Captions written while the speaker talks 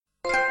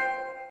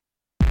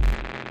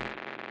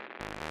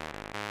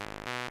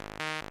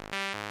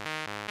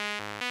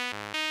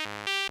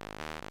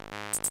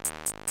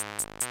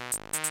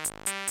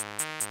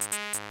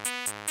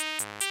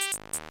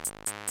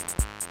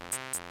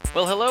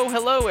Well,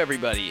 hello,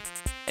 everybody,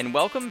 and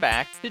welcome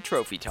back to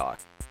Trophy Talk.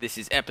 This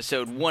is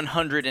episode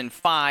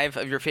 105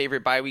 of your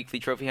favorite bi-weekly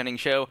trophy hunting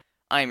show.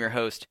 I am your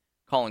host,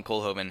 Colin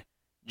Colhoven,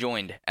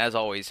 joined, as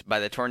always, by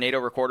the tornado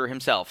recorder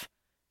himself,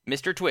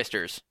 Mr.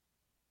 Twisters,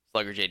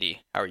 Slugger JD.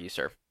 How are you,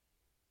 sir?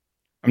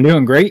 I'm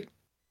doing great.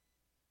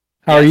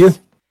 How are you?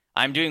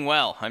 I'm doing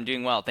well.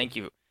 Thank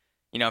you.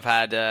 You know, I've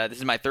had, this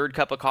is my third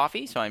cup of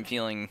coffee, so I'm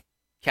feeling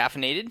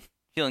caffeinated,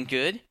 feeling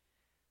good.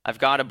 I've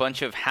got a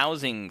bunch of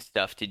housing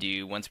stuff to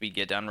do once we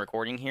get done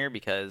recording here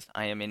because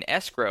I am in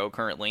escrow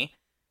currently,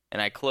 and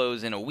I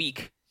close in a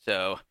week,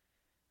 so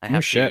I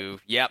have to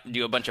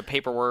do a bunch of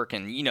paperwork,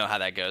 and you know how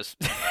that goes.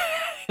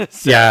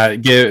 Yeah,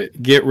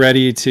 get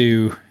ready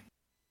to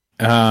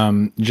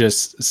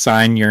just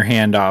sign your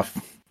hand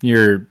off.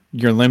 Your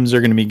limbs are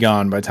going to be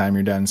gone by the time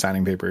you're done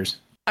signing papers.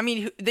 I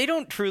mean, they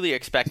don't truly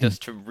expect us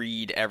to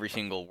read every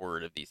single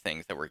word of these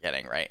things that we're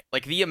getting, right?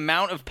 Like, the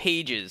amount of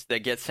pages that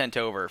get sent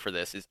over for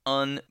this is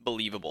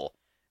unbelievable.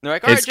 And they're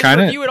like, all right, just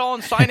review it all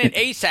and sign it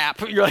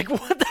ASAP. You're like,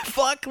 what the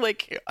fuck?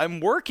 Like, I'm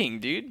working,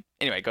 dude.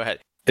 Anyway, go ahead.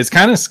 It's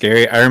kind of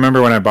scary. I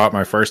remember when I bought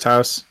my first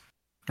house,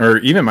 or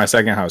even my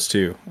second house,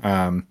 too.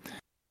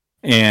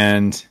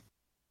 And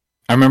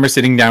I remember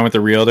sitting down with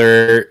the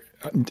realtor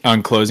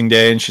on closing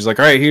day, and she's like,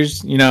 all right,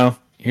 here's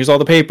all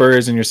the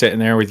papers, and you're sitting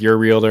there with your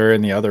realtor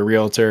and the other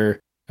realtor,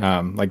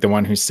 like the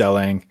one who's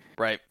selling.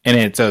 Right. And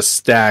it's a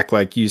stack,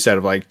 like you said,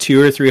 of like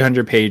 200 or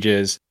 300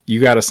 pages. You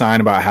got to sign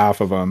about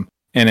half of them.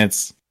 And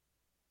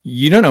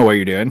you don't know what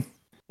you're doing.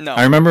 No.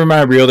 I remember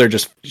my realtor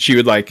she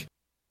would like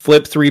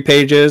flip 3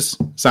 pages,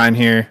 sign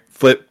here,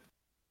 flip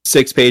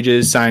 6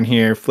 pages, sign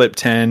here, flip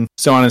 10,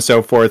 so on and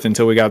so forth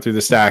until we got through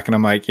the stack. And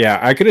I'm like, yeah,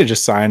 I could have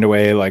just signed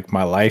away like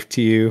my life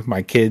to you,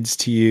 my kids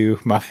to you,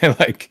 my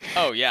like.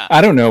 Oh yeah. I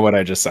don't know what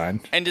I just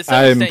signed. And to some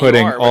I'm extent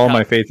putting all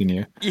my faith in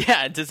you.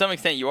 Yeah, to some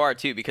extent you are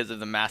too, because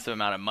of the massive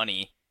amount of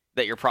money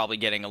that you're probably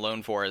getting a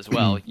loan for as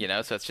well. You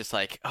know, so it's just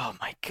like, oh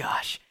my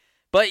gosh.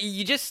 But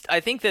I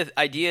think the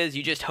idea is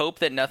you just hope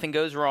that nothing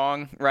goes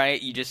wrong,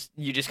 right? You just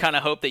kind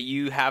of hope that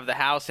you have the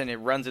house and it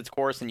runs its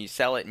course and you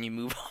sell it and you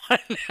move on.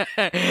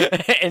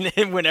 And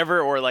then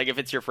whenever, or like if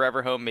it's your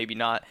forever home, maybe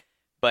not.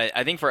 But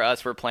I think for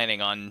us, we're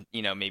planning on,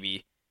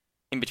 maybe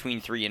in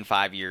between 3 and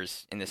 5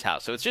 years in this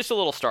house. So it's just a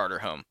little starter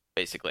home,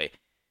 basically.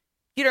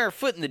 Get our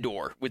foot in the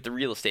door with the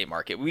real estate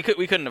market. We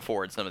couldn't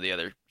afford some of the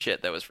other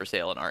shit that was for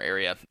sale in our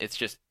area. It's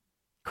just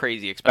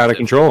crazy expensive. Out of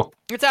control.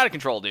 It's out of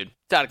control, dude.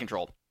 It's out of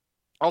control.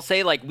 I'll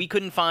say, like, we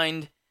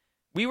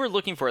were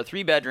looking for a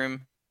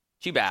 3-bedroom,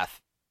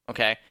 2-bath,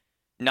 okay?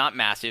 Not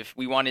massive.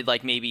 We wanted,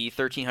 like, maybe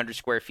 1,300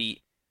 square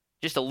feet,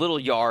 just a little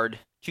yard,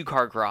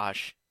 2-car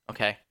garage,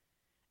 okay?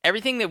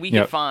 Everything that we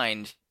could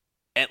find,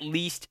 at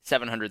least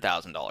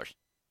 $700,000.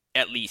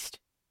 At least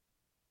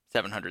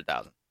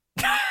 $700,000.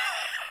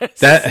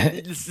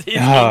 It's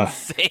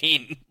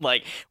insane.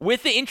 Like,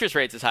 with the interest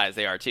rates as high as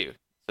they are, too.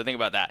 So think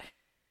about that.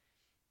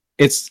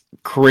 It's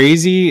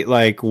crazy,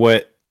 like,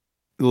 what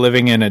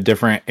living in a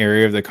different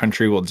area of the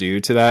country will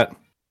do to that,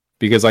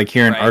 because like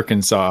here in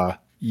Arkansas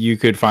you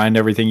could find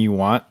everything you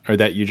want or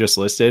that you just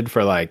listed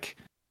for like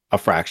a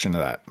fraction of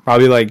that,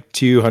 probably like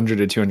 200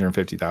 to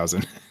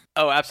 250,000.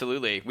 Oh,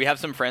 absolutely. We have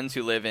some friends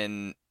who live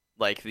in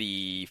like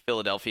the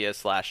Philadelphia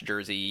 /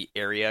 Jersey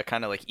area,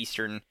 kind of like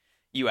eastern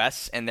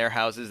US, and their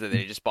houses that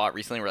they just bought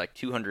recently were like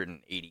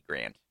 280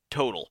 grand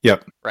total.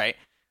 Yep. Right.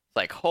 It's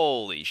like,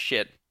 holy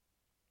shit.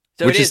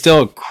 So which is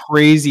still a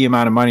crazy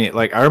amount of money.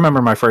 Like, I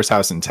remember my first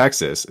house in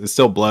Texas. It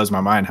still blows my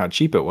mind how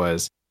cheap it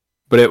was.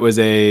 But it was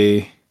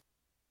a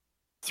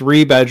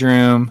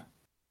 3-bedroom,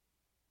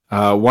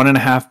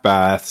 1.5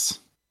 baths.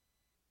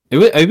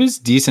 It was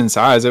decent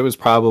size. It was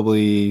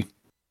probably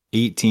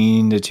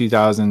 18 to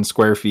 2,000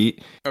 square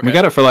feet. Okay. We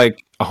got it for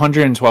like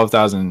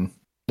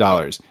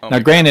 $112,000. Now,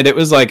 granted, it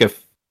was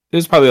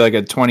probably like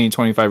a 20,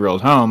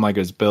 25-year-old home. Like,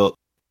 it was built,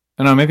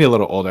 I don't know, maybe a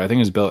little older. I think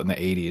it was built in the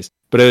 80s.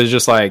 But it was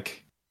just like,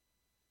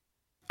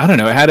 I don't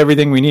know. It had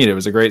everything we needed. It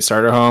was a great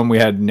starter home. We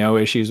had no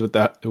issues with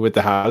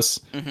the house.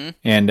 Mm-hmm.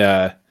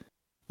 And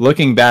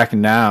looking back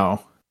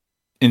now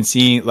and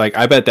seeing, like,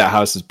 I bet that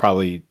house is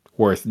probably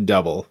worth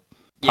double,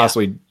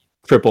 possibly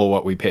triple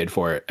what we paid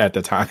for it at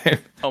the time.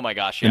 Oh my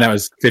gosh! Yeah. And that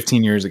was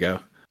 15 years ago.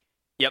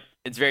 Yep,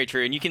 it's very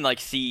true. And you can like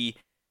see,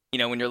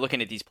 when you're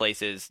looking at these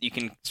places, you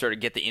can sort of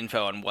get the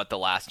info on what the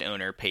last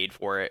owner paid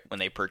for it when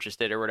they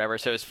purchased it or whatever.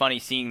 So it's funny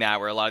seeing that,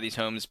 where a lot of these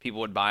homes, people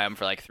would buy them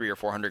for like 300 or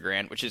 400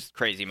 grand, which is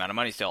crazy amount of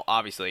money still,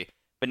 obviously.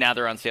 But now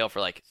they're on sale for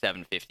like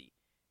 750,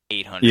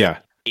 800,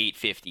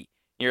 850.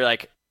 You're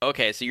like,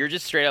 okay, so you're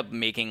just straight up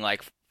making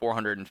like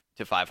 $400,000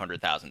 to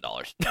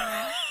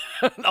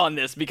 $500,000 on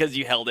this because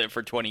you held it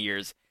for 20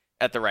 years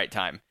at the right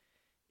time.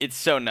 It's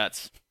so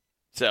nuts.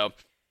 So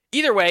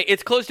either way,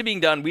 it's close to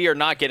being done. We are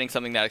not getting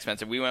something that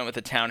expensive. We went with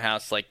a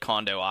townhouse, like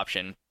condo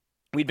option.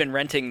 We'd been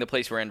renting the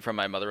place we're in from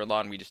my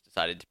mother-in-law, and we just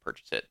decided to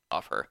purchase it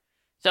off her.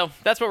 So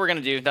that's what we're going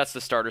to do. That's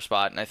the starter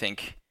spot, and I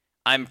think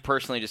I'm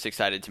personally just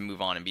excited to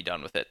move on and be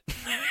done with it.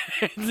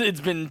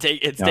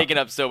 It's taken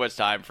up so much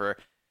time for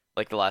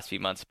like the last few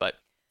months, but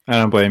I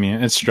don't blame you.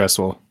 It's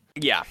stressful.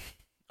 Yeah.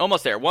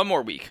 Almost there. One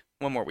more week.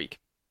 One more week.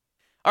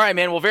 All right,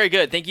 man. Well, very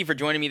good. Thank you for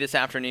joining me this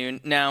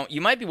afternoon. Now,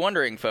 you might be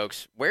wondering,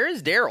 folks, where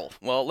is Daryl?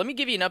 Well, let me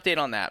give you an update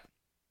on that.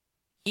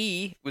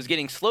 He was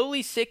getting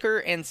slowly sicker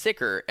and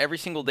sicker every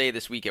single day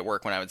this week at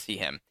work when I would see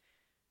him.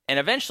 And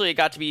eventually it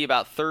got to be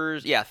about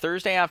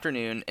Thursday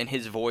afternoon, and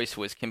his voice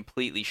was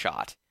completely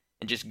shot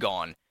and just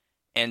gone.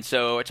 And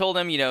so I told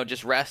him,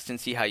 just rest and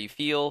see how you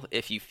feel.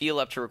 If you feel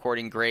up to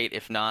recording, great.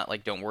 If not,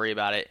 don't worry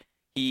about it.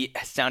 He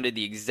sounded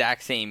the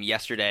exact same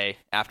yesterday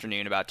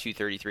afternoon, about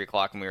 2:30, 3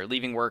 o'clock when we were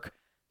leaving work.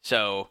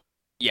 So,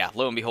 yeah,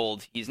 lo and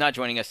behold, he's not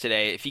joining us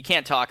today. If he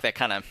can't talk,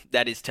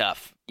 that is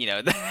tough.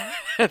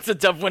 That's a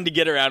tough one to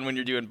get around when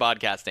you're doing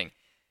podcasting.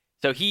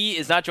 So he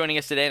is not joining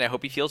us today, and I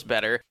hope he feels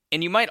better.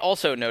 And you might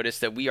also notice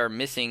that we are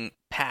missing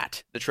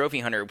Pat, the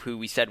trophy hunter, who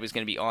we said was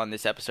going to be on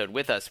this episode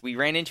with us. We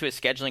ran into a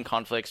scheduling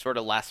conflict sort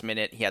of last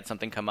minute. He had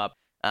something come up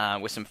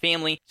with some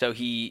family, so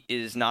he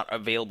is not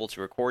available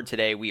to record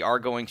today. We are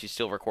going to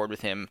still record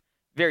with him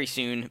very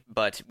soon,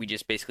 but we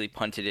just basically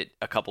punted it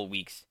a couple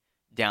weeks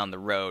down the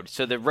road.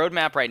 So the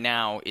roadmap right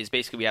now is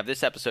basically we have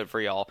this episode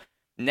for y'all.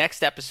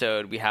 Next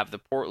episode, we have the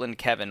Portland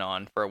Kevin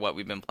on for What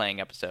We've Been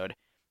Playing episode.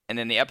 And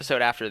then the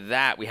episode after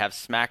that, we have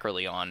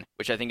Smackerly on,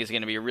 which I think is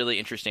going to be a really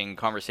interesting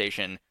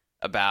conversation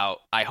about,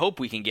 I hope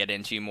we can get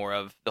into more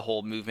of the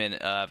whole movement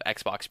of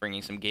Xbox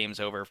bringing some games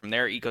over from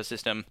their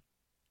ecosystem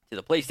to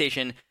the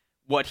PlayStation,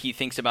 what he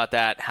thinks about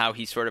that, how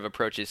he sort of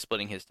approaches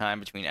splitting his time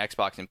between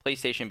Xbox and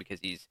PlayStation, because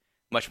he's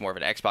much more of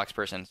an Xbox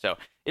person. So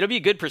it'll be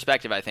a good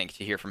perspective, I think,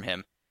 to hear from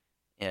him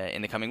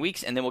in the coming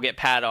weeks, and then we'll get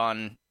Pat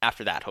on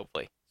after that,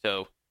 hopefully.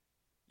 So,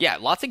 yeah,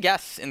 lots of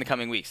guests in the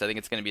coming weeks. I think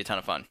it's going to be a ton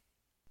of fun.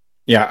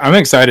 Yeah, I'm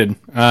excited.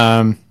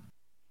 I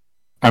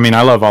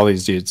love all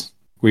these dudes.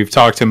 We've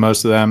talked to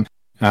most of them.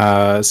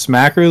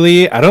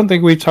 Smackerly, I don't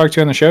think we've talked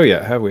to on the show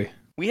yet, have we?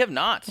 We have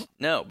not,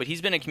 no, but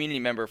he's been a community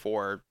member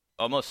for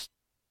almost,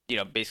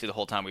 basically the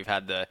whole time we've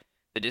had the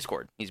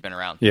Discord. He's been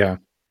around. Yeah.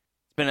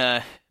 It's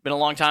been a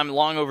long time,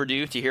 long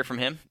overdue to hear from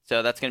him,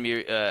 so that's going to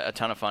be a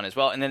ton of fun as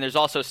well. And then there's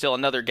also still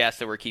another guest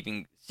that we're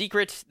keeping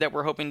secret that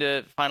we're hoping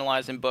to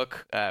finalize and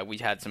book. We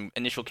had some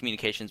initial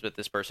communications with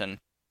this person.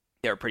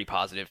 They were pretty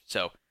positive,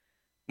 so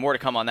more to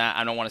come on that.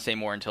 I don't want to say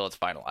more until it's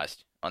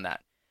finalized on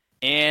that.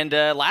 And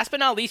last but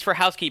not least for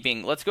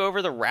housekeeping, let's go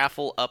over the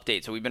raffle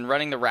update. So we've been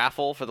running the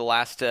raffle for the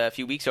last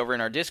few weeks over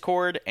in our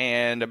Discord,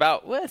 and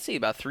about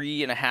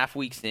 3.5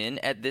 weeks in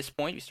at this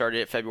point. We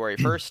started it February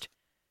 1st.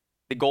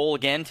 The goal,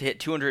 again, to hit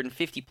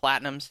 250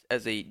 platinums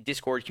as a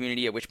Discord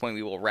community, at which point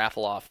we will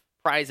raffle off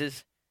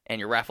prizes, and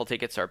your raffle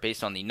tickets are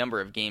based on the number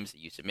of games that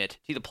you submit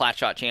to the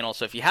Platshot channel.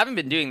 So if you haven't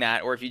been doing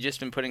that, or if you've just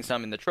been putting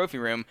some in the trophy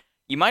room,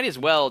 you might as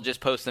well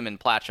just post them in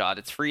Platshot.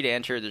 It's free to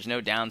enter. There's no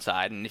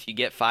downside. And if you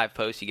get 5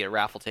 posts, you get a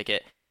raffle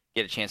ticket,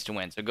 get a chance to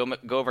win. So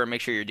go over and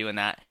make sure you're doing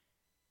that.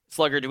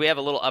 Slugger, do we have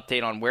a little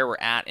update on where we're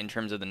at in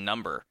terms of the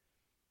number?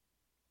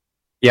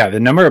 Yeah,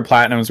 the number of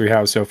platinums we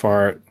have so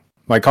far,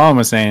 like Colin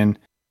was saying,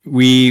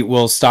 we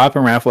will stop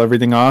and raffle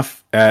everything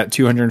off at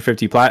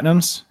 250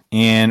 platinums.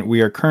 And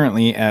we are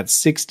currently at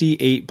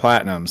 68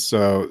 platinums.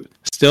 So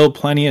still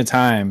plenty of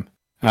time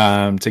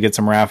to get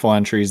some raffle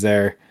entries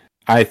there.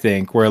 I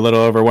think we're a little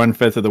over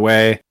 1/5 of the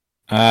way.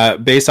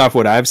 Based off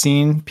what I've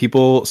seen,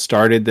 people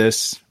started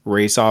this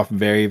race off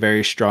very,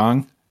 very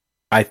strong.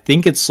 I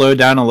think it's slowed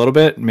down a little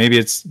bit. Maybe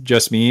it's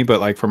just me,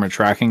 but from a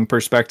tracking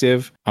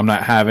perspective, I'm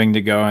not having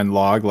to go and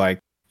log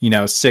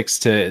 6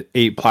 to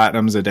 8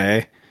 platinums a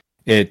day.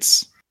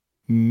 It's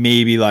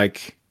maybe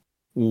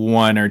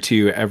 1 or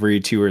 2 every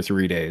 2 or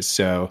 3 days.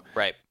 So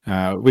right.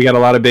 We got a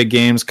lot of big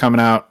games coming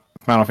out.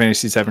 Final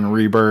Fantasy VII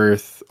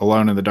Rebirth,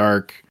 Alone in the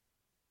Dark.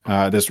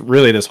 This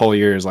whole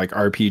year is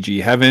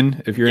RPG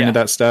heaven if you're into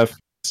that stuff.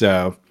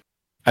 So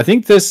I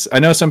think I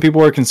know some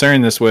people were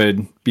concerned this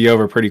would be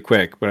over pretty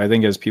quick, but I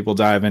think as people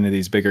dive into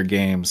these bigger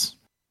games,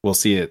 we'll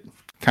see it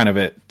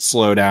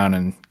slow down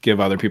and give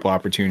other people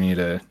opportunity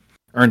to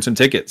earn some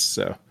tickets.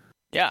 So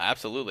yeah,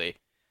 absolutely.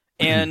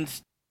 And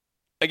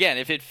again,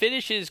 if it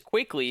finishes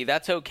quickly,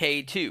 that's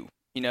okay too.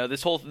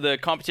 The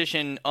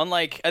competition,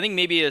 unlike, I think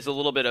maybe there's a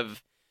little bit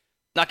of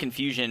not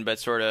confusion, but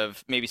sort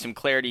of maybe some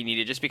clarity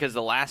needed, just because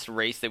the last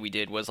race that we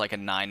did was a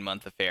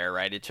 9-month affair,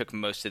 right? It took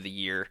most of the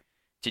year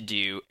to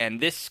do,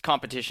 and this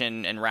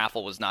competition and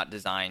raffle was not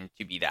designed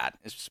to be that.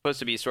 It's supposed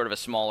to be sort of a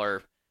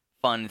smaller,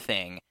 fun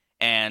thing,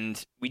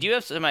 and we do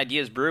have some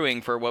ideas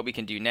brewing for what we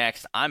can do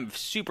next. I'm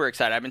super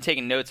excited. I've been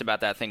taking notes about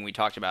that thing we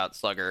talked about,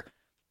 Slugger,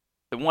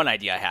 the one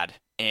idea I had,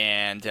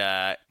 and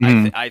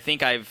I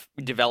think I've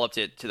developed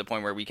it to the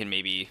point where we can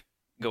maybe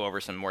go over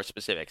some more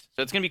specifics.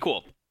 So it's going to be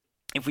cool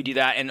if we do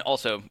that, and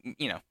also,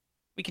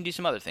 we can do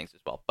some other things as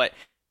well. But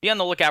be on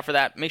the lookout for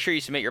that. Make sure you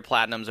submit your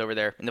platinums over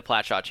there in the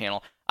Platshot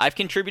channel. I've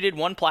contributed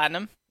 1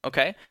 platinum,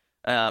 okay?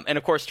 And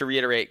of course, to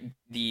reiterate,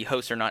 the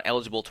hosts are not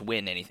eligible to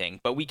win anything,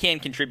 but we can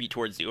contribute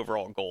towards the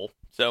overall goal.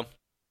 So,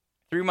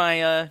 threw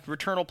my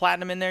Returnal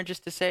platinum in there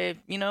just to say,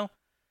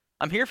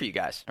 I'm here for you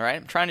guys, all right?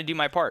 I'm trying to do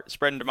my part,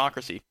 spreading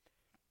democracy.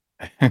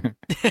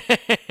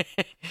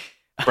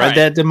 Spread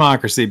that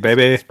democracy,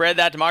 baby. Spread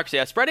that democracy.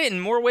 I spread it in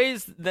more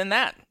ways than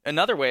that.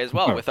 Another way as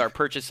well with our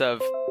purchase of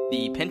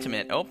the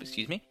Pentiment. Oh,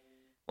 excuse me.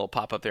 Little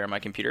pop up there on my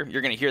computer.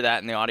 You're going to hear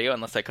that in the audio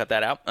unless I cut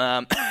that out.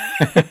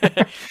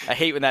 I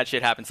hate when that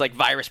shit happens. Like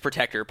Virus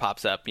Protector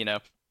pops up,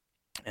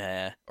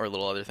 or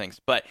little other things.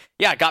 But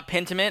yeah, I got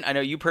Pentiment. I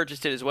know you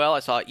purchased it as well. I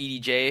saw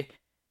EDJ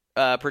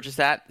purchase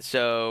that.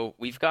 So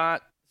we've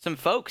got some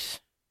folks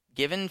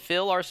giving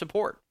Phil our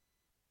support.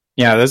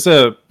 Yeah, there's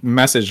a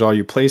message to all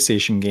you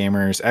PlayStation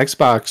gamers.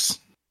 Xbox,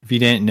 if you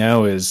didn't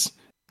know, is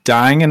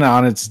dying and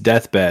on its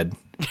deathbed.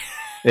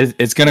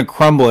 It's going to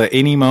crumble at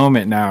any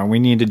moment now. We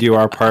need to do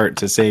our part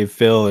to save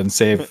Phil and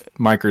save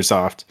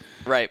Microsoft.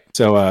 Right.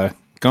 So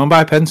go and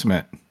buy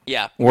Pentiment.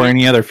 Yeah. Or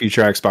any other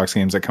future Xbox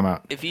games that come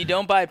out. If you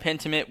don't buy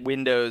Pentiment,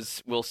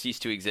 Windows will cease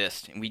to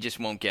exist, and we just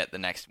won't get the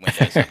next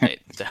Windows update.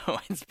 So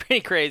it's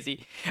pretty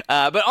crazy.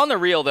 But on the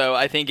real, though,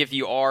 I think if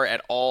you are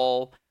at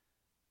all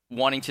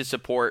wanting to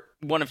support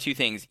one of two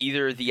things,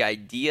 either the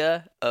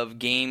idea of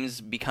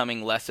games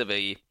becoming less of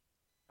a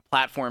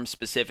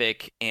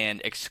platform-specific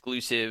and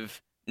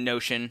exclusive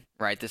notion,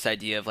 right? This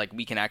idea of like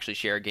we can actually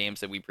share games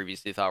that we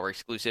previously thought were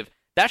exclusive.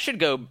 That should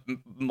go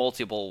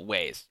multiple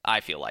ways, I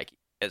feel like,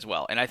 as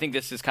well. And I think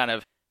this is kind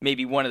of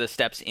maybe one of the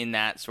steps in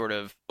that sort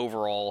of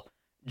overall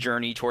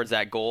journey towards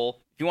that goal.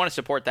 If you want to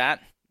support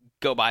that,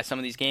 go buy some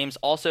of these games.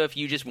 Also, if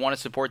you just want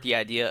to support the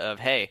idea of,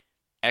 hey,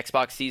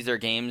 Xbox sees their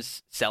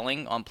games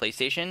selling on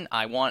PlayStation,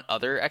 I want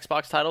other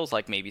Xbox titles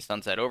like maybe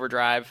Sunset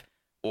Overdrive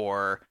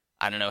or,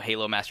 I don't know,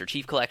 Halo Master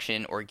Chief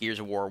Collection or Gears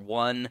of War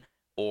 1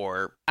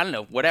 or, I don't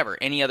know, whatever,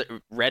 any other,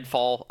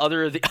 Redfall,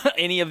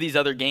 any of these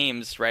other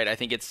games, right? I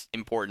think it's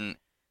important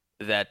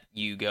that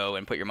you go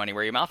and put your money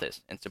where your mouth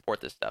is and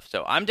support this stuff.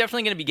 So I'm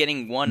definitely going to be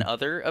getting one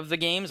other of the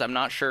games. I'm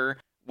not sure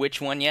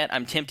which one yet.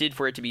 I'm tempted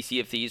for it to be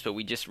Sea of Thieves, but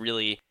we just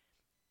really...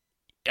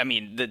 I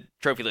mean, the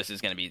trophy list is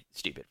going to be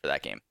stupid for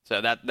that game.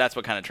 So that's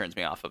what kind of turns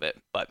me off of it.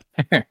 But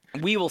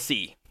we will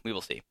see. We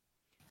will see.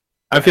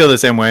 I feel the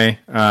same way.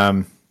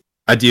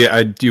 I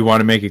do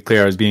want to make it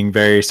clear I was being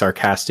very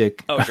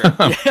sarcastic. Oh, sure.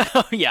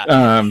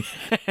 Yeah.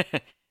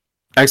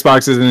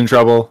 Xbox isn't in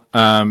trouble.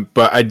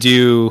 But I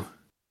do...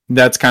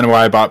 That's kind of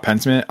why I bought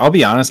Pentiment. I'll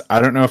be honest, I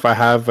don't know if I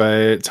have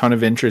a ton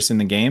of interest in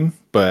the game,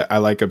 but I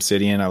like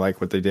Obsidian. I like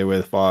what they did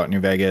with Fallout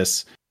New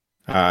Vegas.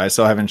 I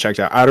still haven't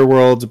checked out Outer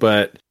Worlds,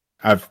 but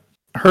I've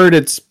heard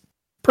it's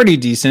pretty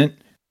decent.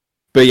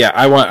 But yeah,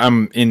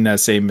 I'm in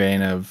that same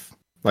vein of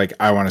like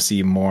I want to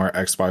see more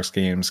Xbox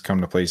games come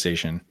to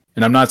PlayStation.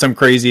 And I'm not some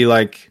crazy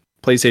like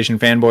PlayStation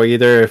fanboy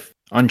either. If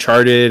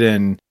Uncharted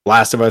and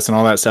Last of Us and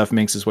all that stuff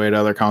makes its way to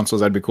other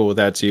consoles, I'd be cool with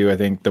that too. I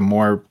think the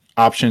more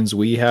options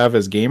we have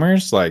as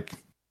gamers, like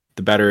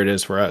the better it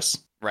is for us.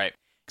 Right.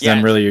 Yeah.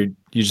 Then really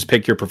you just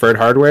pick your preferred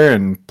hardware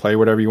and play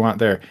whatever you want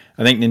there.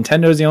 I think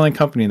Nintendo's the only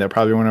company that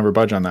probably won't ever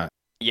budge on that.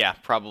 Yeah,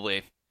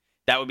 probably.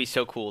 That would be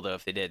so cool, though,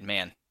 if they did.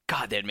 Man,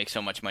 God, they'd make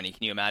so much money.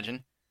 Can you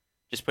imagine?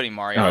 Just putting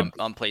Mario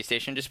on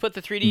PlayStation. Just put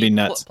the 3D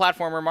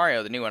platformer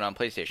Mario, the new one, on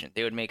PlayStation.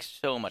 They would make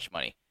so much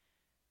money.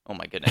 Oh,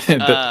 my goodness.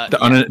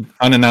 the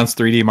unannounced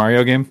 3D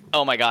Mario game?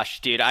 Oh, my gosh,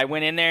 dude. I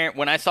went in there.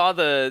 When I saw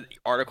the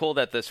article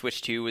that the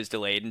Switch 2 was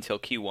delayed until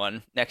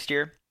Q1 next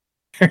year,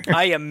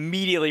 I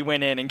immediately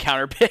went in and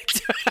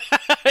counterpicked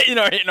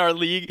in our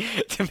league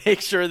to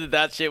make sure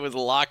that shit was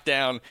locked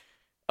down.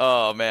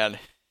 Oh, man.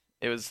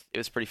 It was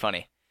pretty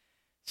funny.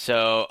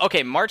 So,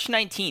 okay, March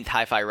 19th,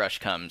 Hi-Fi Rush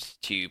comes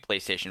to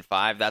PlayStation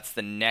 5. That's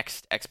the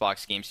next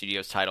Xbox Game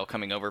Studios title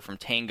coming over from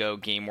Tango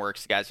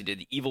Gameworks, the guys who did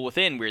The Evil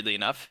Within, weirdly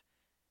enough,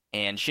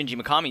 and Shinji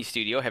Mikami's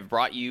studio have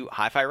brought you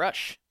Hi-Fi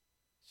Rush.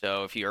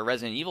 So if you're a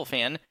Resident Evil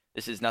fan,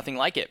 this is nothing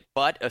like it,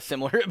 but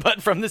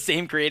from the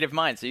same creative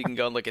mind. So you can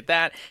go and look at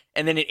that.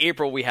 And then in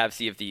April, we have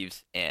Sea of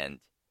Thieves and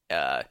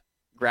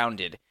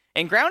Grounded.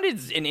 And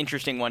Grounded's an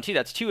interesting one, too.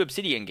 That's 2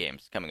 Obsidian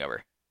games coming over.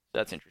 So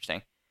that's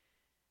interesting.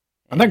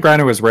 I thought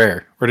Grounded was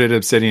rare. Or did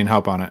Obsidian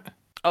help on it?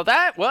 Oh,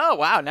 that? Well,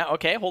 wow. Now,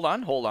 okay, hold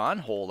on.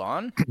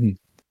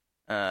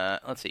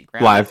 Let's see.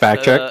 Grounded, Live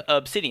fact check.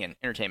 Obsidian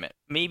Entertainment.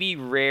 Maybe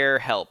Rare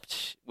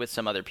helped with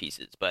some other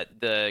pieces, but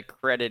the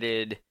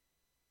credited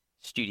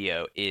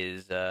studio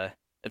is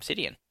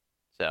Obsidian.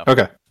 So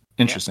okay,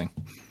 interesting.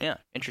 Yeah,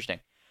 interesting.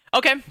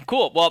 Okay,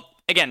 cool. Well,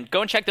 again,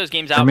 go and check those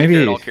games out maybe if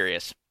you're at all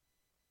curious.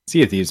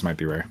 Sea of Thieves might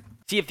be rare.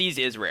 Sea of Thieves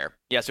is rare.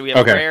 Yeah, so we have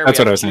a Rare, that's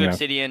we what I have was thinking of.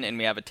 Obsidian, and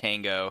we have a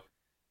Tango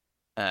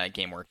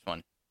Gameworks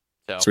one.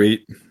 So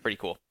sweet. Pretty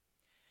cool.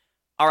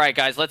 All right,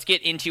 guys, let's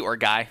get into our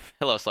guy.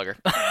 Hello, Slugger.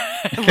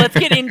 Let's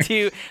get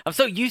into... I'm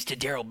so used to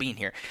Daryl being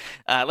here.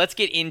 Let's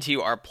get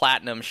into our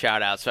Platinum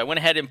shout-outs. So I went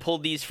ahead and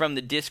pulled these from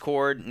the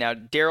Discord. Now,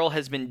 Daryl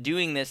has been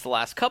doing this the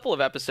last couple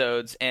of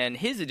episodes, and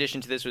his addition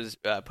to this was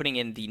putting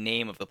in the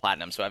name of the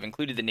Platinum. So I've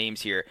included the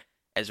names here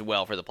as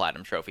well for the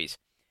Platinum trophies.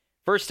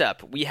 First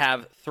up, we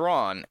have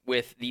Thrawn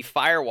with the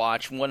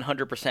Firewatch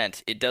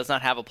 100%. It does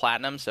not have a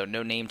Platinum, so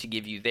no name to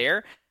give you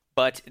there.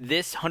 But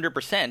this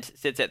 100%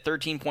 sits at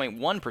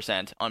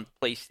 13.1% on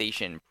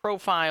PlayStation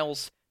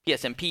Profiles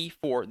PSMP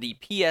for the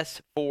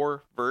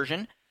PS4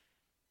 version.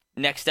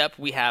 Next up,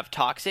 we have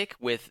Toxic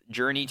with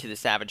Journey to the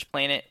Savage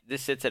Planet.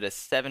 This sits at a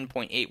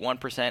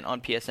 7.81%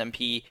 on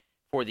PSMP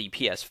for the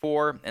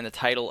PS4, and the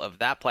title of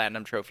that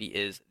Platinum Trophy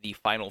is The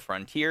Final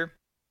Frontier.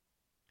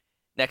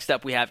 Next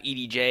up, we have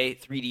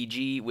EDJ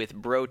 3DG with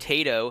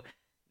Brotato.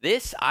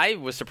 This, I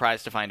was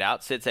surprised to find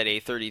out, sits at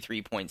a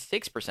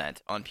 33.6%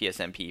 on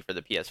PSMP for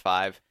the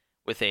PS5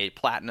 with a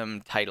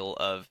Platinum title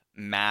of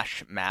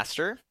MASH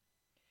Master.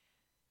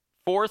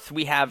 Fourth,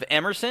 we have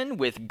Emerson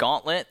with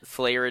Gauntlet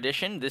Slayer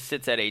Edition. This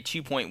sits at a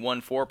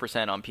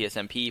 2.14% on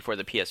PSMP for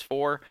the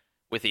PS4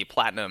 with a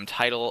Platinum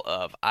title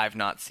of I've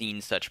Not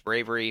Seen Such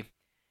Bravery.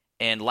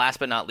 And last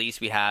but not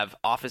least, we have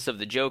Office of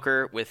the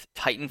Joker with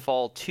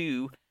Titanfall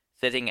 2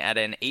 sitting at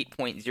an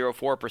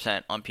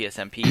 8.04% on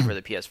PSMP for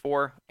the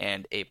PS4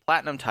 and a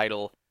Platinum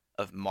title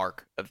of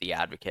Mark of the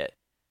Advocate.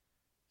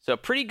 So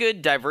pretty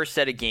good diverse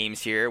set of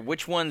games here.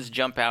 Which ones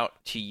jump out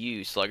to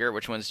you, Slugger?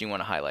 Which ones do you want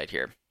to highlight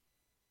here?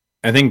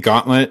 I think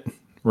Gauntlet,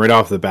 right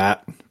off the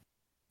bat.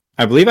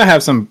 I believe I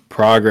have some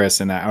progress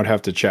in that. I would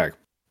have to check.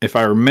 If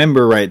I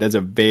remember right, that's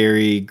a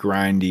very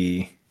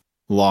grindy,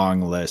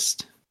 long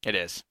list. It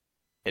is.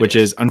 Which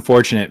is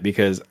unfortunate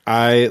because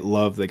I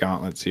love the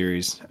Gauntlet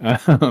series.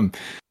 I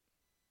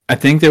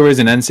think there was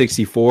an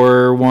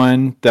N64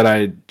 one that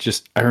I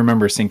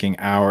remember sinking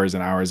hours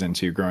and hours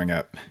into growing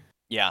up.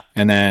 Yeah.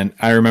 And then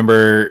I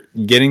remember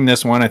getting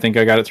this one. I think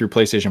I got it through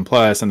PlayStation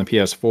Plus and the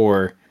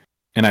PS4.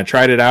 And I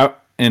tried it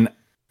out and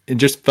it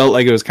just felt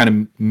like it was kind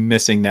of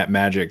missing that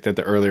magic that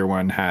the earlier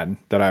one had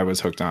that I was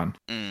hooked on.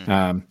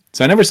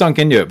 So I never sunk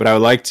into it, but I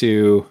would like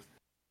to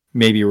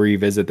maybe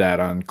revisit that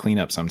on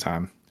Cleanup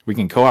sometime. We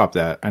can co-op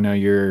that. I know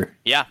you're...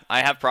 Yeah,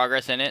 I have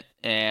progress in it,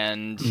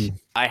 and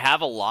I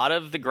have a lot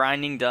of the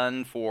grinding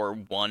done for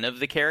one of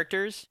the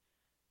characters,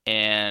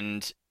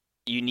 and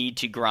you need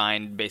to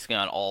grind basically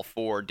on all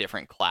 4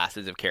 different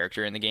classes of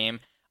character in the game.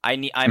 I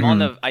need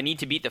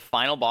to beat the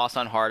final boss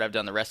on hard. I've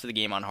done the rest of the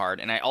game on hard,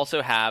 and I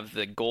also have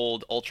the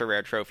gold ultra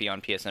rare trophy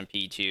on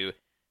PSMP to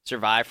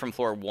survive from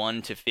floor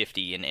 1 to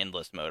 50 in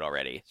endless mode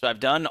already. So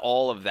I've done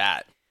all of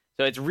that.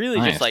 So it's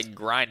really just like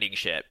grinding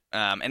shit.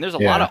 And there's a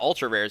lot of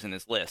ultra rares in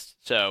this list.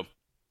 So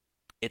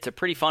it's a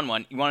pretty fun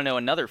one. You want to know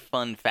another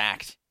fun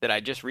fact that I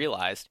just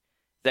realized?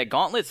 That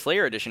Gauntlet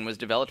Slayer Edition was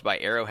developed by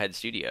Arrowhead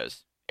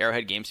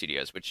Game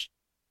Studios, which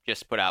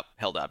just put out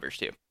Helldivers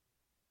 2.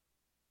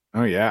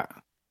 Oh, yeah.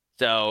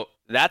 So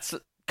that's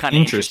kind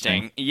of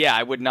interesting. Yeah,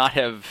 I would not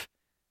have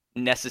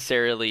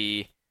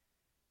necessarily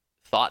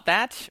thought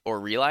that or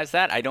realized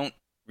that. I don't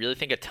really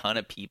think a ton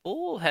of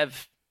people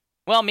have...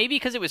 Well, maybe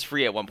because it was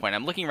free at one point.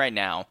 I'm looking right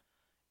now,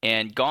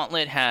 and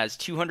Gauntlet has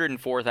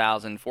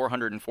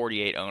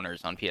 204,448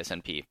 owners on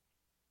PSNP.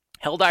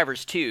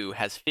 Helldivers 2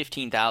 has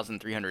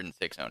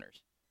 15,306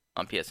 owners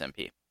on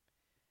PSNP.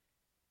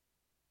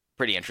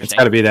 Pretty interesting. It's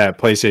got to be that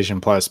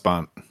PlayStation Plus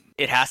bump.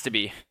 It has to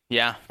be,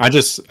 yeah. I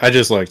just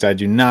looked. I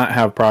do not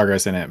have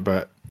progress in it,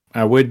 but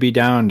I would be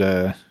down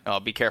to... Oh,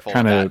 be careful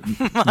kind of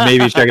with that.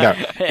 maybe check it out.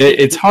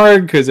 It's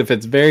hard because if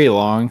it's very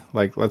long,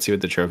 like let's see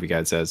what the trophy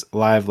guide says.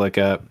 Live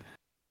lookup.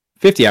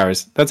 50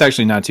 hours. That's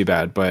actually not too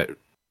bad, but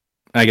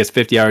I guess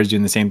 50 hours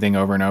doing the same thing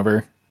over and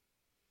over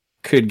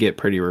could get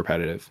pretty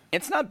repetitive.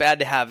 It's not bad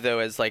to have, though,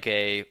 as like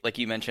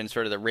you mentioned,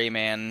 sort of the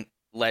Rayman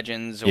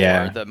Legends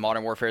or the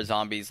Modern Warfare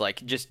Zombies,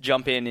 like just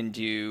jump in and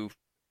do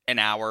an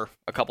hour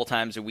a couple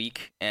times a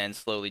week and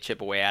slowly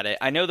chip away at it.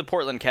 I know the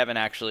Portland Kevin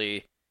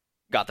actually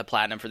got the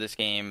platinum for this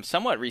game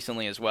somewhat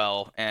recently as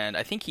well, and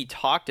I think he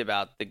talked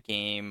about the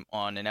game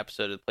on an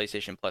episode of the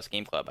PlayStation Plus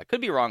Game Club. I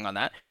could be wrong on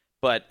that,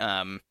 but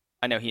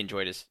I know he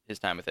enjoyed his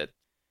time with it.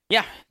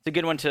 Yeah, it's a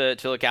good one to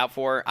look out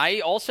for. I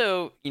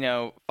also,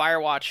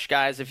 Firewatch,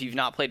 guys, if you've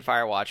not played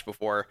Firewatch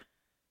before,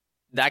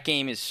 that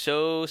game is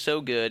so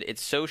good.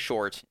 It's so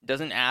short,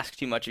 doesn't ask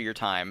too much of your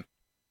time,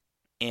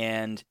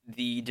 and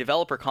the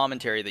developer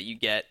commentary that you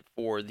get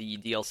for the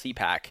DLC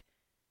pack,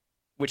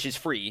 which is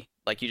free,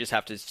 like you just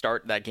have to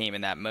start that game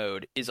in that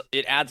mode,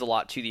 it adds a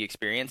lot to the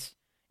experience.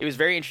 It was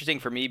very interesting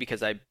for me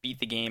because I beat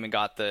the game and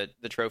got the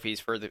trophies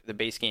for the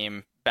base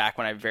game back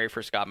when I very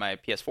first got my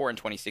PS4 in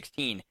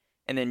 2016.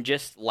 And then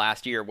just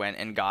last year went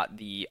and got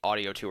the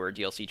Audio Tour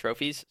DLC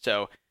trophies.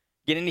 So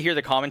getting to hear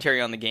the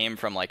commentary on the game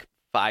from like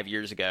 5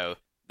 years ago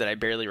that I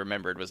barely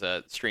remembered was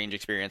a strange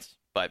experience.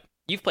 But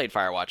you've played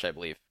Firewatch, I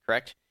believe,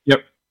 correct?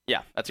 Yep.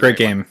 Yeah, that's a great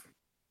game.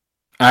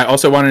 I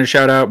also wanted to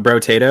shout out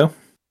Brotato.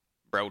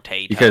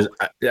 Brotato. Because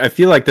I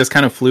feel like this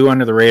kind of flew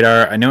under the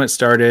radar. I know it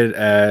started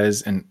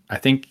as I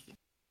think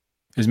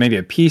it was maybe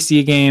a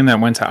PC game that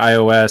went to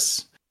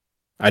iOS.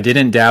 I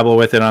didn't dabble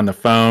with it on the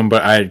phone,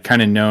 but I had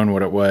kind of known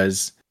what it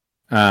was.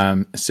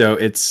 So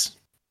it's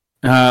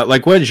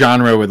like, what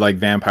genre would like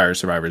Vampire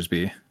Survivors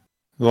be?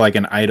 Like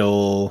an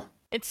idle...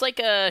 It's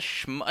like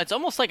it's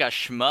almost like a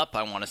shmup,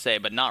 I want to say,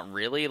 but not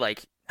really.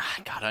 Like,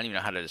 God, I don't even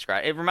know how to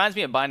describe it. It reminds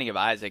me of Binding of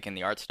Isaac in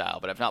the art style,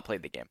 but I've not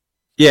played the game.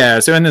 Yeah,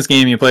 so in this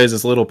game, you play as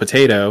this little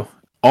potato.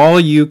 All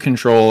you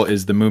control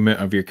is the movement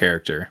of your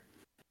character.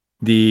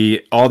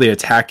 All the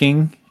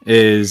attacking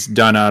is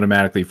done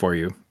automatically for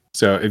you.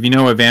 So if you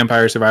know what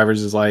Vampire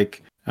Survivors is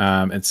like,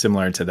 It's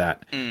similar to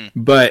that,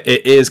 but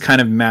it is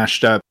kind of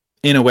mashed up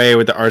in a way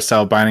with the art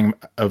style Binding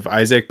of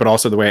Isaac, but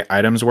also the way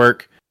items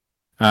work.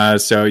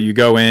 So you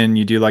go in,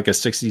 you do like a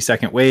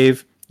 60-second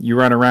wave, you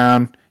run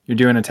around, you're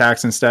doing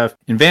attacks and stuff.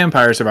 In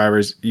Vampire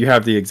Survivors, you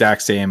have the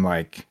exact same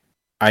like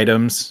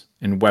items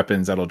and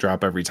weapons that'll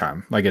drop every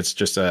time. Like it's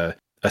just a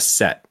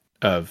set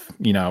of,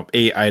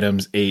 8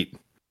 items, 8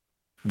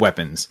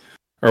 weapons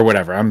or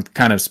whatever. I'm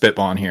kind of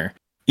spitballing here.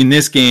 In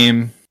this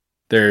game,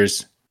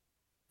 there's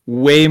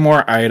way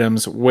more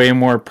items, way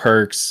more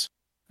perks,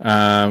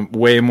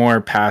 way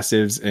more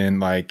passives, and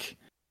like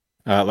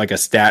a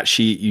stat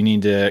sheet you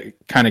need to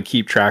kind of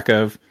keep track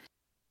of.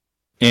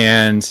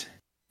 And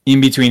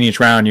in between each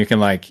round, you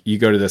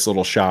go to this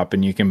little shop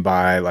and you can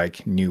buy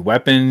like new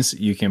weapons,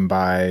 you can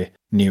buy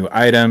new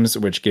items,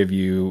 which give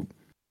you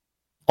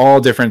all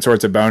different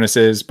sorts of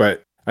bonuses.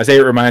 But I say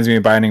it reminds me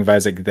of Binding of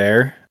Isaac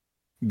there,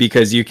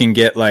 because you can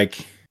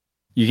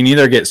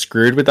either get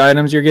screwed with the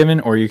items you're given,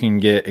 or you can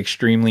get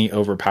extremely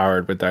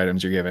overpowered with the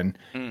items you're given.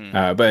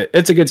 But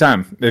it's a good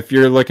time. If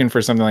you're looking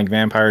for something like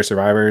Vampire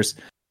Survivors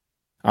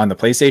on the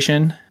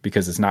PlayStation,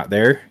 because it's not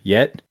there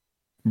yet,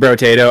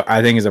 Brotato,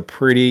 I think, is a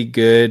pretty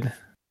good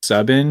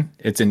sub-in.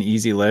 It's an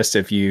easy list.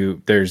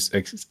 There's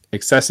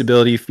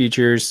accessibility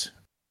features,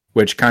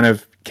 which kind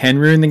of can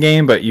ruin the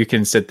game, but you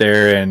can sit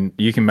there and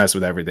you can mess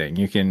with everything.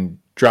 You can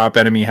drop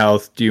enemy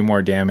health, do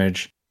more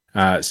damage.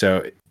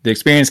 So the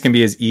experience can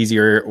be as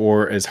easier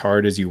or as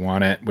hard as you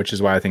want it, which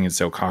is why I think it's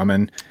so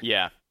common.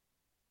 Yeah.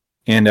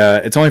 And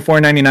it's only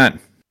 $4.99,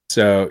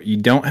 so you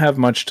don't have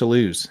much to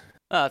lose.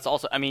 It's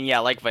also,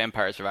 like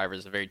Vampire Survivors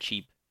is a very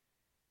cheap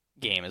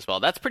game as well.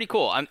 That's pretty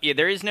cool.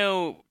 There is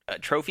no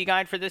trophy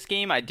guide for this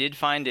game. I did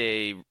find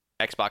a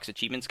Xbox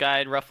achievements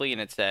guide roughly,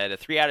 and it said a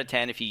 3 out of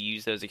 10 if you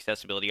use those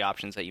accessibility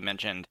options that you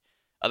mentioned.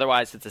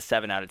 Otherwise, it's a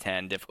 7 out of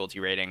 10 difficulty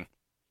rating,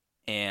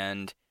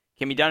 and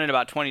can be done in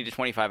about 20 to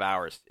 25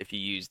 hours if you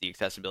use the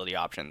accessibility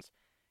options.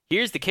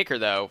 Here's the kicker,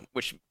 though,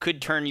 which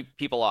could turn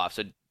people off.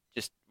 So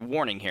just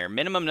warning here.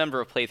 Minimum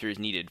number of playthroughs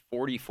needed,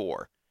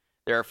 44.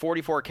 There are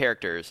 44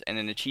 characters and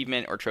an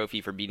achievement or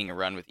trophy for beating a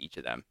run with each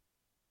of them.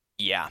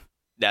 Yeah,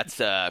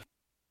 that's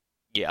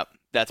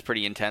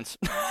pretty intense.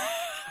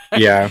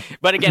 Yeah.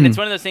 But again, it's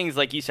one of those things,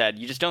 like you said,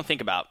 you just don't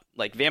think about.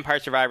 Like Vampire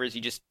Survivors,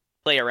 you just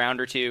play a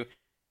round or two,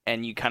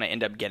 and you kind of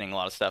end up getting a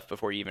lot of stuff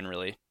before you even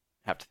really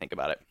have to think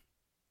about it.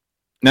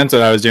 That's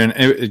what I was doing.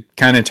 It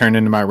kind of turned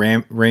into my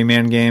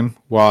Rayman game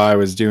while I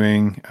was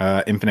doing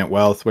Infinite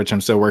Wealth, which I'm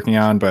still working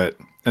on. But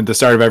at the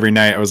start of every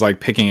night, I was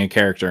like picking a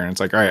character, and it's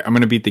like, all right, I'm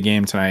going to beat the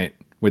game tonight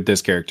with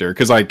this character.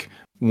 Because like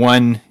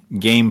one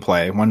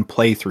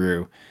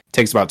playthrough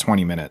takes about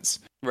 20 minutes.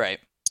 Right.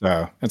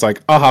 So it's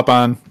like, I'll hop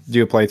on,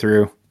 do a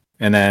playthrough,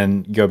 and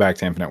then go back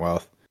to Infinite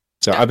Wealth.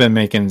 So I've been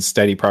making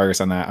steady progress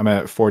on that. I'm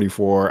at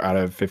 44 out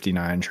of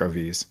 59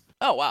 trophies.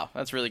 Oh, wow.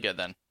 That's really good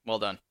then. Well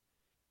done.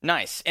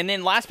 Nice. And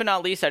then last but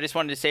not least, I just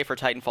wanted to say for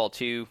Titanfall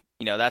 2,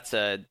 that's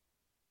a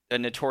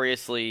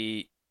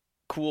notoriously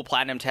cool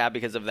platinum tab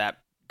because of that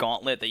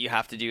gauntlet that you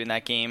have to do in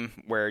that game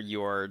where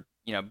you're,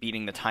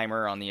 beating the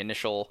timer on the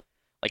initial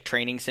like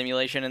training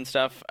simulation and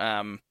stuff.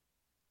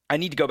 I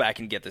need to go back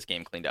and get this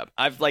game cleaned up.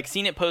 I've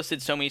seen it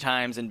posted so many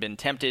times and been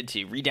tempted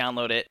to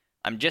re-download it.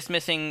 I'm just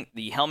missing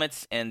the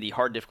helmets and the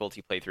hard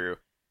difficulty playthrough,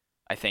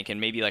 I think,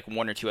 and maybe like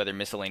 1 or 2 other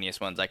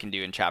miscellaneous ones I can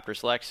do in chapter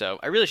select. So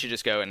I really should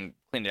just go and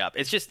clean it up.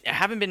 It's just I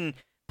haven't been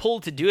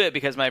pulled to do it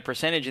because my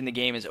percentage in the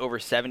game is over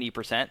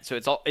 70%.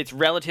 So it's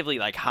relatively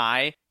like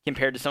high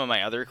compared to some of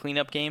my other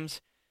cleanup games.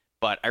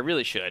 But I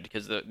really should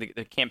because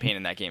the campaign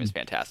in that game is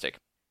fantastic.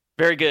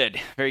 Very good.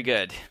 Very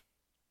good.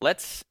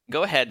 Let's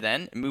go ahead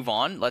then and move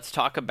on. Let's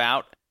talk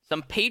about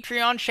some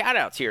Patreon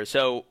shoutouts here.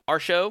 So our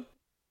show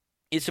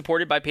is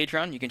supported by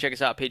Patreon. You can check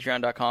us out,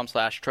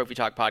 patreon.com/Trophy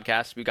Talk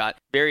Podcast. We've got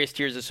various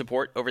tiers of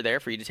support over there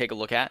for you to take a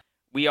look at.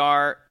 We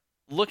are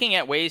looking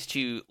at ways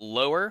to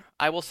lower,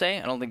 I will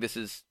say. I don't think this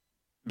is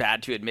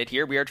bad to admit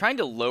here. We are trying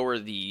to lower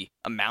the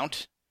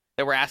amount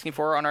that we're asking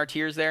for on our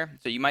tiers there.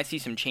 So you might see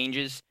some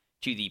changes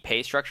to the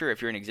pay structure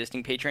if you're an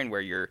existing patron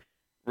where your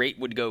rate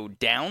would go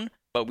down.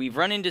 But we've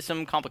run into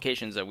some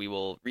complications that we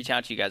will reach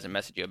out to you guys and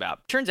message you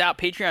about. Turns out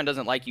Patreon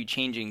doesn't like you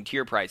changing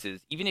tier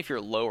prices, even if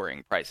you're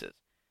lowering prices.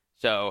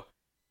 So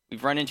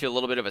we've run into a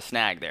little bit of a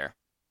snag there,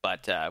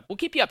 but we'll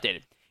keep you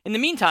updated. In the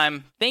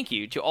meantime, thank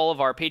you to all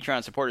of our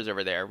Patreon supporters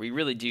over there. We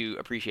really do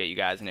appreciate you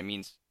guys, and it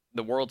means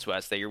the world to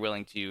us that you're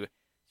willing to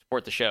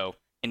support the show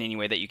in any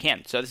way that you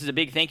can. So this is a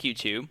big thank you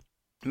to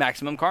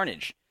Maximum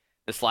Carnage,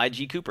 The Sly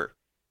G. Cooper,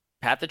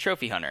 Pat the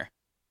Trophy Hunter,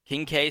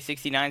 King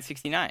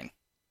K6969,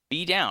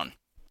 B Down,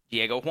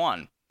 Diego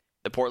Juan,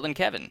 The Portland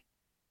Kevin,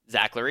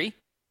 Zachary,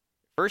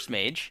 First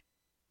Mage,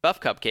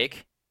 Buff Cupcake,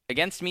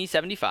 Against Me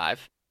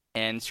 75,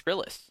 and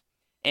Skrillis.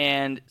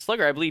 And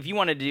Slugger, I believe you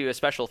wanted to do a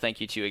special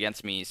thank you to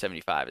Against Me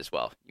 75 as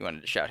well. You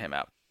wanted to shout him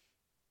out.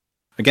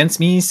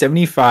 Against Me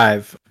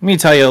 75. Let me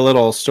tell you a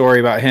little story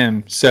about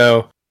him.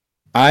 So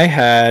I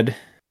had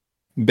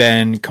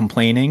been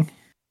complaining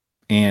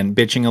and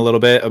bitching a little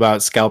bit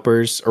about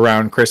scalpers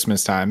around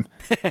Christmas time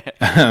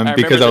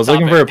because I was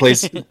looking for a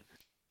place.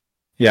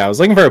 Yeah, I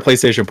was looking for a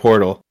PlayStation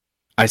Portal.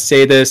 I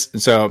say this,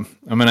 so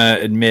I'm gonna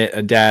admit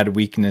a dad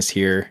weakness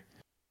here.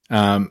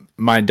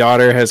 My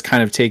daughter has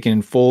kind of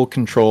taken full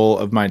control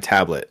of my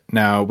tablet.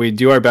 Now, we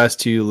do our best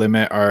to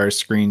limit our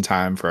screen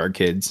time for our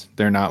kids.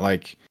 They're not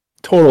like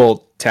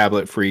total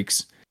tablet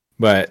freaks,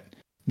 but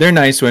they're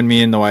nice when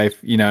me and the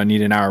wife,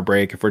 need an hour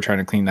break if we're trying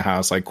to clean the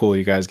house. Like, cool,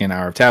 you guys get an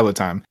hour of tablet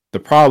time. The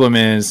problem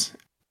is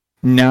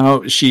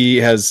now she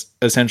has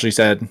essentially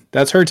said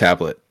that's her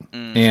tablet,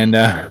 and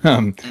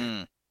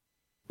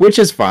which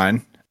is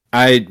fine.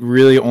 I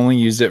really only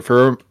used it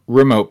for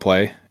remote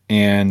play,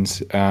 and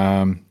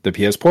the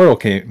PS Portal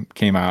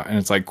came out, and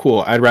it's like,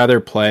 cool. I'd rather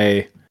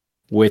play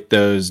with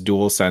those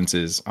dual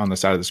senses on the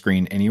side of the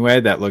screen anyway.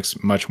 That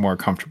looks much more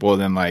comfortable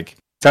than like,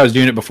 if I was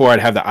doing it before, I'd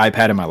have the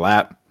iPad in my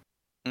lap,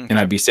 and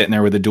I'd be sitting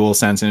there with a dual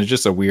sense, and it's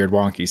just a weird,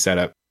 wonky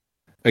setup.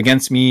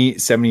 Against me, I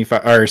couldn't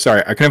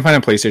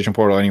find a PlayStation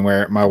Portal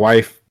anywhere. My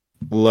wife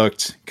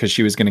looked because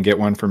she was going to get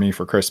one for me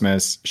for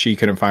Christmas. She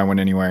couldn't find one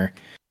anywhere.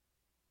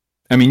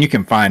 I mean, you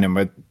can find them,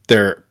 but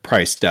they're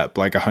priced up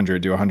like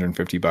 $100 to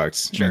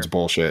 $150. Sure. And it's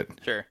bullshit.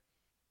 Sure.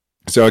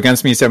 So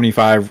Against Me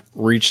 75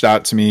 reached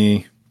out to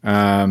me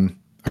a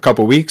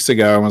couple weeks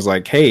ago and was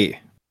like, hey,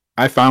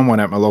 I found one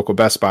at my local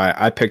Best Buy.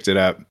 I picked it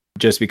up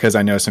just because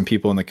I know some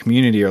people in the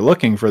community are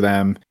looking for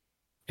them.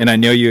 And I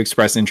know you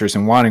expressed interest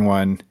in wanting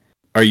one.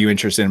 Are you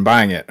interested in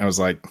buying it? I was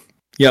like,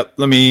 yep,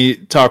 let me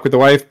talk with the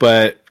wife,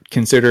 but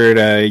consider it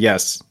a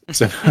yes.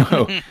 So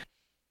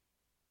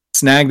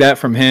snagged that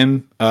from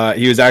him.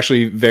 He was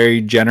actually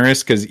very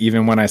generous because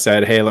even when I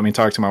said, hey, let me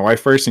talk to my wife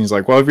first, and he's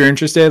like, well, if you're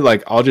interested,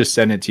 like, I'll just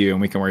send it to you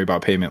and we can worry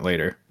about payment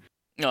later.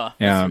 Oh,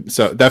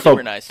 so that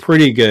felt nice.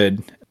 Pretty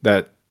good.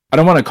 That I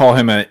don't want to call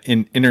him an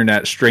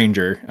internet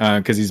stranger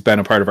because he's been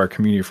a part of our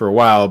community for a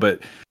while, but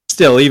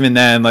still, even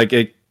then, like,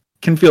 it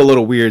can feel a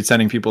little weird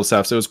sending people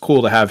stuff. So it was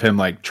cool to have him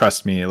like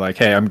trust me, like,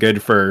 hey, I'm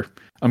good for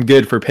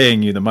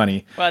paying you the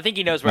money. Well, I think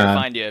he knows where to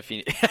find you if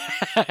you.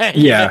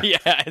 Yeah,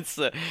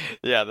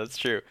 yeah, that's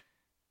true.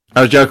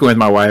 I was joking with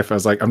my wife. I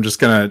was like, I'm just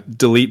gonna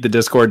delete the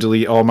Discord,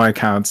 delete all my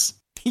accounts.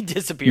 He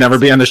disappeared. Never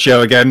be on the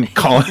show again.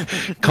 Colin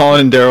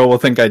and Daryl will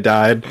think I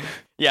died.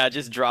 Yeah,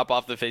 just drop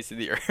off the face of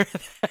the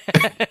earth.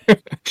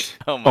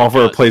 Oh my all for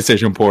God. A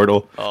PlayStation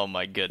Portal. Oh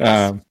my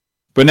goodness.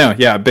 But no,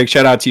 yeah, big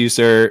shout out to you,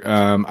 sir.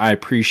 I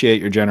appreciate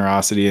your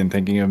generosity and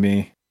thinking of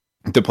me.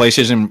 The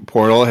PlayStation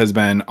Portal has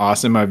been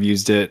awesome. I've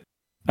used it.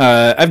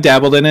 I've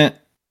dabbled in it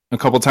a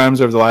couple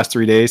times over the last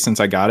 3 days since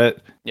I got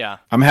it. Yeah.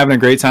 I'm having a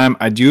great time.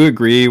 I do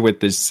agree with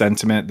this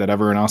sentiment that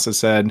everyone else has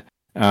said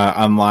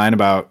online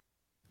about,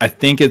 I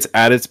think it's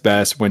at its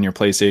best when your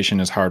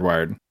PlayStation is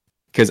hardwired.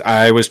 Because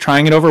I was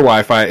trying it over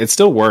Wi-Fi. It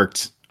still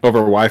worked over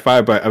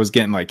Wi-Fi, but I was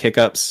getting like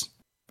hiccups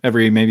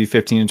every maybe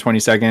 15 to 20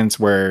 seconds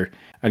where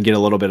I'd get a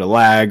little bit of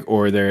lag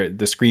or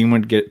the screen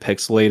would get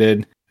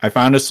pixelated. I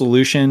found a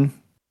solution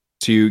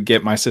to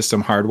get my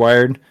system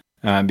hardwired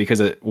because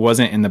it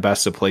wasn't in the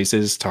best of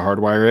places to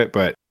hardwire it,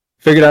 but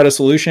figured out a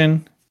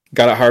solution,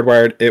 got it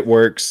hardwired. It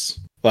works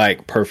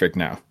like perfect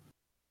now.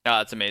 Oh,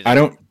 that's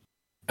amazing.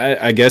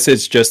 I guess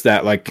it's just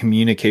that like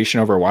communication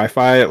over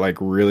Wi-Fi, it like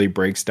really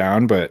breaks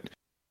down, but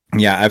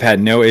yeah, I've had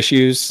no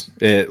issues.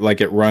 It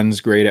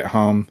runs great at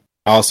home.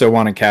 I also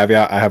want to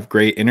caveat, I have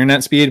great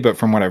internet speed, but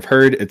from what I've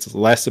heard, it's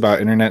less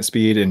about internet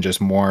speed and just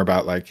more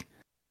about like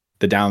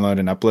the download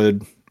and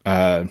upload.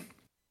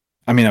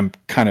 I mean, I'm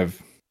kind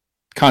of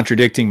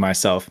contradicting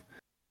myself.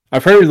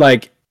 I've heard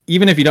like,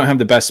 even if you don't have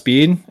the best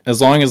speed,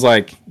 as long as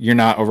like you're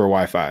not over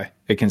Wi-Fi,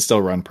 it can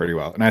still run pretty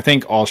well. And I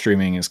think all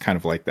streaming is kind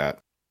of like that.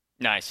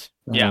 Nice.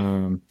 Yeah.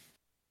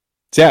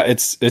 So yeah,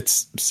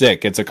 it's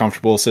sick. It's a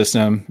comfortable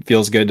system.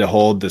 Feels good to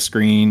hold. The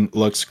screen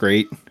looks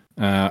great.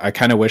 I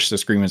kind of wish the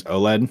screen was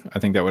OLED. I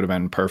think that would have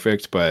been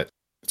perfect, but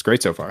it's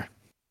great so far.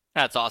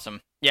 That's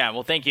awesome. Yeah,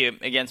 well, thank you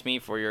Against Me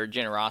for your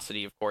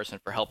generosity, of course, and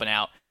for helping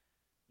out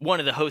one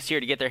of the hosts here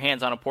to get their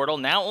hands on a portal.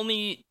 Now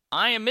only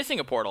I am missing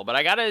a portal, but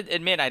I gotta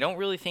admit, I don't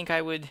really think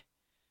I would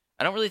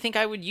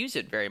use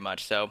it very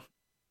much. So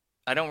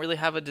I don't really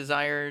have a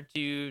desire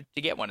to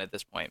get one at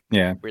this point.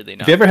 Yeah, really.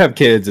 If you ever have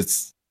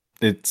kids,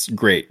 it's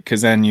great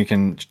because then you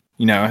can,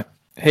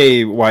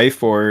 hey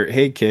wife or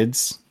hey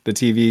kids, the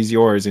TV's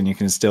yours, and you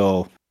can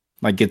still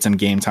like get some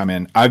game time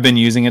in. I've been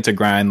using it to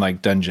grind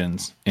like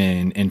dungeons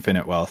in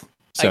Infinite Wealth.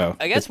 So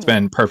I guess it's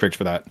been perfect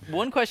for that.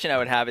 One question I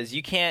would have is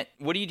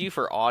what do you do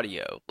for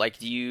audio? Like,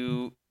 can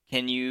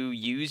you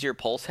use your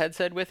Pulse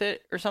headset with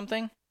it or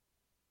something?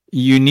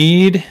 You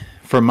need,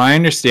 from my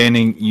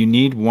understanding, you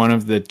need one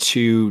of the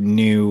two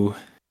new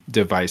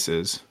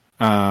devices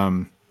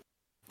that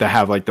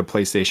have like the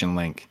PlayStation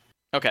Link.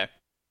 Okay.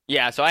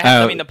 Yeah, so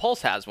I mean, the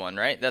Pulse has one,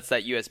 right? That's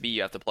that USB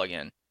you have to plug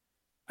in.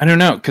 I don't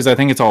know, because I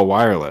think it's all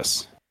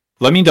wireless.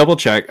 Let me double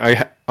check.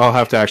 I'll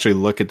have to actually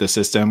look at the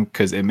system,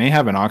 because it may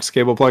have an aux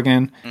cable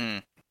plug-in.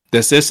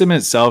 The system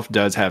itself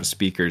does have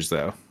speakers,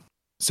 though.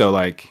 So,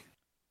 like,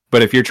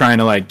 but if you're trying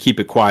to, like, keep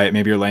it quiet,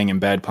 maybe you're laying in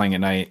bed playing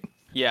at night.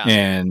 Yeah.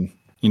 And,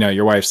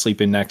 your wife's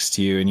sleeping next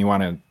to you, and you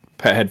want to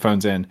put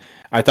headphones in.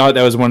 I thought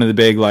that was one of the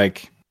big,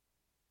 like,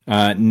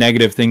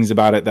 negative things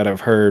about it that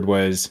I've heard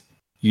was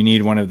you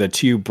need one of the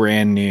 2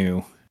 brand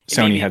new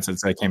Sony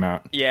headsets that came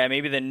out. Yeah,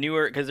 maybe the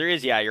newer, because there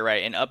is, you're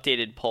right, an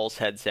updated Pulse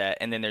headset,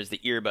 and then there's the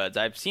earbuds.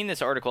 I've seen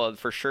this article,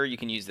 for sure you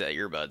can use the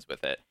earbuds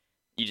with it.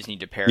 You just need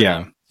to pair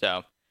them.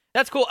 So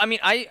that's cool. I mean,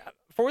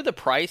 for the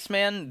price,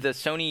 man, the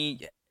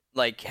Sony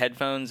like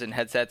headphones and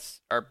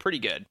headsets are pretty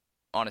good,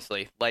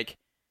 honestly. Like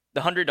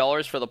the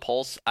 $100 for the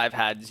Pulse, I've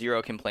had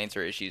 0 complaints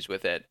or issues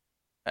with it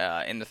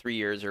in the 3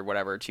 years or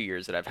whatever, 2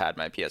 years that I've had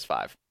my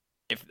PS5.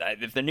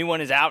 If the new one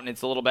is out and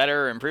it's a little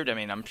better or improved, I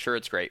mean, I'm sure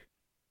it's great.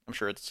 I'm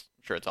sure it's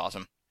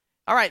awesome.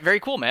 All right, very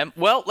cool, man.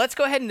 Well, let's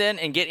go ahead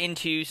and get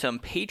into some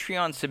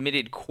Patreon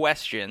submitted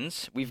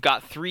questions. We've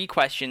got 3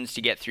 questions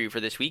to get through for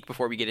this week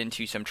before we get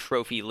into some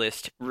trophy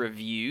list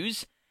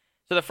reviews.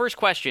 So the first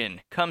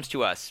question comes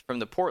to us from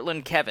the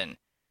Portland Kevin.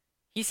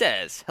 He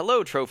says,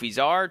 "Hello, Trophy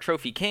Czar,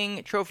 Trophy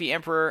King, Trophy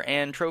Emperor,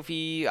 and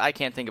Trophy..." I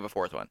can't think of a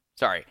 4th one.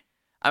 Sorry.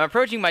 "I'm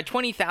approaching my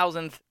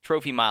 20,000th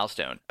trophy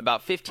milestone,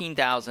 about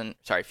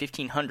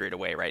 1,500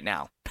 away right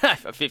now."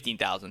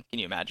 15,000, can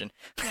you imagine?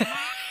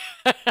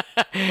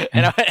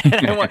 I'm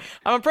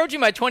approaching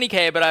my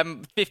 20K, but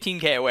I'm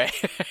 15K away.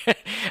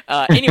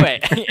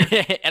 Anyway,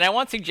 and I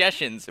want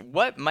suggestions.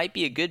 What might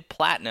be a good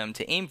platinum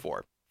to aim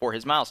for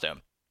his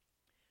milestone?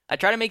 I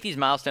try to make these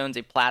milestones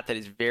a plat that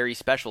is very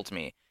special to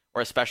me,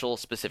 or a special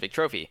specific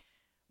trophy.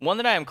 One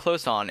that I am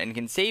close on and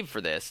can save for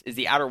this is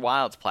the Outer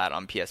Wilds plat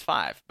on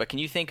PS5, but can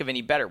you think of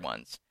any better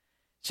ones?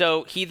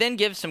 So he then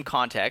gives some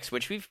context,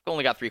 which we've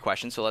only got 3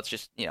 questions, so let's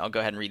just, I'll go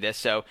ahead and read this.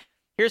 So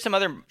here's some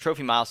other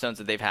trophy milestones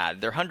that they've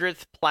had. Their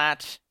 100th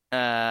plat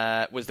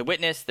was The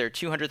Witness. Their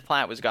 200th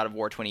plat was God of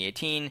War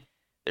 2018.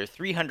 Their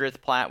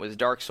 300th plat was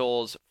Dark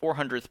Souls.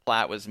 400th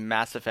plat was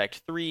Mass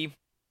Effect 3.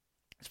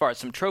 As far as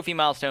some trophy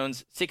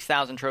milestones,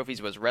 6,000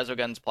 trophies was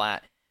Resogun's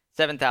plat.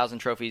 7,000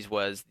 trophies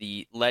was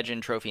the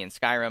Legend trophy in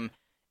Skyrim.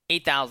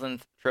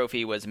 8,000th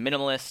trophy was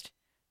Minimalist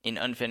in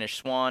Unfinished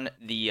Swan.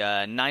 The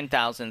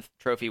 9,000th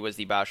trophy was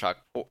the BioShock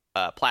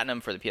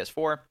Platinum for the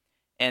PS4.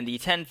 And the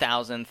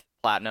 10,000th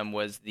platinum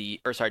was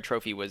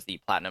trophy was the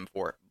Platinum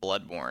for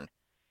Bloodborne.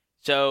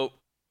 So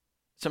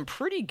some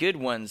pretty good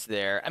ones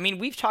there. I mean,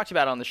 we've talked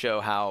about on the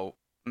show how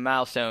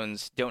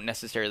milestones don't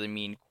necessarily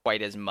mean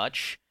quite as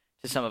much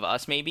to some of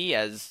us maybe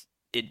as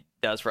it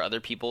does for other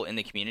people in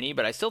the community,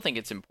 but I still think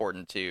it's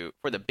important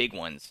for the big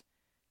ones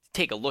to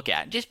take a look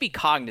at. Just be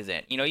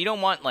cognizant. You don't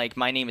want like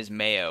My Name is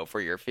Mayo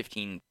for your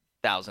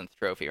 15,000th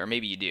trophy, or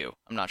maybe you do.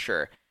 I'm not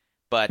sure.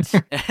 But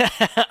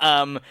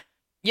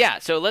yeah,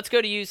 so let's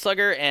go to you,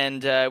 Slugger,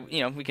 and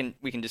we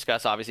can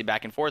discuss obviously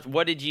back and forth.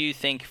 What did you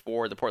think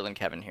for the Portland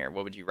Kevin here?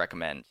 What would you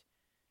recommend?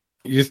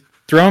 You're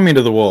throwing me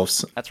to the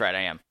wolves. That's right,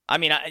 I am. I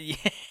mean,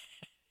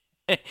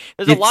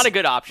 there's a lot of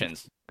good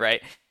options,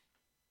 right?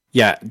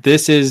 Yeah,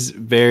 this is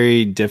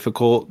very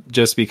difficult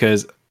just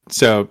because.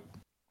 So,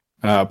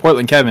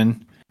 Portland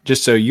Kevin,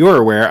 just so you're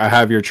aware, I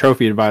have your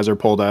trophy advisor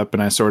pulled up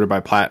and I sorted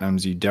by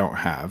platinums you don't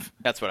have.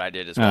 That's what I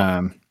did as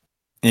well.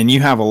 And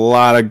you have a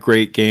lot of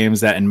great games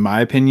that, in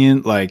my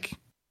opinion, like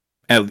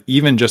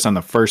even just on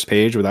the first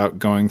page without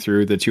going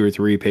through the 2 or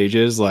 3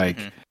 pages, like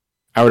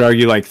I would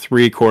argue like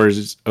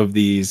 3/4 of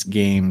these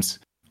games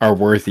are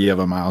worthy of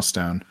a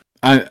milestone.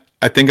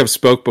 I think I've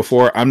spoke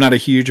before. I'm not a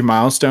huge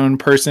milestone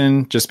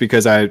person just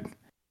because I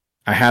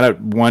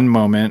had one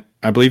moment.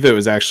 I believe it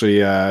was actually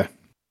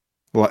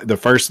the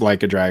first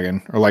Like a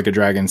Dragon or Like a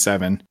Dragon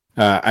 7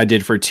 I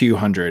did for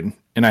 200.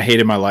 And I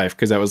hated my life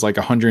because that was like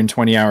a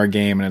 120-hour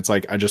game. And it's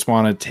like, I just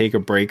want to take a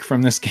break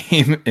from this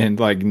game and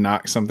like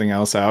knock something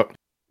else out.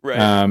 Right.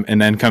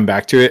 And then come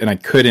back to it. And I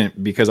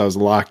couldn't because I was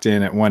locked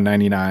in at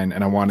 199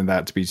 and I wanted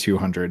that to be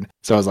 200.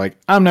 So I was like,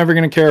 I'm never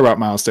going to care about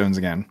milestones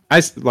again.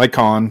 Like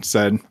Colin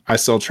said, I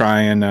still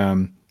try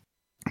and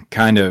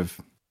kind of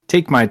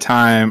take my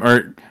time,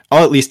 or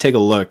I'll at least take a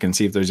look and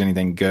see if there's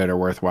anything good or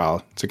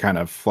worthwhile to kind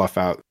of fluff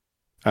out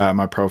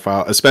my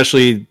profile,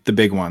 especially the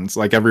big ones,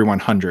 like every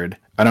 100.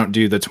 I don't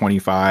do the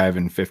 25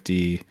 and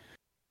 50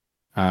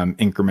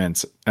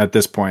 increments. At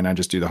this point, I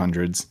just do the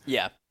hundreds.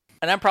 Yeah.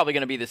 And I'm probably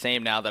going to be the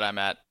same now that I'm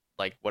at,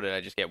 like, what did I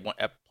just get?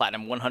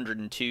 Platinum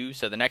 102.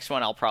 So the next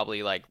one I'll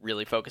probably, like,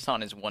 really focus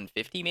on is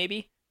 150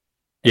 maybe.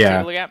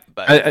 Yeah.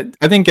 But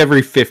I think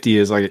every 50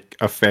 is, like,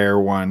 a fair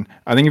one.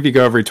 I think if you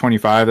go every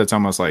 25, that's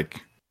almost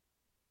like,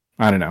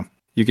 I don't know.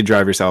 You could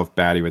drive yourself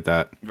batty with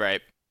that.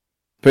 Right.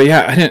 But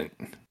yeah,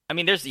 I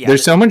mean,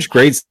 there's so much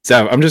great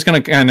stuff. I'm just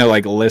going to kind of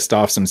like list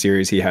off some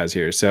series he has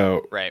here.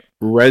 So right.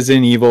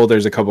 Resident Evil,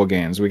 there's a couple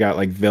games. We got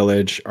like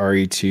Village,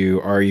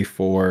 RE2,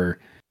 RE4.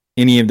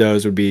 Any of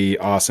those would be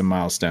awesome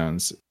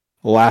milestones.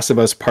 Last of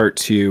Us Part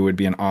 2 would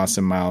be an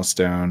awesome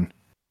milestone.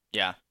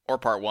 Yeah, or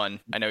Part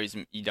 1. I know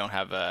you don't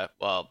have at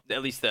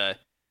least the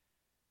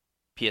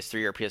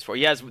PS3 or PS4.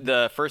 He has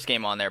the first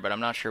game on there, but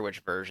I'm not sure which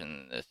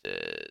version this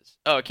is.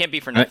 Oh, it can't be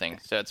for nothing.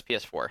 So it's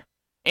PS4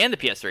 and the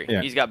PS3.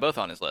 Yeah. He's got both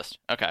on his list.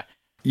 Okay.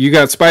 You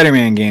got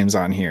Spider-Man games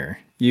on here.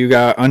 You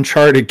got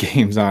Uncharted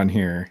games on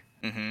here.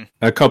 Mm-hmm.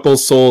 A couple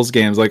Souls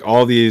games. Like,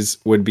 all these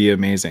would be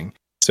amazing.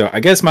 So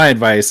I guess my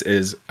advice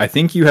is, I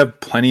think you have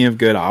plenty of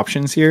good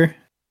options here.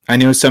 I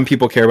know some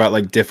people care about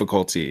like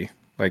difficulty.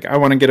 Like, I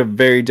want to get a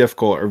very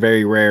difficult or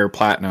very rare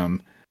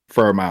platinum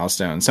for a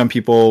milestone. Some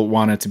people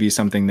want it to be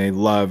something they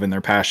love and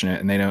they're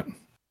passionate and they don't,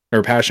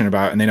 or passionate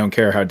about, and they don't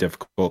care how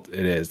difficult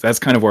it is. That's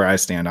kind of where I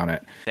stand on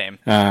it. Same.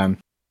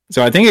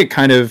 So I think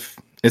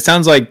it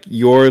sounds like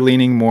you're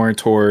leaning more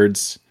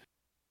towards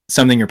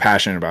something you're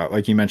passionate about.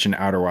 Like you mentioned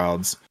Outer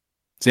Wilds.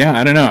 So yeah,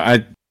 I don't know.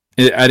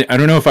 I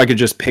don't know if I could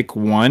just pick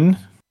one,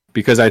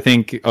 because I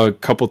think a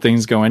couple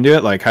things go into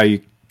it, like how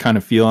you kind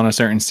of feel on a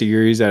certain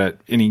series at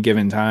any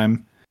given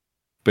time.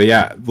 But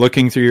yeah,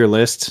 looking through your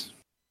list,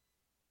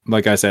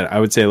 like I said, I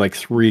would say like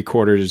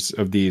 3/4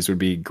 of these would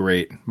be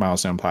great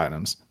milestone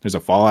platinums. There's a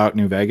Fallout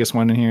New Vegas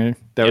one in here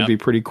that would be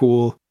pretty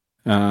cool.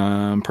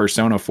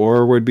 Persona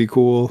 4 would be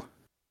cool.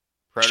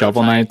 Prototype.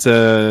 Shovel Knight's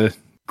a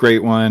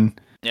great one.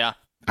 Yeah.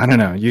 I don't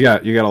know. You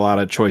got a lot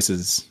of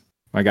choices,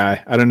 my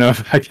guy. I don't know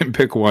if I can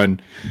pick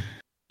one.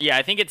 Yeah,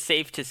 I think it's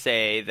safe to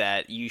say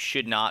that you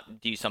should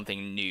not do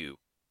something new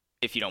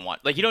if you don't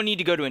want. Like, you don't need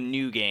to go to a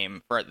new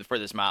game for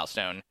this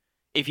milestone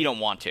if you don't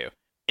want to.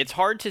 It's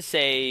hard to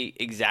say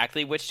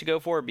exactly which to go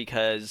for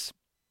because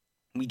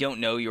we don't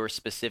know your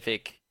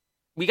specific.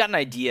 We got an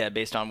idea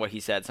based on what he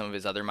said some of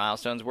his other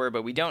milestones were,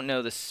 but we don't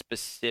know the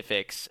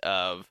specifics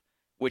of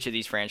which of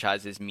these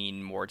franchises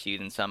mean more to you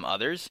than some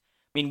others.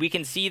 I mean, we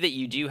can see that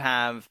you do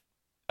have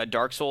a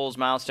Dark Souls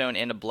milestone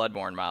and a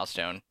Bloodborne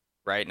milestone,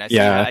 right? And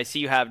I see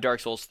you have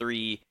Dark Souls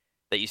 3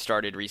 that you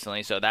started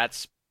recently, so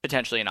that's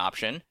potentially an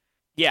option.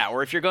 Yeah,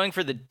 or if you're going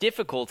for the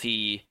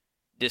difficulty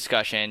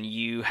discussion,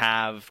 you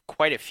have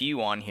quite a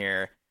few on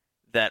here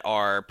that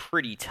are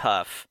pretty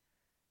tough.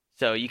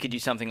 So you could do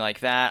something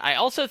like that. I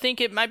also think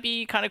it might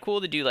be kind of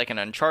cool to do like an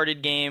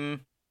Uncharted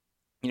game.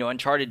 You know,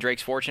 Uncharted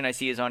Drake's Fortune I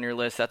see is on your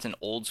list. That's an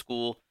old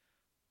school,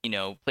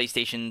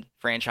 PlayStation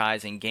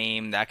franchise and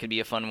game. That could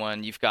be a fun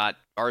one. You've got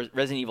our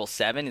Resident Evil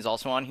 7 is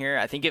also on here.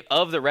 I think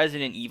of the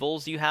Resident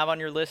Evils you have on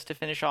your list to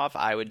finish off,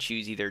 I would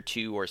choose either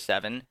 2 or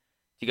 7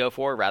 to go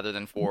for rather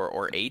than 4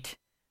 or 8.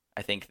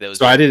 I think those.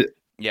 So I did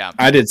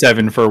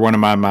 7 for one of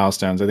my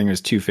milestones. I think it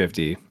was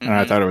 250, and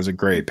I thought it was a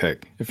great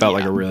pick. It felt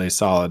like a really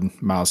solid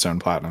milestone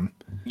platinum.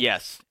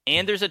 Yes,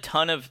 and there's a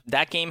ton of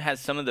that game has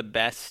some of the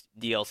best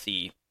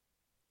DLC,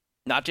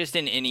 not just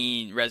in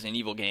any Resident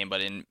Evil game,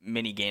 but in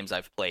many games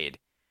I've played.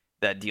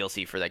 That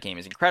DLC for that game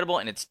is incredible,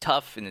 and it's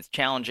tough and it's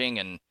challenging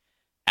and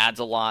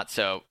adds a lot.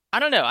 So I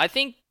don't know. I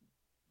think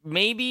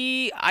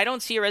maybe I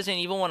don't see a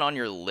Resident Evil one on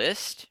your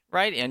list,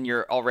 right? And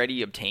you're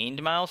already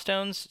obtained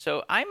milestones,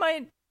 so I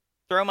might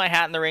throw my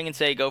hat in the ring and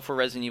say go for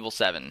Resident Evil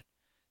 7,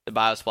 the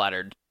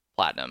Biosplattered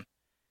Platinum,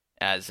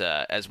 as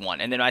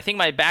one. And then I think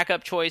my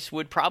backup choice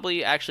would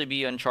probably actually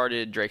be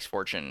Uncharted Drake's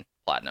Fortune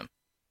Platinum,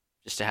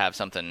 just to have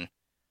something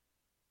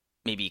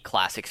maybe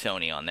classic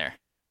Sony on there.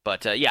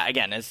 But yeah,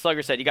 again, as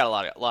Slugger said, you got a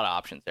lot of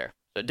options there.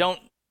 So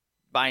don't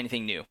buy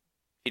anything new if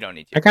you don't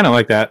need to. I kind of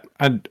like that.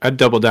 I'd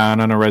double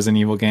down on a Resident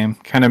Evil game,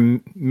 kind of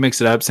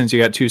mix it up since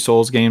you got 2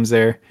 Souls games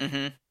there.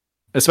 Mm-hmm.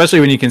 Especially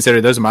when you consider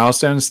those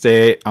milestones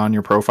stay on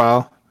your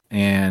profile.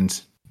 And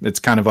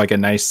it's kind of like a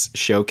nice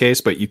showcase,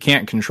 but you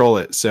can't control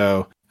it.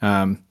 So,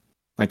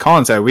 like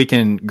Colin said, we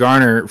can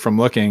garner from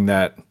looking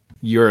that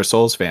you're a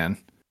Souls fan.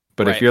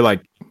 But if you're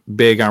like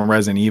big on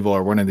Resident Evil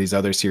or one of these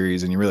other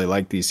series and you really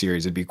like these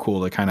series, it'd be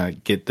cool to kind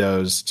of get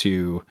those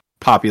to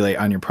populate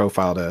on your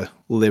profile to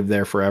live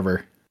there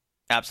forever.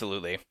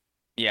 Absolutely.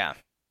 Yeah.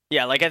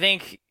 Yeah, like I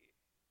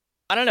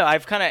don't know,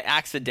 I've kind of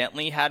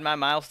accidentally had my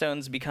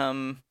milestones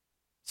become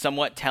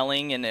somewhat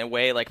telling in a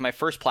way. Like my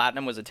first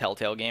platinum was a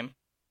Telltale game.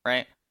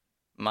 Right?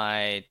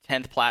 My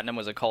 10th platinum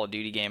was a Call of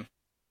Duty game.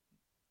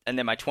 And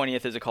then my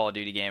 20th is a Call of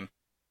Duty game.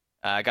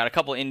 I got a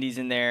couple indies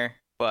in there,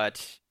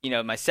 but,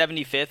 my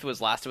 75th was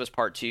Last of Us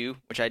Part 2,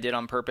 which I did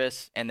on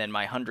purpose, and then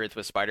my 100th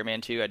was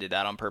Spider-Man 2. I did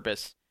that on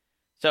purpose.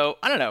 So,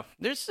 I don't know.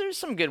 There's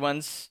some good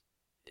ones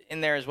in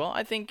there as well.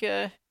 I think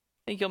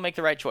you'll make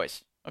the right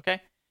choice,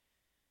 okay?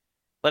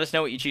 Let us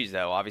know what you choose,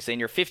 though, obviously. And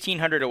you're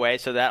 1,500 away,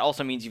 so that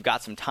also means you've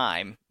got some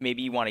time.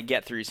 Maybe you want to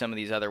get through some of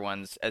these other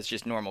ones as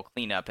just normal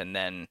cleanup and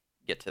then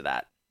get to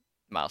that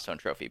milestone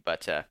trophy.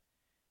 But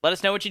let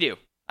us know what you do.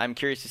 I'm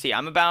curious to see.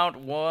 I'm about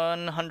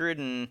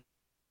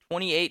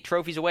 128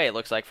 trophies away, it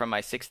looks like, from my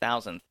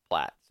 6,000th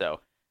plat.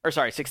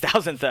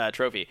 6,000th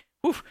trophy.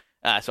 Whew.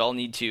 So I'll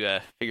need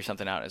to figure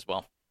something out as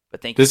well.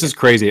 But thank you. This is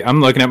crazy.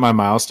 I'm looking at my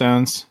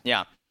milestones.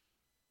 Yeah.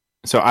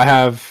 So I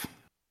have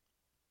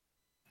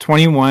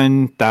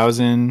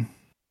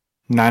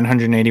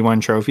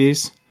 21,981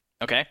 trophies.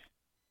 Okay.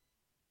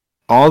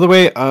 All the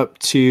way up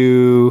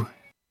to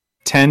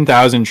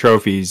 10,000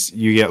 trophies,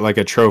 you get like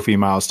a trophy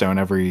milestone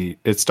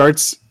it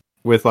starts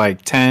with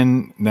like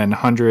 10, then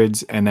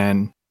hundreds, and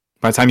then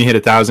by the time you hit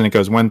 1,000, it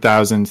goes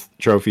 1,000th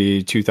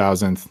trophy,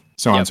 2,000th,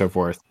 so on and so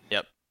forth.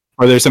 Yep.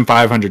 Or there's some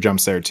 500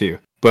 jumps there too.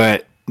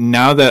 But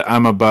now that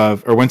I'm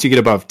above, or once you get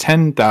above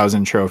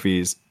 10,000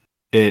 trophies,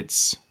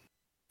 it's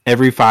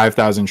every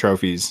 5,000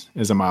 trophies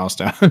is a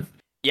milestone.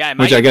 Yeah.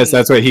 Which I guess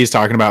that's what he's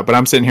talking about. But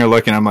I'm sitting here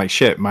looking, I'm like,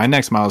 shit, my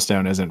next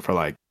milestone isn't for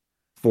like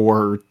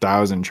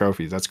 4,000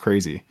 trophies. That's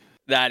crazy.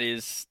 That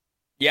is,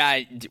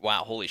 Yeah,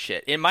 wow, holy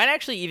shit. It might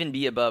actually even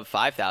be above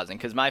 5,000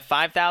 because my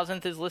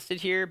 5,000th is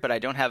listed here, but I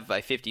don't have my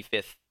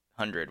 55th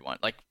hundred one.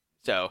 Like,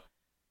 so,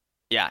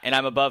 yeah, and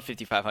I'm above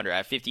 5,500. I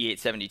have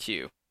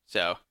 5,872.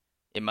 So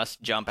it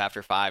must jump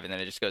after 5, and then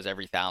it just goes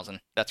every 1,000.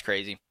 That's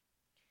crazy.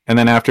 And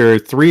then after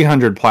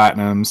 300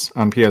 platinums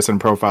on PSN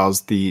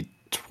profiles, the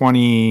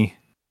 20...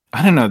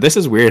 I don't know. This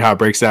is weird how it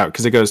breaks out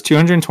because it goes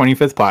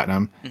 225th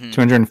platinum,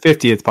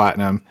 250th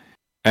platinum,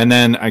 and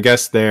then I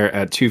guess they're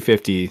at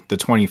 250, the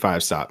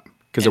 25 stop.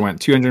 Because it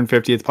went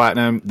 250th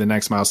platinum. The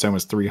next milestone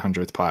was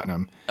 300th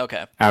platinum.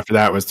 Okay. After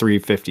that was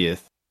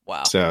 350th.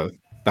 Wow. So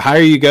the higher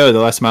you go, the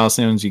less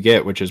milestones you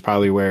get, which is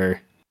probably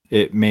where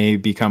it may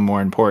become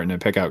more important to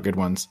pick out good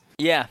ones.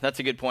 Yeah, that's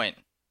a good point.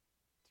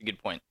 It's a good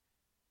point.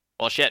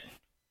 Well, shit.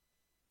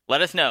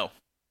 Let us know,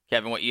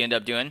 Kevin, what you end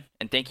up doing.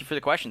 And thank you for the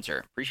question,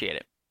 sir. Appreciate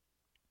it.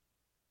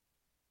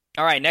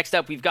 All right, next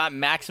up, we've got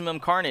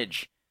Maximum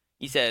Carnage.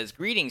 He says,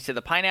 greetings to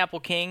the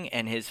Pineapple King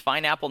and his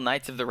Pineapple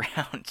Knights of the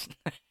Round.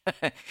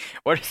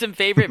 What are some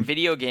favorite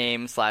video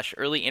game /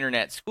 early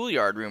internet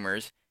schoolyard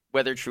rumors,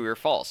 whether true or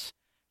false?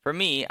 For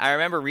me, I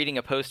remember reading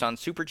a post on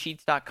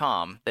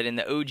supercheats.com that in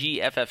the OG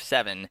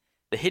FF7,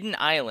 the hidden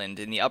island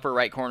in the upper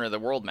right corner of the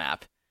world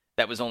map,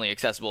 that was only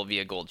accessible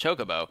via Gold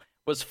Chocobo,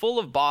 was full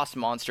of boss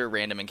monster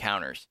random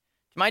encounters.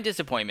 To my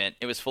disappointment,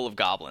 it was full of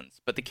goblins,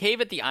 but the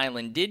cave at the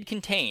island did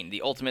contain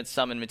the ultimate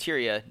summon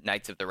materia,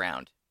 Knights of the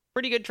Round.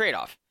 Pretty good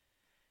trade-off.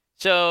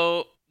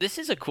 So, this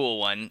is a cool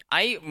one.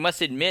 I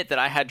must admit that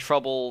I had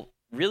trouble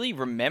really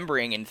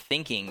remembering and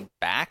thinking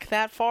back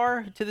that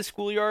far to the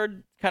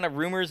schoolyard kind of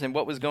rumors and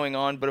what was going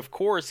on. But of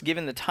course,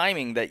 given the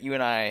timing that you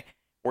and I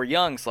were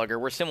young, Slugger,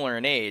 we're similar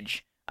in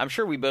age, I'm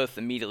sure we both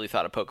immediately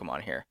thought of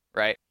Pokemon here,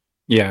 right?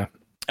 Yeah.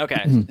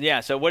 Okay. Yeah,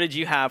 so what did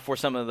you have for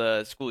some of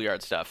the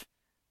schoolyard stuff?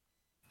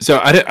 So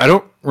I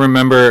don't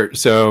remember.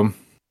 So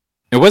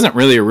it wasn't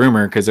really a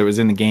rumor because it was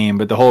in the game,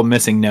 but the whole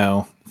missing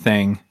no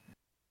thing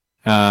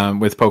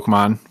with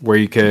Pokemon where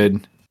you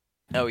could...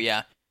 Oh,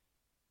 yeah.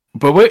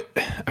 But what...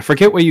 I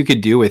forget what you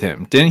could do with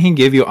him. Didn't he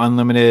give you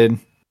unlimited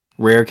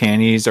rare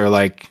candies or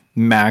like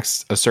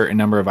max a certain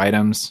number of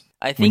items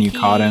when you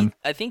caught him?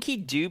 I think he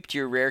duped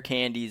your rare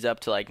candies up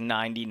to like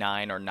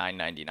 99 or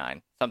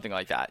 999. Something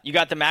like that. You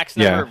got the max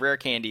number of rare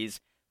candies,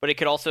 but it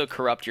could also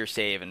corrupt your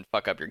save and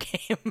fuck up your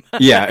game.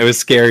 Yeah, it was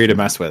scary to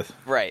mess with.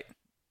 Right.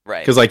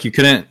 Because like you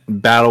couldn't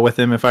battle with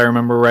him if I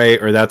remember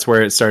right, or that's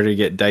where it started to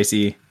get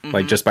dicey,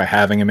 like just by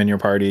having him in your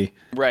party.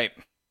 Right.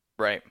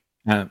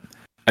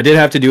 I did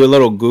have to do a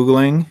little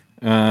Googling.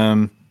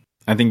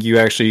 I think you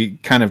actually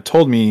kind of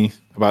told me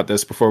about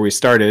this before we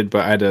started,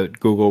 but I had to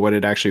Google what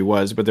it actually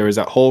was. But there was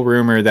that whole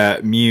rumor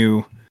that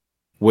Mew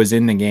was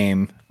in the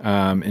game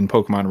in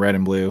Pokemon Red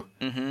and Blue.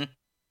 Mm-hmm.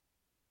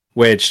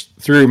 Which,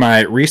 through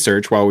my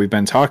research while we've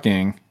been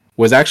talking,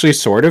 was actually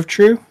sort of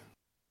true.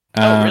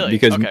 Oh, really?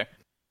 Because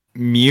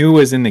Mew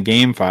was in the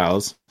game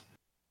files.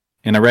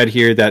 And I read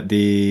here that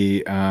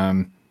the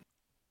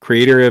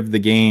creator of the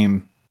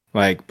game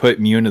like put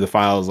Mew into the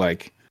files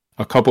like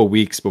a couple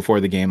weeks before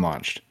the game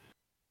launched.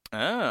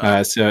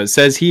 Oh. So it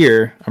says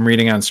here, I'm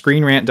reading on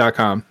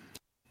ScreenRant.com,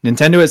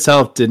 Nintendo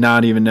itself did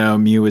not even know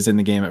Mew was in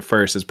the game at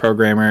first, as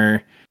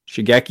programmer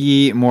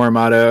Shigeki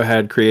Morimoto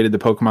had created the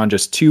Pokemon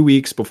just 2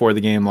 weeks before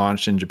the game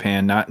launched in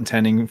Japan, not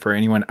intending for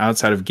anyone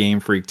outside of Game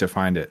Freak to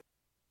find it.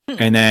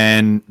 And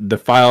then the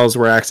files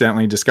were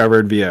accidentally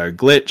discovered via a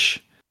glitch,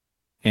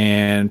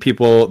 and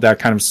people that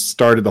kind of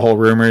started the whole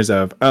rumors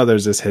of, oh,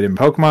 there's this hidden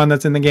Pokemon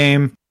that's in the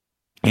game,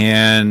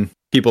 and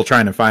people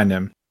trying to find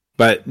him.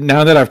 But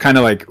now that I've kind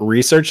of like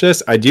researched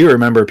this, I do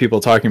remember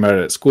people talking about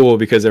it at school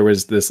because there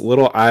was this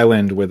little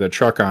island with a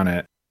truck on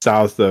it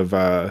south of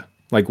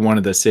like one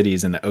of the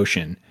cities in the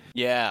ocean.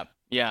 Yeah.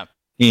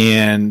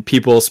 And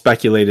people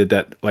speculated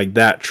that like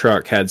that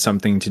truck had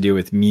something to do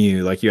with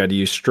Mew, like you had to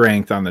use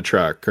strength on the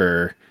truck,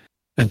 or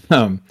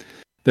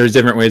there's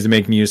different ways to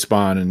make Mew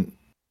spawn. And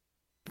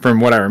from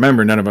what I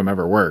remember, none of them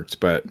ever worked.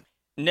 But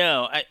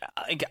no,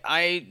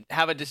 I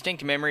have a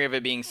distinct memory of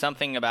it being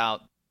something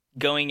about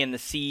going in the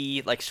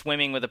sea, like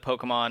swimming with a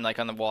Pokemon, like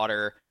on the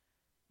water,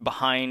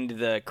 behind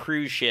the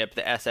cruise ship,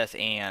 the SS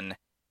Anne,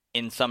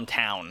 in some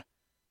town.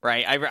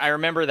 Right, I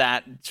remember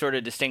that sort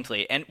of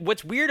distinctly. And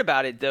what's weird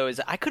about it, though, is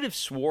I could have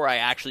swore I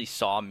actually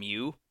saw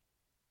Mew.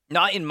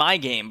 Not in my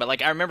game, but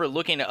like I remember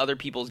looking at other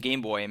people's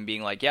Game Boy and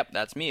being like, yep,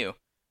 that's Mew.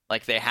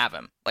 Like they have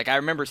him. Like I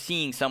remember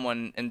seeing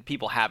someone and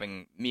people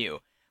having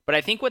Mew. But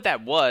I think what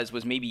that was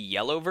maybe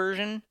yellow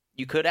version.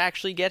 You could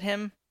actually get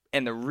him.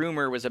 And the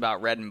rumor was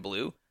about red and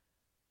blue.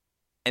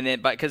 And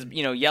then, because,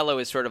 you know, yellow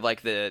is sort of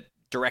like the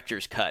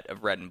director's cut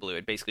of red and blue.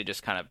 It basically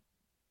just kind of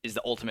is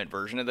the ultimate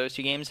version of those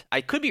two games.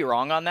 I could be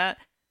wrong on that.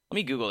 Let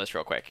me Google this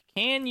real quick.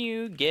 Can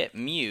you get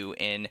Mew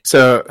in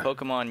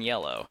Pokemon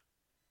Yellow?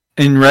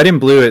 In Red and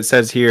Blue, it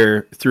says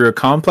here, through a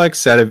complex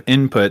set of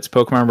inputs,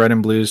 Pokemon Red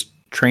and Blue's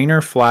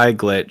Trainer Fly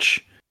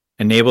glitch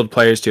enabled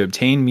players to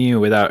obtain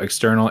Mew without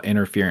external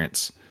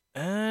interference.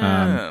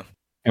 And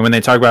when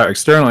they talk about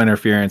external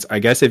interference, I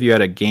guess if you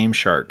had a Game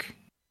Shark,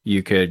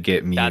 you could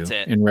get Mew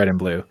in Red and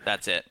Blue.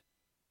 That's it.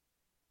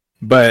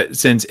 But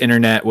since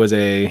internet was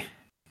the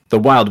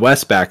Wild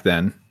West back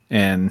then,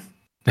 and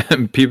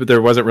people,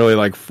 there wasn't really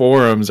like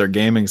forums or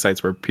gaming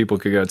sites where people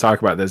could go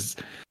talk about this.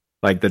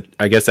 Like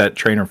I guess that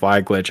trainer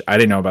flag glitch, I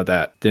didn't know about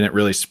that. Didn't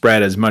really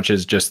spread as much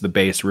as just the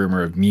base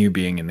rumor of Mew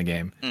being in the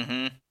game.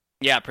 Mm-hmm.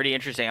 Yeah, pretty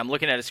interesting. I'm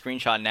looking at a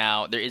screenshot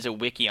now. There is a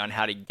wiki on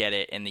how to get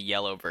it in the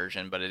yellow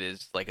version, but it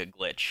is like a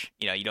glitch.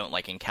 You don't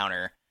like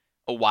encounter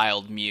a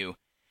wild Mew.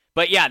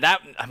 But yeah,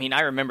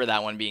 I remember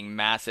that one being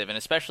massive, and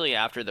especially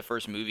after the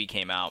first movie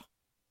came out,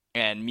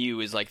 and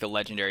Mew is like the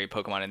legendary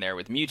Pokemon in there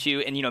with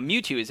Mewtwo, and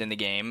Mewtwo is in the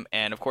game,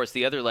 and of course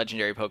the other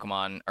legendary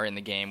Pokemon are in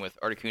the game with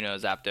Articuno,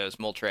 Zapdos,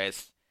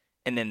 Moltres,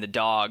 and then the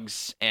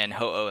dogs and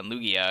Ho-Oh and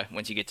Lugia.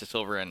 Once you get to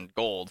Silver and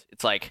Gold,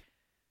 it's like,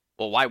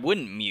 well, why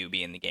wouldn't Mew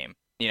be in the game?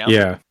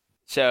 Yeah.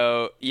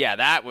 So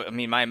yeah,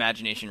 my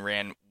imagination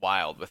ran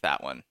wild with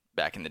that one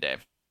back in the day,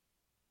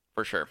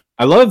 for sure.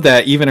 I love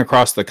that even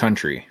across the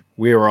country,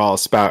 we were all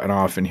spouting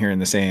off and hearing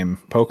the same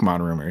Pokemon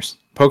rumors.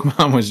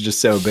 Pokemon was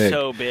just so big.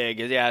 So big.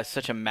 Yeah, it's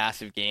such a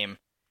massive game.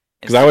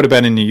 Because I would have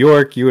been in New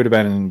York, you would have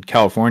been in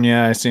California,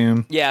 I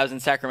assume. Yeah, I was in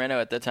Sacramento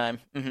at the time.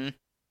 Mm-hmm.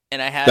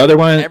 And I had the other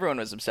one. Everyone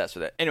was obsessed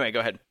with it. Anyway, go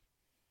ahead.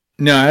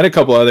 No, I had a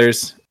couple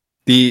others.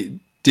 Did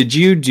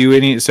you do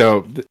any?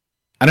 So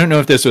I don't know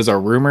if this was a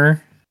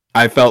rumor.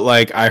 I felt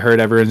like I heard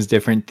everyone's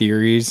different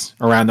theories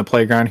around the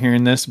playground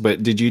hearing this,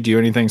 but did you do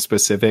anything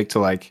specific to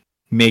like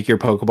make your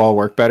Pokeball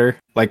work better?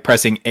 Like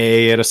pressing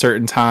A at a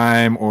certain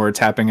time or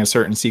tapping a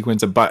certain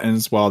sequence of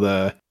buttons while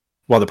the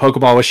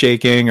Pokeball was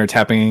shaking, or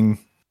tapping.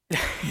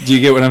 Do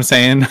you get what I'm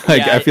saying?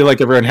 Like, yeah, I feel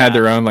like everyone had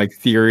their own like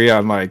theory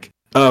on like,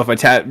 oh, if I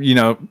tap,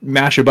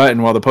 mash a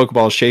button while the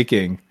Pokeball is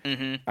shaking,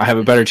 I have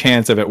a better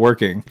chance of it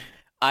working.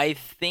 I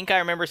think I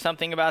remember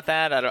something about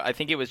that. I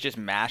think it was just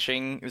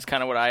mashing. It was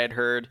kind of what I had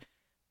heard,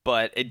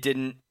 but it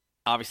didn't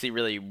obviously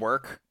really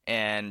work.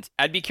 And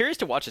I'd be curious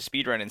to watch a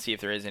speedrun and see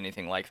if there is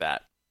anything like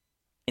that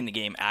in the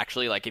game.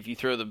 Actually, like if you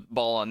throw the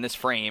ball on this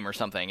frame or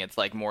something, it's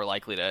like more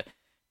likely to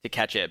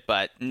catch it.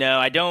 But no,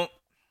 I don't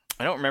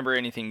remember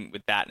anything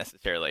with that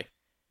necessarily.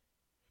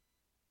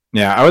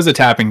 Yeah, I was a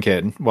tapping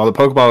kid. While the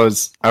Pokeball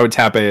was, I would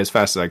tap A as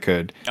fast as I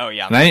could. Oh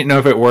yeah. And I didn't know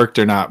if it worked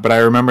or not, but I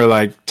remember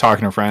like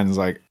talking to friends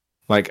like,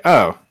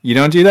 oh, you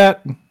don't do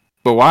that?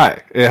 But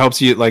why? It helps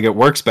you, like it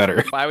works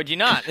better. Why would you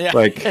not? Yeah.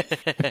 Like,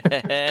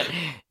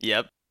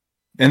 yep.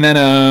 And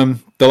then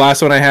the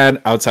last one I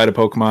had outside of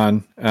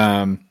Pokemon,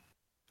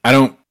 I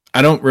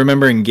don't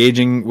remember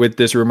engaging with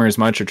this rumor as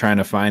much or trying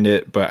to find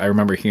it, but I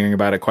remember hearing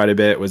about it quite a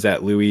bit. Was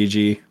that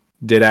Luigi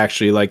did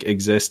actually like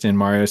exist in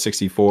Mario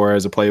 64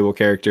 as a playable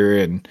character,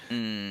 and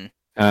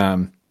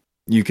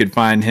you could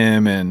find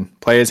him and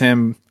play as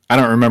him. I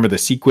don't remember the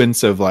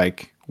sequence of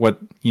like what,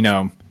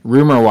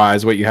 rumor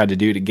wise, what you had to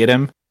do to get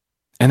him.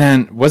 And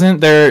then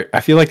wasn't there, I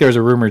feel like there was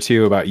a rumor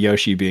too about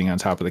Yoshi being on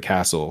top of the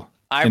castle.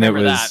 I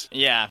remember that.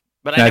 Yeah.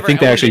 But I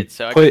think they actually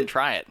so I couldn't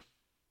try it.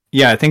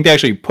 Yeah, I think they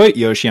actually put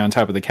Yoshi on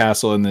top of the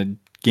castle in the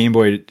Game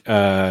Boy, in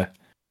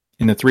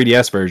the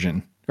 3DS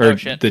version, or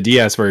the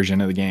DS version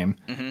of the game,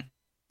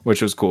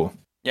 which was cool.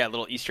 Yeah, a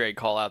little Easter egg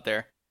call out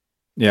there.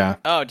 Yeah.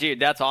 Oh,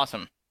 dude, that's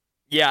awesome.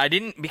 Yeah,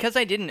 because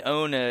I didn't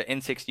own a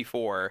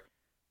N64,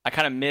 I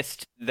kind of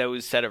missed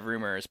those set of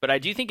rumors. But I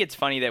do think it's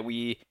funny that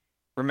we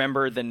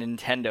remember the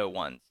Nintendo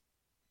ones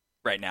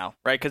right now,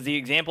 right? Because two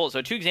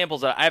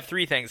examples, I have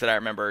three things that I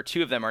remember.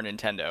 Two of them are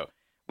Nintendo.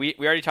 We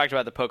already talked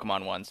about the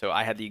Pokemon one, so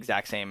I had the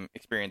exact same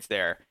experience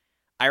there.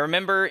 I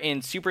remember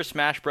in Super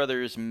Smash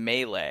Bros.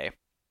 Melee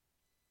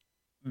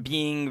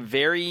being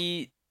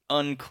very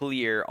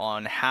unclear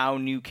on how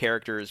new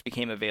characters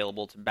became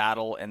available to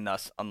battle and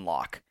thus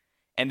unlock.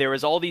 And there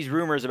was all these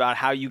rumors about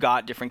how you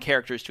got different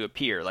characters to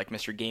appear, like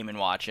Mr. Game &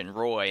 Watch and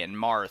Roy and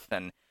Marth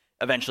and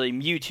eventually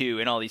Mewtwo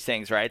and all these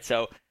things, right?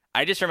 So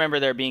I just remember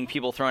there being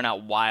people throwing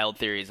out wild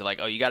theories of like,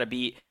 oh, you got to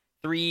beat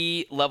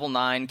 3 level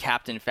 9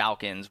 Captain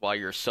Falcons while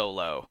you're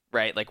solo,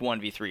 right? Like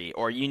 1v3.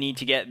 Or you need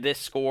to get this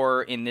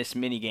score in this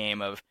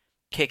minigame of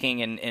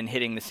kicking and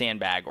hitting the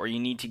sandbag. Or you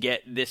need to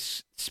get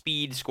this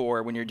speed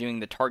score when you're doing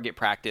the target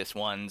practice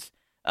ones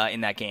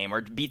in that game. Or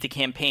beat the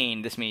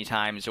campaign this many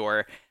times.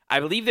 Or I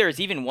believe there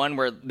was even one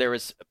where there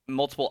was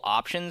multiple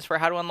options for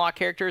how to unlock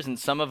characters. And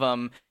some of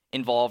them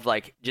involved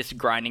like just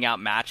grinding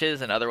out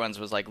matches. And other ones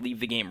was like leave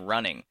the game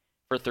running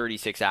for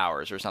 36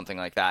 hours or something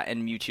like that,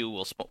 and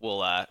Mewtwo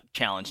will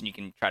challenge, and you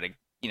can try to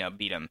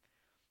beat him.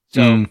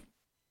 So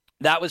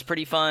that was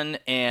pretty fun.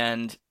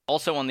 And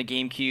also on the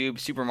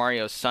GameCube, Super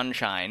Mario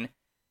Sunshine,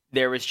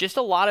 there was just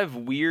a lot of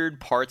weird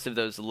parts of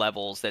those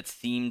levels that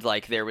seemed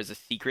like there was a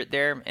secret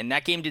there, and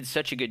that game did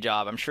such a good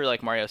job. I'm sure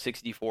like Mario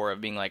 64 of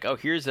being like, oh,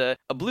 here's a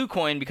blue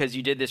coin because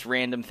you did this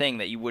random thing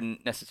that you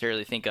wouldn't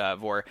necessarily think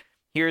of, or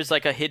here's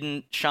like a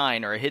hidden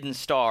shine or a hidden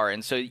star.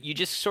 And so you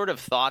just sort of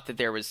thought that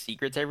there was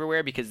secrets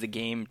everywhere because the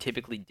game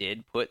typically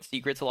did put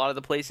secrets a lot of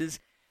the places.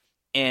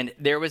 And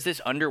there was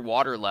this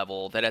underwater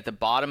level that at the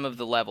bottom of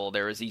the level,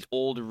 there was these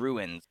old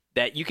ruins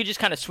that you could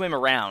just kind of swim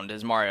around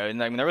as Mario.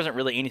 And I mean, there wasn't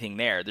really anything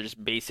there. They're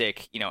just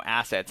basic,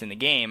 assets in the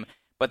game.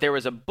 But there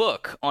was a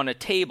book on a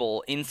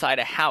table inside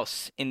a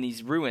house in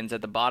these ruins at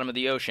the bottom of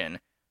the ocean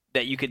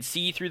that you could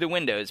see through the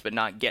windows but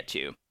not get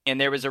to. And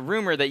there was a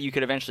rumor that you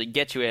could eventually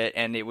get to it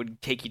and it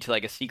would take you to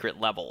like a secret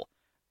level.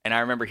 And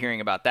I remember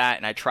hearing about that,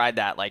 and I tried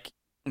that like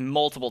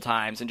multiple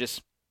times, and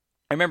just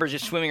I remember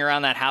just swimming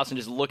around that house and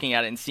just looking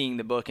at it and seeing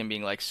the book and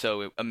being like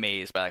so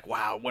amazed by like,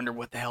 wow, I wonder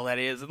what the hell that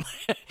is.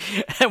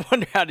 I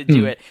wonder how to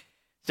do it.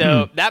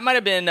 So that might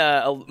have been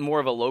more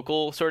of a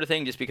local sort of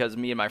thing, just because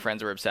me and my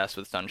friends were obsessed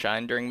with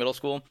Sunshine during middle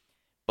school.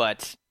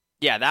 But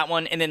yeah, that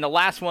one. And then the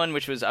last one,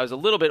 which was I was a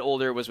little bit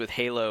older, was with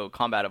Halo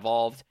Combat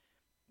Evolved,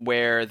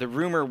 where the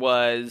rumor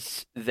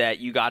was that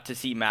you got to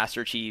see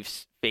Master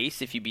Chief's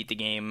face if you beat the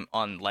game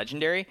on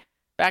Legendary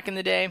back in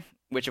the day,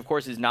 which of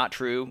course is not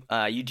true.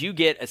 You do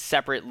get a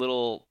separate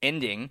little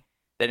ending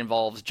that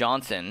involves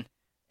Johnson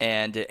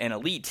and an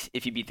Elite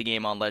if you beat the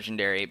game on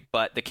Legendary,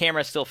 but the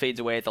camera still fades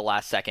away at the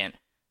last second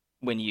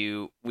when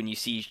you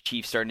see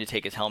Chief starting to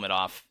take his helmet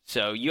off.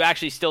 So you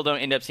actually still don't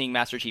end up seeing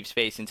Master Chief's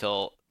face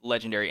until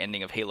Legendary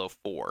ending of Halo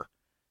 4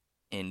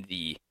 in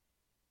the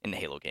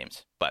Halo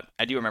games. But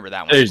I do remember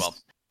that one as well.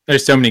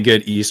 There's so many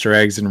good Easter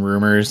eggs and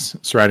rumors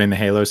surrounding the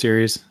Halo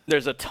series.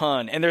 There's a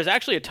ton, and there's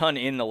actually a ton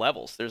in the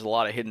levels. There's a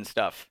lot of hidden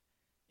stuff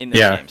in those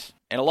games,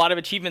 and a lot of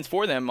achievements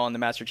for them on the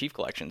Master Chief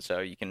Collection. So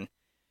you can, if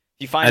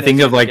you find. I think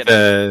of like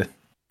the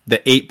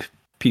ape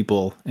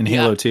people in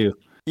Halo 2.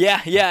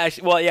 Yeah.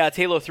 Well, yeah, it's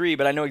Halo 3,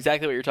 but I know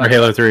exactly what you're talking about.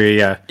 Or Halo 3,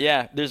 yeah.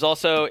 Yeah, there's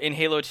also in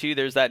Halo 2.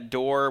 There's that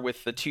door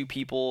with the two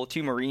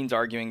Marines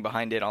arguing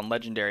behind it on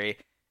Legendary,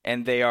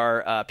 and they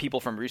are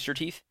people from Rooster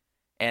Teeth,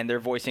 and they're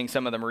voicing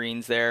some of the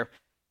Marines there.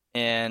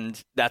 And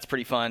that's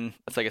pretty fun.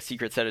 It's like a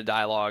secret set of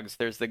dialogues.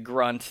 There's the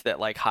grunt that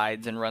like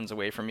hides and runs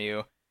away from you.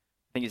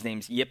 I think his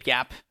name's Yip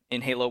Yap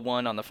in Halo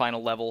 1 on the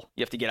final level.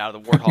 You have to get out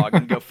of the Warthog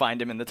and go find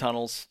him in the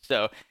tunnels.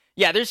 So,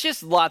 yeah, there's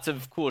just lots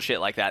of cool shit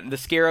like that. And the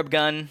Scarab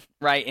gun,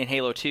 right, in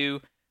Halo 2,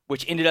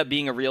 which ended up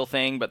being a real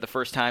thing, but the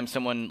first time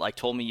someone like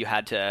told me you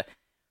had to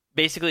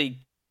basically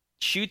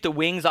shoot the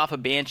wings off a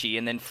Banshee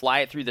and then fly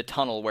it through the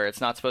tunnel where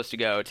it's not supposed to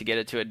go to get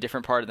it to a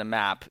different part of the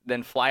map,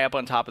 then fly up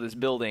on top of this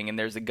building and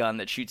there's a gun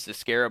that shoots the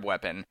Scarab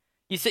weapon.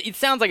 It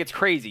sounds like it's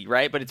crazy,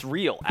 right? But it's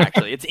real,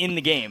 actually. It's in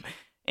the game.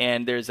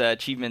 And there's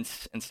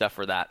achievements and stuff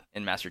for that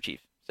in Master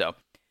Chief. So,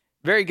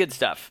 very good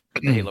stuff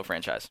for the Halo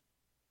franchise.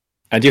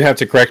 I do have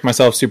to correct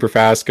myself super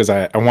fast because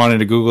I wanted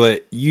to Google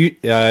it.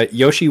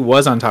 Yoshi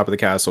was on top of the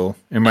castle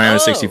in Mario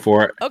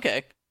 64.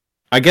 Okay.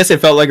 I guess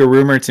it felt like a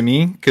rumor to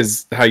me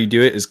because how you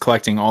do it is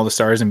collecting all the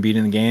stars and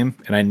beating the game,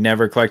 and I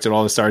never collected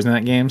all the stars in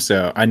that game,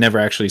 so I never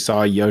actually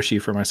saw Yoshi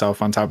for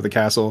myself on top of the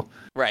castle.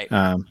 Right.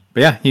 But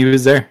yeah, he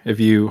was there if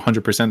you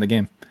 100% the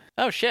game.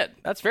 Oh shit,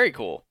 that's very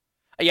cool.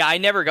 Yeah, I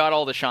never got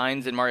all the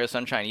shines in Mario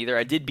Sunshine either.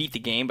 I did beat the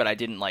game, but I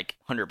didn't like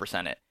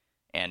 100% it.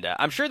 And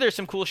I'm sure there's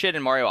some cool shit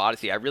in Mario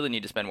Odyssey. I really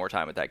need to spend more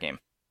time with that game.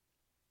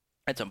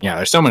 At some point. Yeah,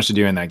 there's so much to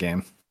do in that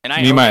game. And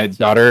me and my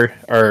daughter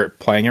are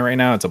playing it right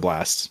now. It's a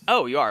blast.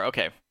 Oh, you are?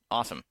 Okay.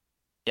 Awesome.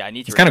 Yeah, I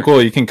need to. It's kind of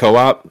cool. You can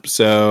co-op.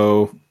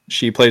 So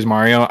she plays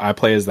Mario. I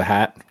play as the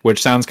Hat,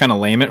 which sounds kind of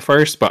lame at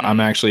first, but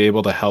I'm actually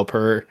able to help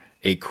her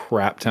a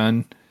crap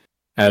ton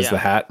as the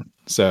Hat.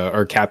 So,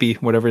 or Cappy,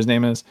 whatever his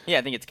name is. Yeah,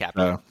 I think it's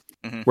Cappy.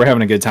 We're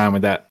having a good time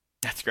with that.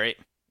 That's great.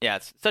 Yeah,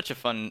 it's such a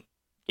fun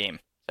game.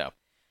 So,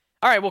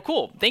 all right, well,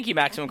 cool. Thank you,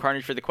 Maximum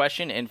Carnage, for the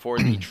question and for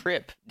the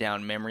trip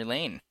down memory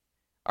lane.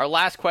 Our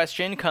last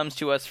question comes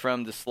to us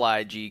from the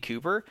Sly G.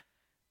 Cooper.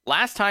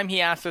 Last time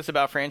he asked us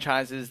about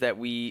franchises that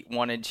we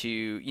wanted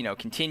to,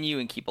 continue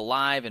and keep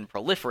alive and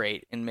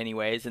proliferate in many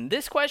ways. And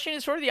this question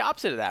is sort of the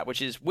opposite of that,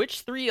 which is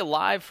which 3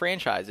 alive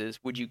franchises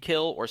would you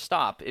kill or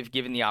stop if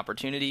given the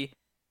opportunity,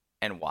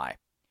 and why?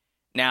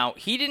 Now,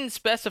 he didn't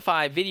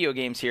specify video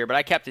games here, but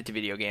I kept it to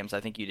video games. I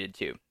think you did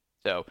too.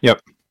 So,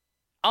 yep.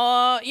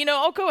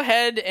 I'll go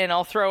ahead and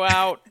I'll throw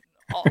out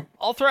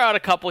a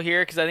couple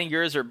here because I think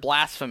yours are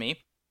blasphemy.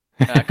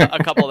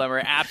 A couple of them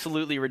are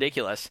absolutely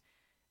ridiculous.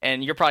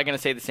 And you're probably going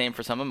to say the same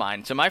for some of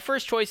mine. So my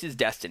first choice is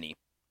Destiny.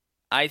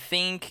 I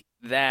think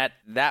that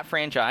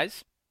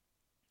franchise,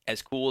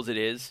 as cool as it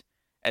is,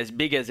 as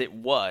big as it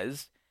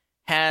was,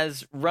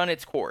 has run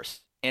its course.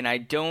 And I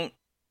don't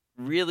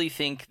really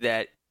think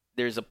that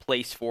there's a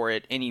place for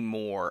it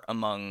anymore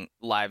among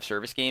live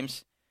service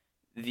games.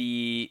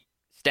 The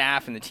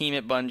staff and the team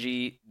at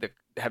Bungie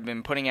have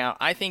been putting out,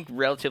 I think,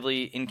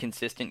 relatively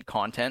inconsistent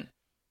content.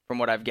 From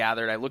what I've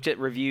gathered, I looked at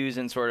reviews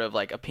and sort of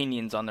like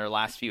opinions on their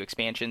last few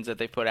expansions that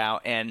they've put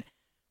out, and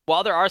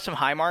while there are some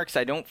high marks,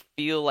 I don't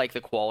feel like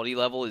the quality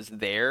level is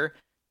there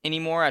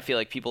anymore. I feel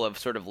like people have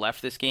sort of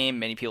left this game.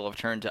 Many people have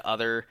turned to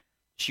other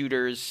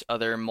shooters,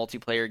 other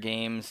multiplayer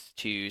games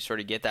to sort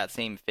of get that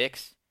same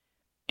fix.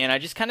 And I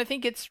just kind of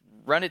think it's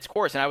run its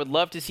course, and I would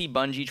love to see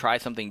Bungie try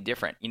something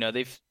different.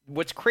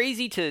 What's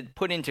crazy to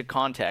put into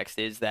context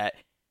is that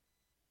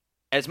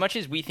as much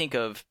as we think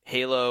of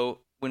Halo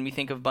when we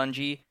think of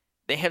Bungie,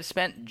 they have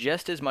spent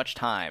just as much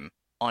time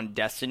on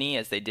Destiny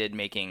as they did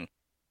making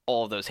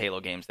all of those Halo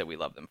games that we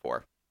love them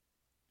for.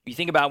 You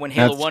think about when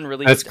Halo 1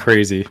 released. That's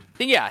crazy.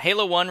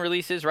 Halo 1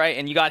 releases, right?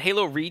 And you got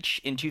Halo Reach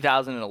in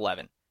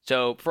 2011.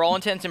 So for all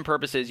intents and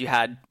purposes, you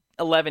had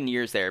 11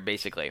 years there,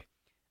 basically.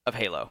 of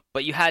Halo,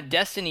 but you had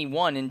Destiny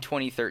 1 in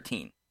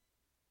 2013.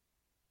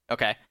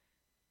 Okay.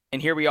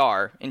 And here we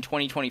are in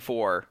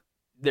 2024.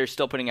 They're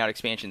still putting out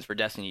expansions for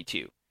Destiny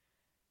 2.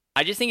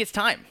 I just think it's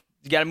time.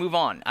 You got to move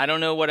on. I don't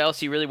know what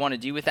else you really want to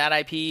do with that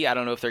IP. I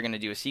don't know if they're going to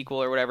do a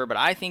sequel or whatever, but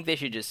I think they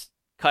should just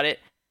cut it,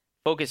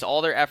 focus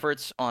all their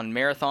efforts on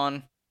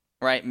Marathon,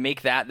 right?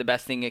 Make that the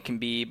best thing it can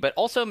be, but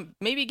also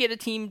maybe get a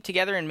team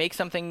together and make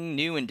something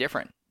new and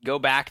different. Go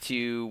back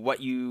to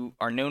what you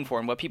are known for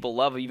and what people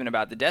love even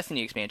about the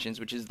Destiny expansions,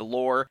 which is the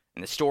lore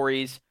and the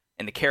stories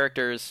and the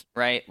characters,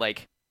 right?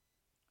 Like,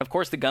 of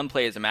course, the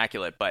gunplay is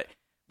immaculate, but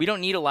we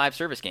don't need a live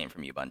service game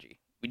from you, Bungie.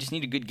 We just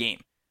need a good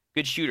game,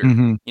 good shooter.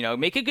 Mm-hmm. You know,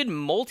 make a good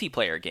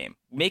multiplayer game,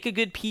 make a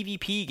good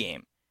PvP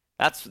game.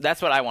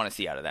 That's what I want to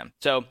see out of them.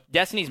 So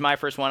Destiny's my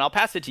first one. I'll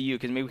pass it to you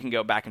because maybe we can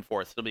go back and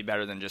forth. It'll be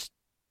better than just,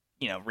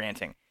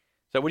 ranting.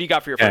 So what do you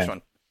got for your first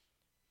one?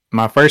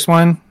 My first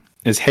one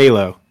is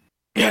Halo.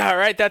 Yeah, all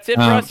right. That's it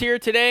for us here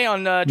today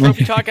on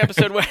Trophy Talk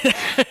episode 1.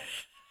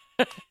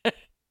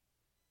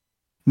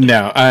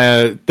 No,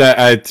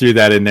 I threw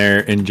that in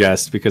there in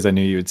jest because I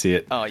knew you would see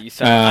it. Oh, you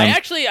said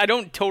I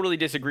don't totally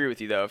disagree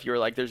with you though. If you were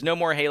like, there's no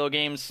more Halo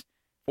games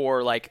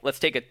for like, let's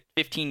take a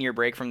 15-year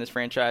break from this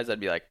franchise, I'd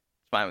be like,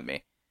 it's fine with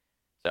me.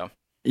 So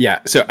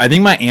yeah, so I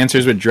think my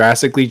answers would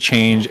drastically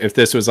change if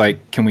this was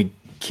like, can we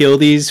kill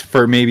these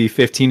for maybe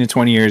 15 to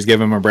 20 years, give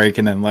them a break,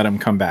 and then let them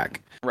come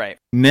back? Right.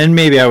 And then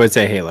maybe I would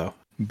say Halo.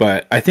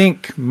 But I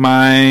think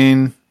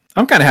I'm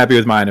kind of happy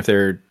with mine if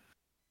they're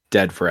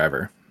dead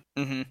forever.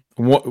 Mm-hmm.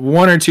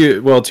 One or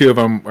two, well, two of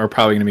them are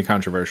probably going to be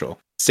controversial.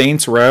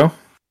 Saints Row.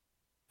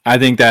 I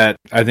think that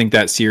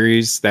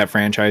series, that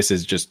franchise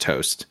is just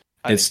toast.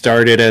 It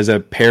started as a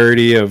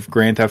parody of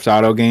Grand Theft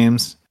Auto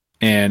games,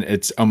 and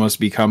it's almost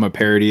become a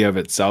parody of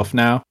itself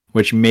now,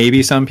 which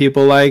maybe some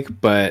people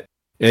like, but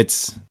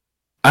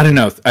I don't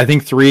know. I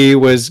think 3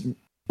 was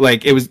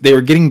like, they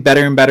were getting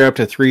better and better up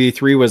to 3.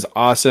 3 was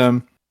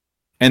awesome.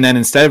 And then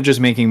instead of just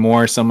making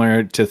more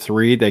similar to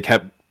 3, they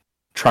kept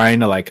trying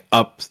to like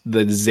up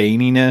the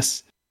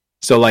zaniness.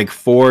 So like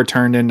 4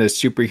 turned into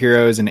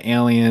superheroes and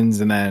aliens,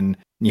 and then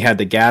you had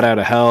the Gat Out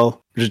of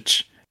Hell.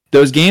 Which,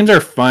 those games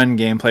are fun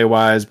gameplay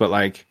wise, but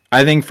like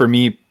I think for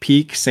me,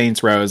 peak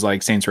Saints Row is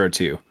like Saints Row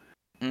 2.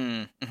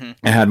 Mm-hmm.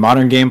 It had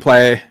modern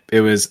gameplay.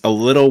 It was a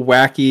little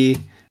wacky,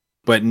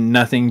 but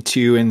nothing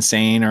too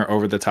insane or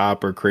over the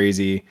top or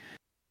crazy.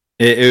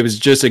 It was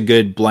just a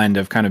good blend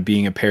of kind of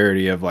being a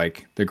parody of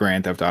like the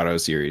Grand Theft Auto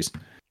series.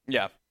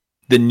 Yeah.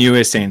 The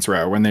newest Saints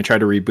Row, when they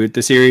tried to reboot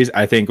the series,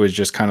 I think was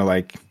just kind of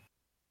like,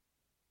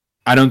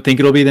 I don't think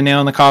it'll be the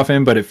nail in the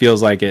coffin, but it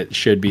feels like it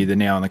should be the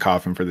nail in the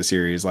coffin for the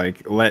series.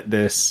 Like, let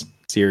this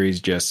series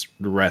just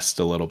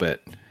rest a little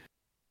bit.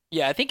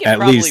 Yeah, I think it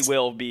probably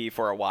will be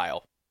for a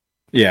while.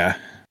 Yeah.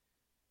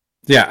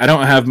 Yeah, I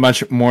don't have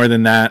much more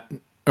than that,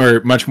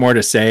 or much more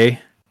to say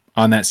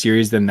on that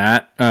series than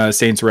that.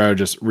 Saints Row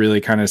just really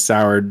kind of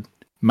soured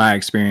my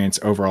experience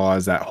overall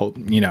as that whole,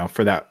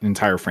 for that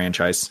entire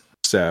franchise.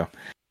 So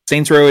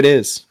Saints Row it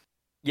is.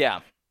 Yeah,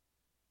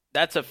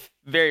 that's a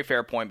very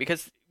fair point,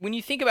 because when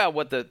you think about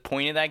what the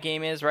point of that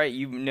game is, right,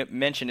 you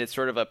mentioned it's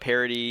sort of a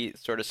parody,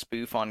 sort of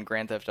spoof on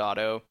Grand Theft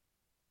Auto.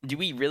 Do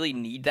we really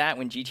need that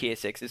when GTA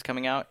 6 is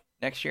coming out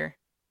next year?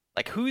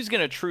 Like, who's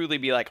going to truly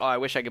be like, oh, I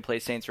wish I could play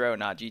Saints Row,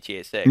 not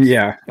GTA 6?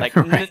 Yeah. Like,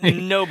 right.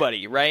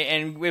 Nobody, right?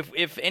 And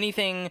if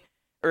anything,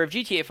 or if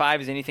GTA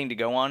 5 is anything to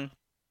go on,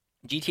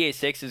 GTA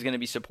 6 is going to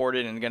be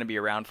supported and going to be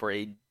around for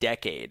a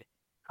decade.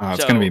 Oh,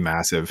 it's going to be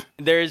massive.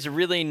 There's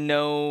really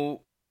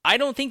I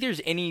don't think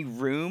there's any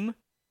room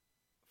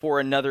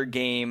for another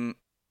game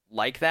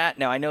like that.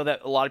 Now, I know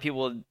that a lot of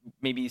people would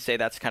maybe say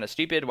that's kind of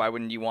stupid. Why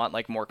wouldn't you want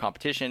like more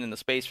competition in the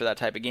space for that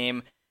type of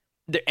game?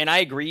 And I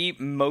agree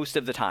most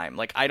of the time.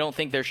 Like, I don't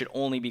think there should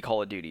only be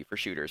Call of Duty for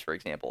shooters, for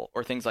example,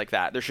 or things like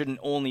that. There shouldn't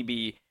only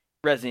be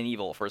Resident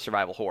Evil for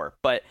survival horror.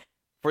 But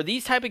for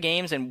these type of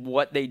games and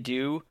what they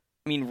do,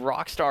 I mean,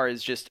 Rockstar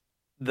is just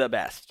the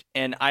best.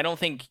 And I don't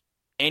think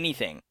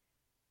anything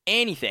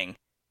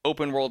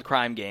open world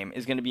crime game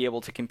is going to be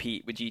able to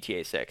compete with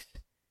GTA 6.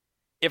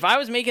 If I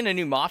was making a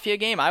new Mafia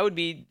game, I would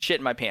be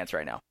shitting my pants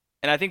right now.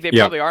 And I think they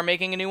probably are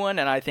making a new one,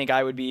 and I think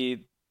I would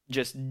be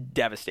just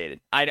devastated.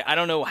 I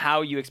don't know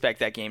how you expect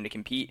that game to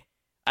compete.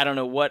 I don't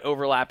know what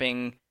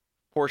overlapping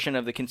portion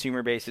of the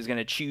consumer base is going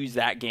to choose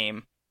that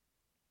game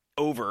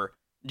over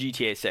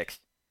GTA 6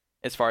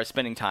 as far as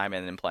spending time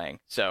and then playing.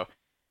 So,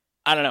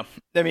 I don't know.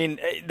 I mean,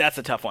 that's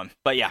a tough one.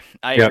 But yeah,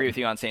 I agree with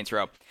you on Saints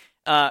Row.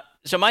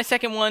 So my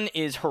second one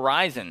is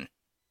Horizon.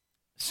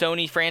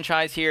 Sony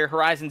franchise here.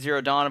 Horizon Zero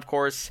Dawn, of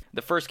course,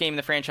 the first game in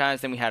the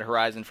franchise. Then we had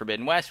Horizon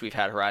Forbidden West. We've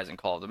had Horizon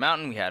Call of the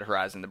Mountain. We had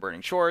Horizon The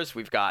Burning Shores.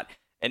 We've got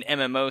an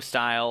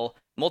MMO-style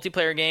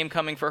multiplayer game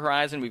coming for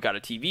Horizon. We've got a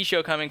TV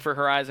show coming for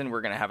Horizon.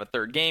 We're going to have a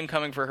third game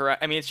coming for Horizon.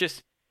 I mean, it's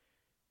just,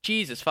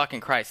 Jesus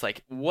fucking Christ.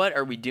 Like, what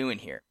are we doing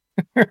here?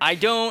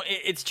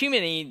 It's too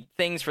many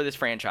things for this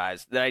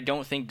franchise that I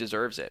don't think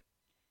deserves it.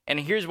 And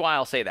here's why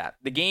I'll say that.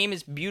 The game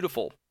is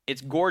beautiful.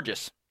 It's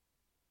gorgeous.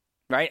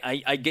 Right?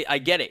 I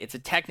get it. It's a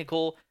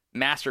technical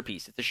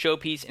masterpiece. It's a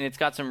showpiece, and it's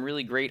got some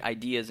really great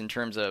ideas in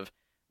terms of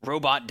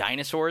robot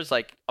dinosaurs.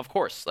 Like, of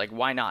course, like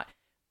why not?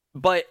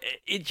 But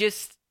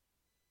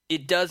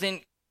it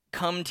doesn't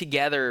come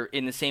together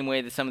in the same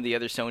way that some of the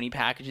other Sony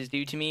packages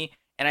do to me.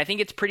 And I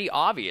think it's pretty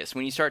obvious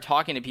when you start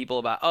talking to people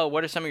about, oh,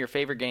 what are some of your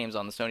favorite games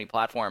on the Sony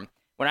platform?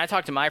 When I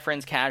talk to my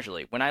friends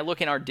casually, when I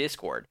look in our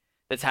Discord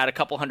that's had a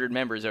couple hundred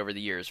members over the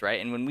years, right?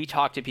 And when we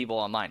talk to people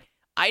online,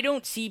 I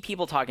don't see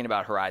people talking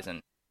about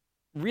Horizon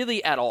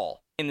really at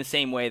all in the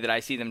same way that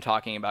I see them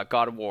talking about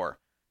God of War,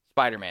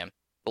 Spider-Man,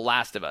 The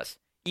Last of Us,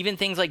 even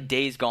things like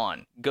Days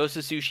Gone, Ghost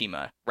of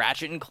Tsushima,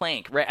 Ratchet and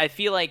Clank, right? I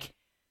feel like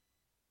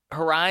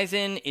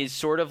Horizon is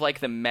sort of like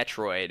the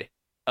Metroid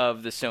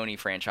of the Sony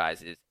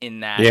franchises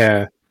in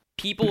that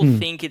people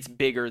think it's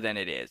bigger than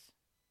it is.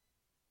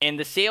 And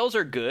the sales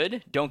are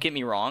good, don't get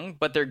me wrong,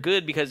 but they're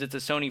good because it's a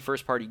Sony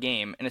first-party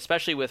game, and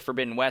especially with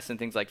Forbidden West and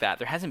things like that,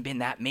 there hasn't been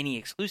that many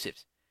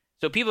exclusives.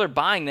 So people are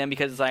buying them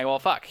because it's like, well,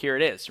 fuck, here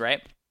it is,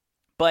 right?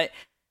 But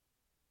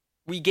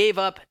we gave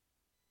up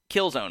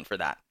Killzone for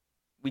that.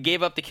 We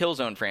gave up the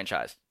Killzone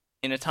franchise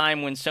in a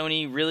time when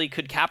Sony really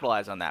could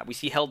capitalize on that. We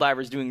see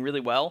Helldivers doing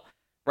really well,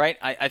 right?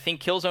 I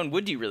think Killzone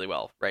would do really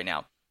well right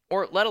now.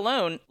 Or let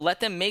alone, let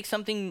them make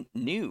something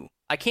new.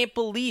 I can't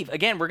believe,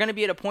 again, we're going to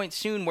be at a point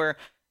soon where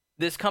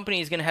this company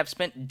is going to have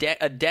spent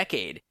a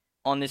decade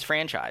on this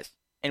franchise.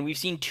 And we've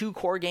seen 2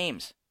 core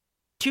games.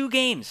 2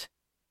 games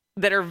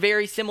that are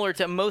very similar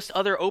to most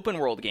other open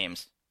world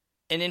games.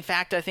 And in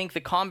fact, I think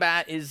the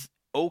combat is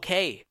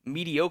okay,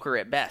 mediocre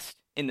at best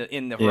in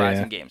the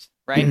Horizon games,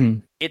 right? Mm-hmm.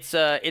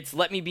 It's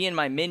let me be in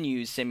my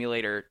menus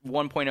simulator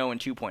 1.0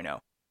 and 2.0.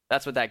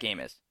 That's what that game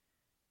is.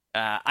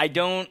 I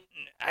know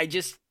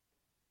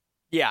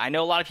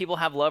a lot of people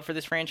have love for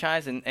this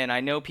franchise, and I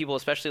know people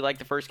especially like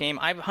the first game.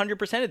 I've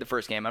 100%ed the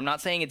first game. I'm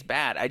not saying it's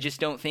bad. I just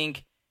don't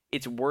think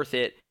it's worth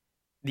it.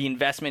 The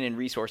investment and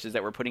resources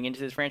that we're putting into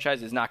this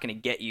franchise is not going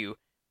to get you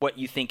what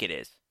you think it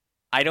is.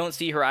 I don't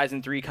see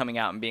Horizon 3 coming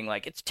out and being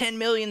like, it's 10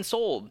 million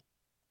sold.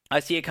 I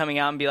see it coming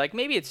out and be like,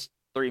 maybe it's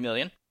 3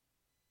 million.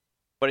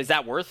 But is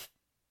that worth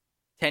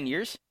 10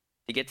 years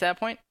to get to that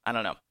point? I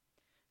don't know.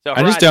 So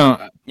Horizon, I just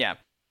don't. Yeah.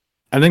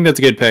 I think that's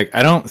a good pick.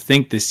 I don't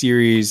think the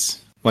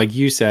series, like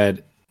you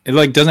said, it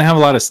like doesn't have a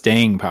lot of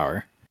staying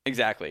power.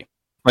 Exactly.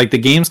 Like the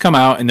games come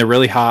out and they're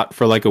really hot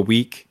for like a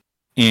week,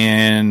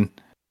 and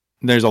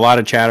there's a lot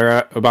of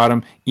chatter about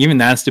them. Even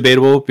that's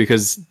debatable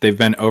because they've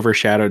been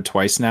overshadowed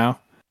twice now.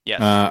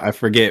 Yes. I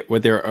forget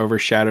what they were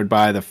overshadowed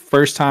by the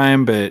first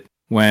time, but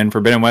when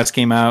Forbidden West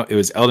came out, it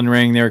was Elden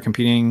Ring they were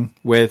competing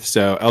with.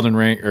 So Elden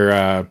Ring,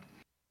 or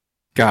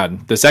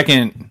the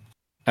second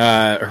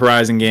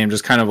Horizon game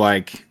just kind of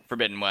like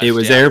Forbidden West. It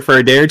was there for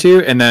a day or two,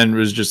 and then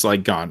was just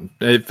like gone.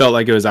 It felt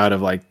like it was out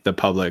of like the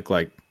public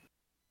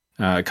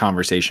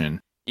conversation.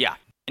 Yeah.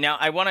 Now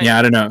I want to. Yeah,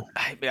 I don't know.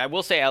 I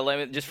will say,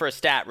 just for a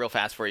stat, real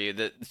fast for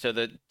you. So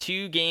the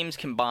 2 games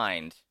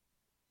combined,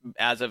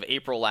 as of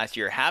April last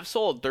year, have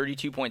sold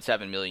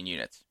 32.7 million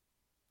units.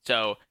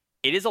 So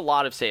it is a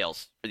lot of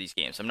sales for these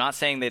games. I'm not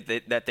saying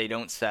that they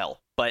don't sell,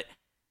 but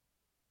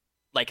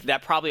like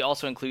that probably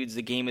also includes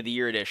the Game of the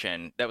Year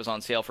edition that was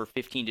on sale for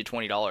 $15 to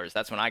 $20.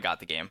 That's when I got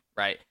the game,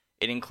 right?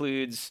 It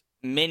includes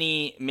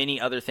many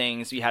other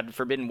things. You had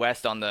Forbidden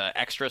West on the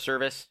extra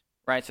service,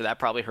 right? So that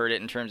probably hurt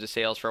it in terms of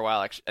sales for a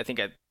while. I think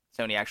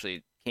Sony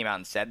actually came out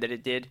and said that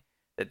it did,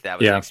 that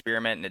was an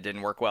experiment and it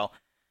didn't work well,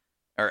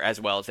 or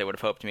as well as they would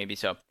have hoped maybe.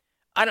 So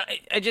I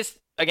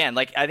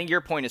think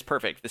your point is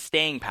perfect. The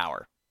staying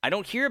power. I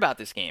don't hear about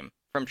this game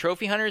from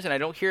trophy hunters, and I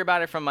don't hear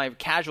about it from my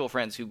casual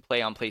friends who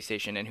play on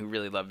PlayStation and who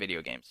really love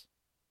video games.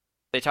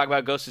 They talk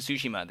about Ghost of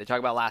Tsushima. They talk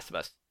about Last of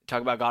Us. They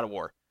talk about God of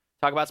War.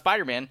 Talk about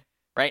Spider-Man,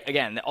 right?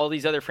 Again, all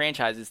these other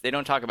franchises, they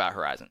don't talk about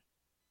Horizon.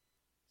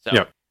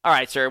 So, All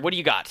right, sir, what do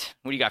you got?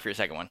 What do you got for your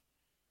second one?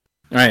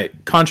 All right,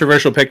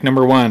 controversial pick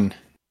number 1,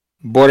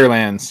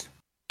 Borderlands.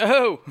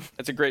 Oh,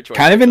 that's a great choice.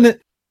 Kind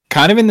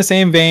of in the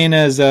same vein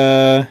as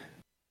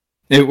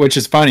which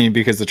is funny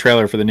because the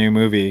trailer for the new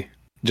movie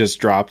just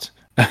dropped.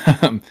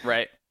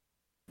 Right.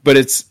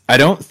 But I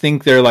don't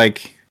think they're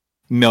like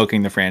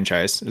milking the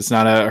franchise. It's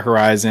not a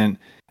Horizon.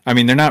 I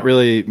mean, they're not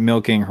really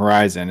milking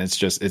Horizon. It's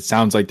just, it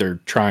sounds like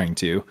they're trying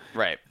to.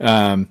 Right.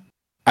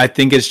 I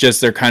think it's just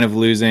they're kind of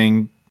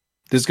losing.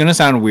 This is going to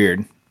sound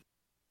weird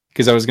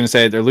because I was going to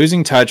say they're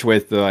losing touch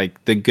with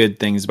the good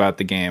things about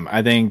the game.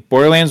 I think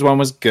Borderlands 1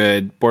 was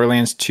good.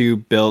 Borderlands 2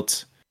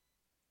 built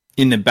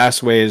in the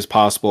best ways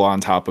possible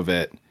on top of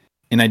it.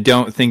 And I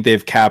don't think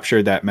they've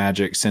captured that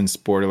magic since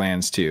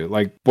Borderlands 2.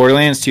 Like,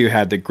 Borderlands 2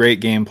 had the great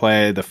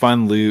gameplay, the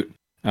fun loot.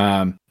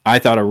 I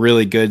thought a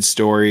really good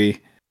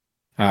story.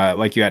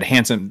 Like, you had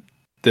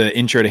the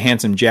intro to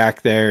Handsome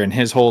Jack there and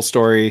his whole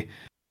story.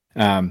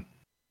 And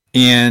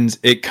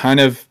it kind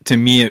of, to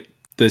me,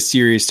 the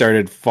series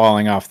started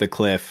falling off the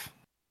cliff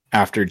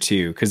after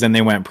 2. Because then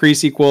they went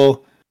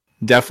pre-sequel.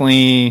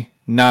 Definitely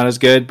not as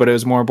good, but it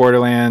was more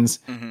Borderlands.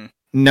 Mm-hmm.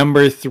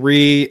 Number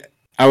 3,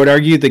 I would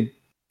argue the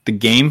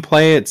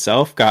gameplay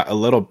itself got a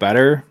little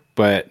better,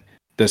 but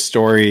the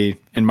story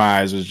in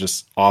my eyes was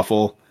just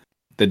awful.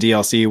 The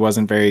DLC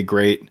wasn't very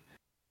great.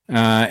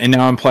 And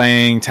now I'm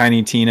playing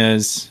Tiny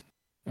Tina's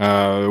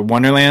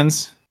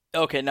Wonderlands.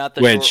 Okay, not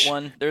the short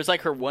one. There's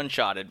like her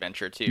one-shot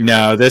adventure too.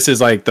 No, right? This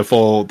is like the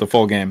full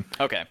game.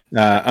 Okay.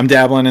 I'm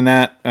dabbling in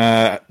that.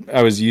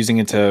 I was using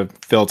it to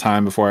fill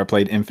time before I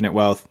played Infinite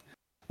Wealth,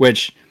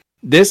 which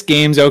this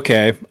game's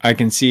okay. I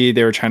can see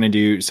they were trying to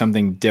do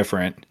something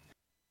different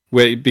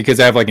because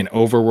I have like an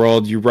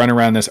overworld. You run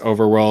around this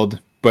overworld,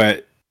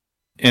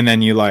 and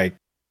then you like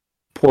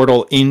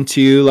portal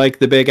into like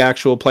the big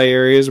actual play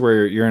areas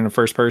where you're in a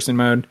first person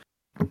mode.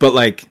 But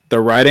like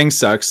the writing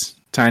sucks.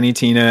 Tiny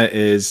Tina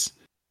is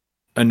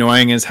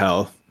annoying as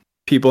hell.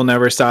 People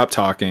never stop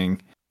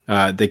talking.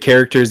 The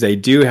characters they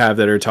do have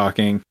that are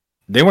talking,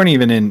 they weren't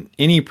even in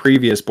any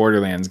previous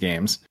Borderlands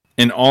games.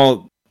 And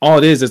all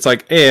it is, it's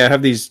like, hey, I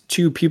have these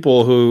two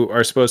people who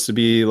are supposed to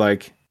be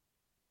like,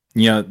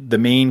 the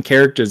main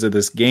characters of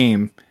this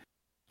game.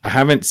 I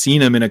haven't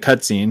seen them in a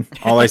cutscene.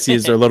 All I see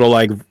is their little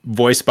like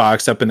voice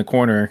box up in the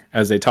corner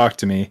as they talk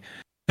to me.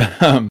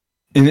 And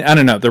I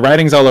don't know. The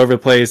writing's all over the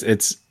place.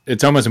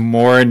 It's almost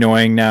more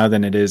annoying now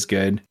than it is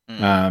good.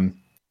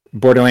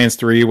 Borderlands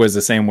 3 was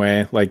the same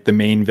way. Like the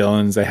main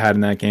villains they had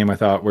in that game, I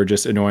thought were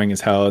just annoying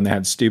as hell, and they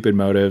had stupid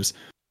motives.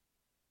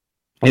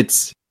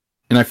 And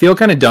I feel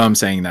kind of dumb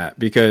saying that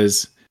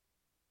because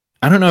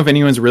I don't know if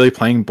anyone's really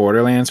playing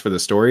Borderlands for the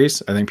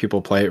stories. I think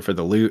people play it for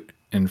the loot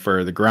and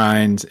for the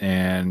grind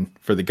and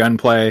for the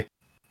gunplay.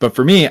 But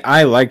for me,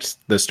 I liked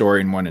the story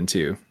in 1 and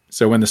 2.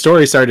 So when the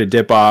story started to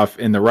dip off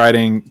and the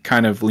writing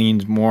kind of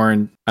leaned more,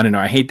 and I don't know,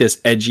 I hate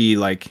this edgy,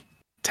 like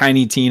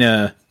Tiny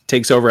Tina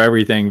takes over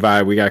everything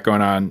vibe we got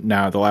going on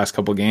now the last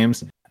couple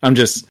games. I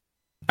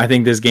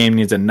think this game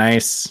needs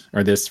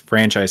this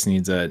franchise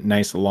needs a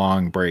nice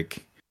long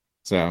break.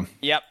 So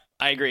yep,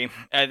 I agree.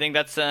 I think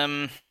that's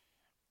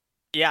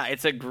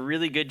it's a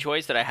really good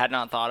choice that I had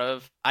not thought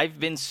of. I've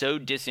been so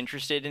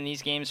disinterested in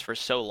these games for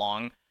so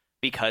long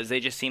because they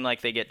just seem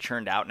like they get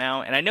churned out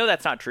now. And I know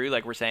that's not true.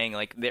 Like we're saying,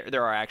 like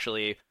there are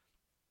actually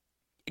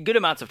good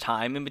amounts of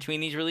time in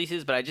between these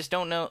releases, but I just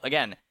don't know.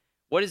 Again,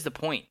 what is the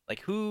point?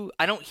 Like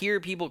I don't hear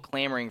people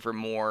clamoring for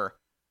more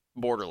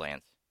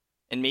Borderlands.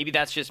 And maybe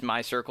that's just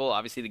my circle.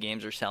 Obviously the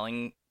games are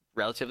selling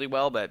relatively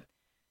well, but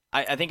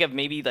I think of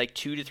maybe like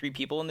 2 to 3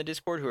 people in the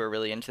Discord who are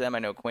really into them. I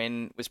know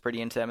Quinn was pretty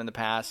into them in the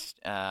past.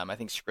 I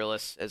think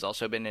Skrillus has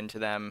also been into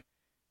them,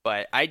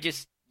 but I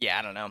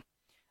don't know.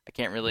 I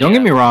can't really. Don't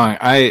get me wrong.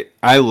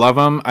 I love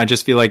them. I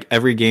just feel like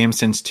every game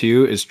since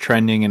 2 is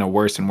trending in a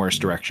worse and worse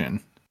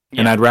direction.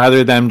 Yeah. And I'd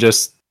rather them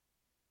just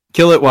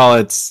kill it while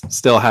it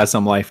still has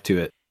some life to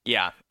it.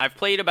 Yeah, I've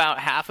played about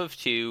half of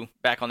 2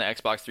 back on the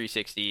Xbox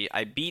 360.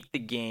 I beat the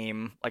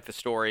game, like the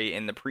story,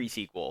 in the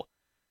pre-sequel.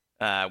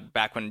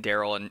 Back when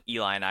Daryl and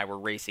Eli and I were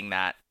racing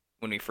that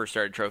when we first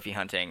started trophy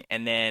hunting.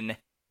 And then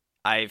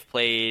I've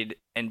played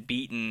and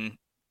beaten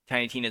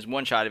Tiny Tina's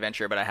one-shot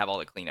adventure, but I have all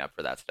the cleanup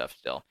for that stuff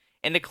still.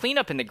 And the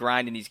cleanup and the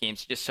grind in these games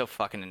is just so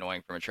fucking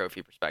annoying from a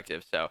trophy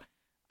perspective. So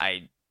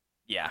I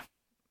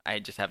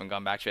just haven't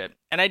gone back to it.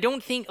 And I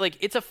don't think, like,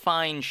 it's a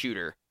fine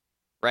shooter,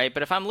 right?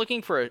 But if I'm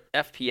looking for a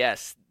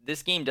FPS,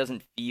 this game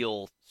doesn't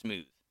feel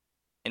smooth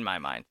in my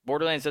mind.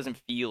 Borderlands doesn't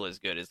feel as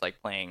good as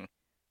like playing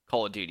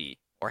Call of Duty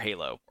or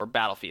Halo, or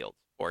Battlefield,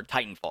 or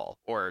Titanfall,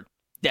 or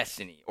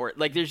Destiny, or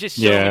like there's just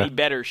so many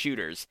better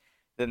shooters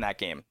than that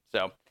game.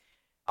 So,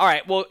 all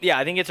right, well, yeah,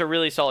 I think it's a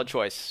really solid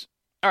choice.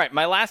 All right,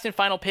 my last and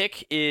final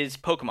pick is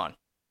Pokemon.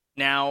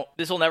 Now,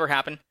 this will never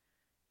happen,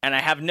 and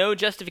I have no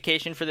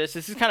justification for this.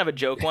 This is kind of a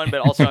joke one, but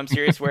also I'm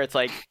serious, where it's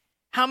like,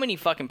 how many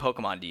fucking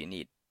Pokemon do you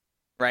need,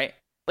 right?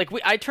 Like,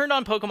 I turned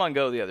on Pokemon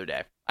Go the other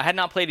day. I had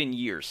not played in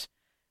years.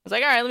 I was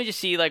like, all right, let me just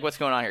see like what's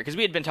going on here, because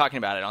we had been talking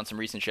about it on some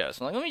recent shows.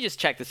 So I'm like, let me just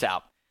check this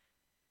out.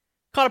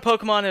 Caught a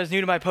Pokemon that was new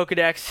to my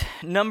Pokedex.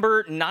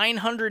 Number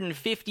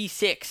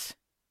 956.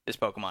 This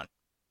Pokemon.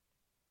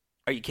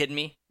 Are you kidding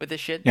me with this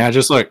shit? Yeah,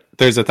 just look.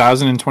 There's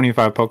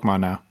 1,025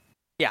 Pokemon now.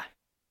 Yeah.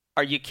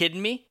 Are you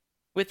kidding me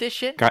with this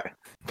shit?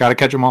 Gotta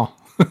catch them all.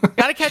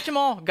 Gotta catch them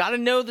all. Gotta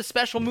know the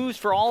special moves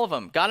for all of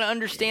them. Gotta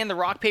understand the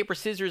rock, paper,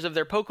 scissors of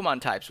their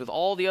Pokemon types with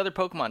all the other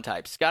Pokemon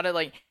types.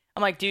 I'm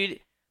like, dude,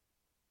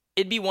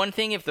 it'd be one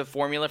thing if the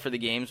formula for the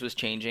games was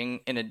changing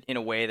in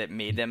a way that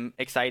made them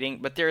exciting,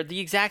 but they're the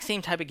exact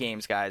same type of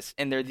games, guys,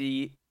 and they're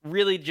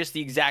really just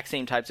the exact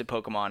same types of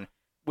Pokemon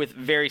with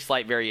very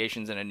slight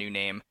variations and a new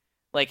name.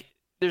 Like,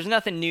 there's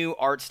nothing new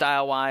art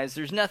style-wise.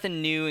 There's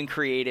nothing new and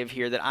creative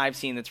here that I've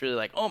seen that's really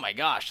like, oh my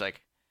gosh, like,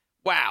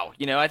 wow.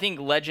 I think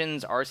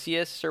Legends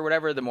Arceus or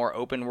whatever, the more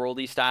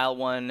open-worldy style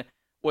one,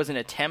 was an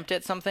attempt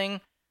at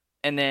something,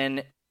 and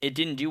then it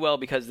didn't do well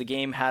because the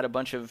game had a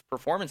bunch of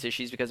performance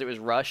issues because it was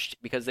rushed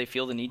because they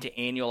feel the need to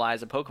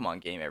annualize a Pokemon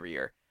game every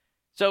year.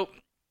 So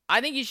I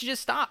think you should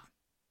just stop.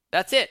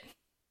 That's it.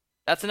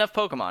 That's enough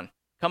Pokemon.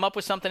 Come up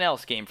with something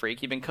else, Game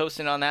Freak. You've been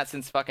coasting on that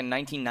since fucking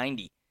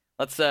 1990.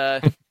 Let's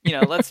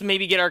let's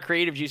maybe get our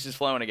creative juices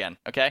flowing again.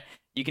 Okay,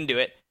 you can do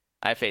it.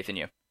 I have faith in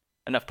you.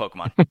 Enough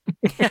Pokemon.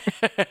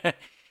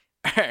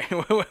 All right,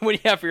 what do you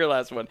have for your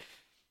last one?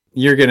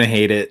 You're going to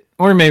hate it,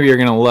 or maybe you're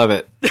going to love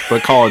it,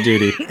 but Call of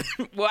Duty.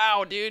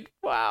 Wow, dude.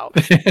 Wow.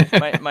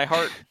 My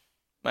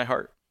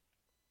heart.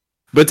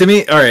 But to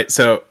me, all right,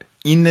 so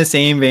in the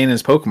same vein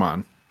as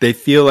Pokemon. They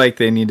feel like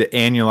they need to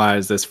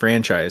annualize this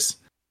franchise.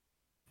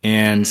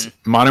 And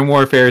Modern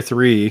Warfare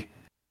 3,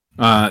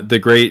 the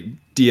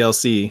great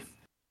DLC,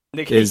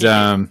 is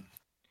a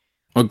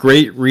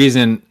great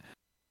reason.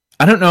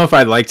 I don't know if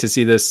I'd like to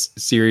see this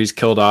series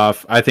killed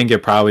off. I think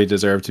it probably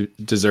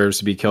deserves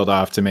to be killed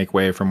off to make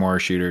way for more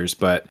shooters,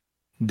 but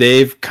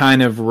they've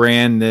kind of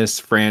ran this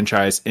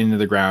franchise into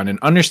the ground, and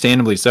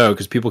understandably so,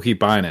 because people keep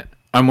buying it.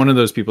 I'm one of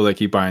those people that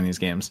keep buying these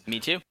games. Me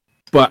too.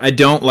 But I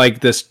don't like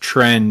this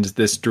trend,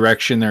 this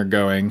direction they're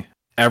going.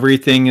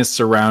 Everything is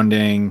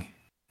surrounding...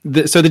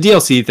 So the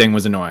DLC thing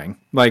was annoying.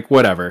 Like,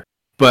 whatever.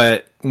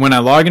 But when I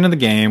log into the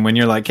game, when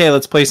you're like, hey,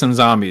 let's play some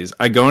zombies,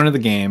 I go into the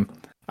game.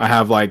 I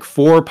have like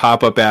 4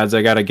 pop-up ads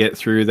I got to get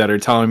through that are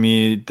telling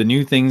me the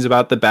new things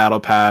about the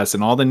battle pass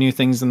and all the new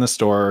things in the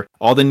store,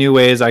 all the new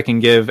ways I can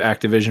give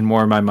Activision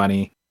more of my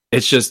money.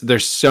 It's just,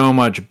 there's so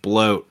much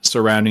bloat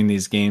surrounding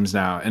these games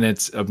now, and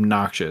it's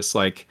obnoxious.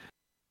 Like,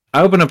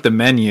 I open up the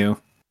menu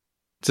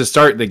to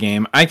start the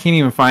game. I can't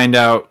even find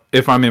out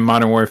if I'm in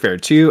Modern Warfare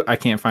 2. I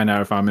can't find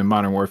out if I'm in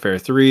Modern Warfare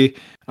 3.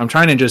 I'm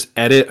trying to just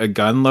edit a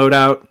gun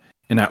loadout,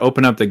 and I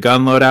open up the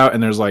gun loadout,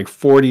 and there's like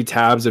 40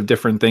 tabs of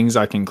different things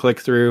I can click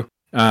through.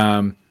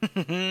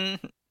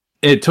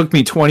 It took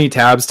me 20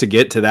 tabs to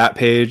get to that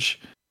page.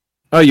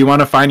 Oh, you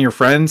want to find your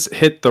friends?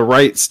 Hit the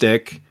right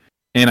stick,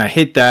 and I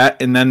hit that,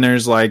 and then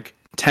there's like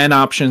 10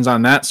 options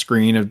on that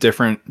screen of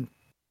different,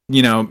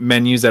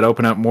 menus that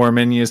open up more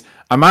menus.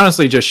 I'm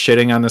honestly just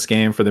shitting on this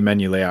game for the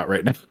menu layout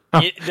right now.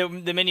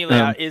 The menu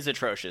layout is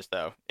atrocious,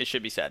 though. It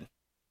should be said.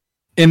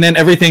 And then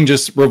everything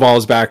just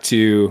revolves back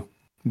to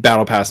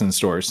Battle Pass in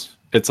stores.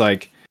 It's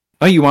like,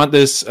 oh, you want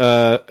this?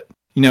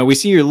 We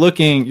see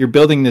you're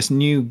building this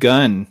new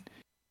gun,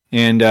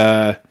 and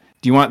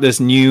do you want this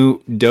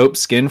new dope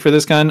skin for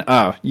this gun?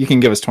 Oh, you can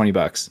give us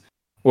 $20.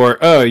 Or,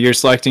 oh, you're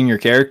selecting your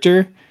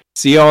character.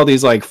 See all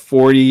these like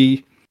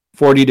 40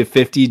 to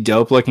 50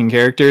 dope looking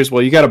characters.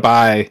 Well, you got to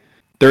buy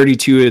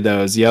 32 of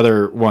those. The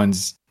other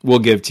ones we'll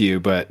give to you,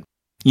 but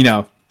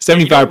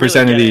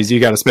 75% of these you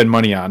got to spend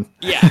money on.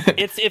 Yeah,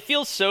 it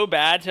feels so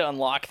bad to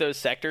unlock those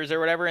sectors or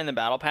whatever in the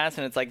battle pass,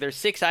 and it's like there's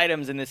 6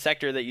 items in this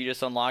sector that you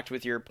just unlocked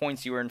with your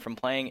points you earned from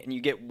playing, and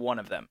you get one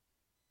of them.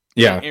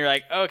 Yeah. And you're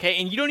like, okay,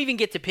 and you don't even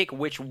get to pick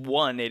which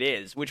one it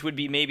is, which would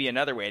be maybe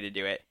another way to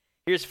do it.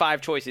 Here's 5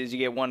 choices, you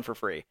get 1 for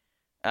free.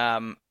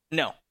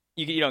 No,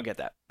 you don't get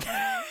that.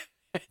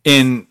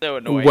 And so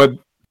annoying.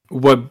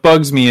 What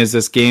bugs me is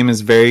this game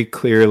is very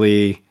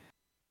clearly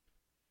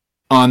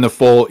on the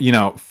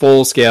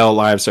full scale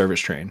live service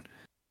train.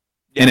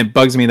 Yeah. And it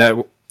bugs me that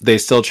they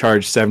still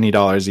charge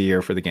 $70 a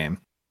year for the game.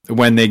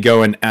 When they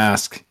go and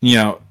ask,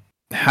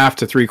 half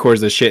to 3/4 of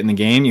the shit in the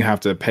game, you have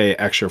to pay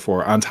extra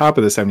for on top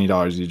of the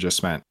 $70 you just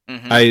spent.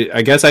 Mm-hmm.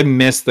 I guess I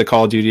missed the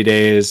Call of Duty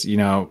days,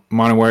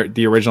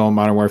 the original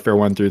Modern Warfare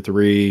 1 through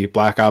 3,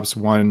 Black Ops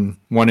 1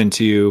 and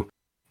 2,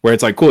 where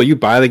it's like, cool, you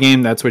buy the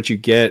game, that's what you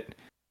get.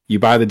 You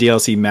buy the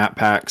DLC map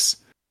packs.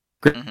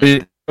 Mm-hmm.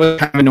 It was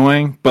kind of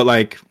annoying, but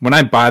like when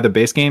I buy the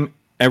base game,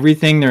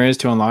 everything there is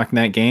to unlock in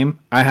that game,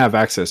 I have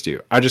access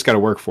to. I just got to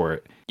work for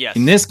it. Yes.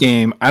 In this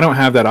game, I don't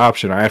have that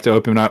option. I have to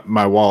open up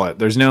my wallet.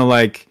 There's no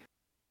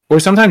or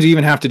sometimes you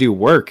even have to do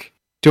work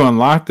to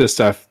unlock the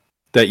stuff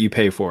that you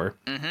pay for,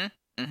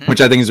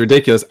 which I think is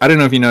ridiculous. I don't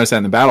know if you noticed that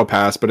in the Battle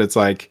Pass, but it's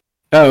like,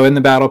 oh, in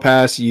the Battle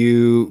Pass,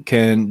 you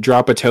can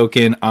drop a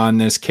token on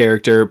this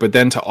character, but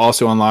then to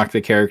also unlock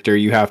the character,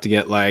 you have to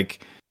get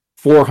like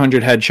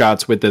 400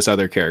 headshots with this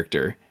other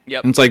character.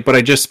 Yep. And it's like, but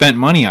I just spent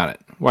money on it.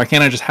 Why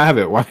can't I just have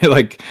it? Why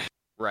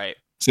Right.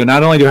 So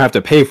not only do I have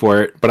to pay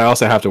for it, but I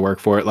also have to work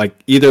for it. Like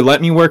either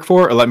let me work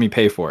for it or let me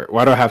pay for it.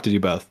 Why do I have to do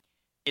both?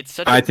 It's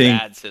such a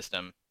bad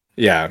system.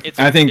 Yeah.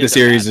 I think the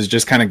series has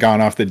just kind of gone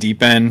off the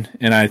deep end.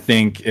 And I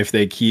think if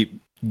they keep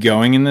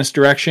going in this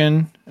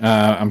direction,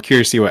 I'm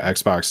curious to see what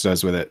Xbox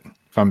does with it,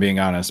 if I'm being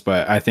honest.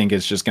 But I think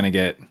it's just going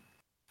to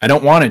I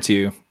don't want it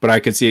to, but I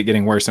could see it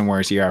getting worse and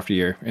worse year after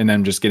year and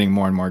them just getting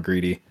more and more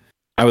greedy.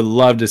 I would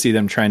love to see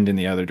them trend in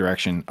the other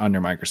direction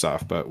under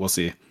Microsoft, but we'll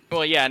see.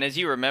 Well, yeah, and as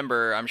you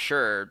remember, I'm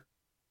sure,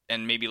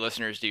 and maybe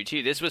listeners do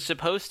too, this was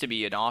supposed to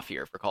be an off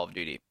year for Call of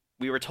Duty.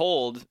 We were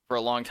told for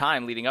a long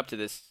time leading up to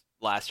this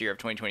last year of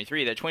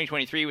 2023 that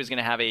 2023 was going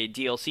to have a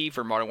DLC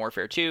for Modern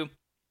Warfare 2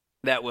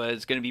 that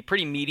was going to be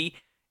pretty meaty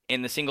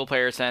in the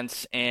single-player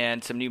sense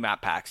and some new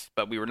map packs,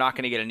 but we were not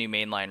going to get a new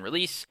mainline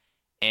release,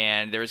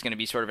 and there was going to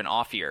be sort of an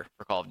off year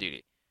for Call of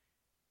Duty.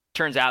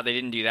 Turns out they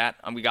didn't do that,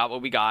 and we got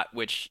what we got,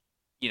 which,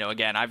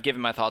 again, I've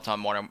given my thoughts on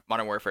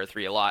Modern Warfare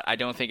 3 a lot. I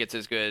don't think it's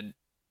as good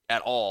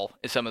at all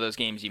as some of those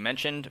games you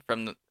mentioned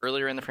from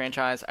earlier in the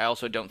franchise. I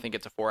also don't think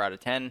it's a 4 out of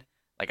 10,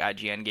 like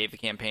IGN gave the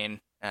campaign.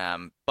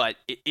 But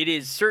it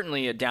is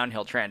certainly a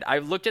downhill trend. I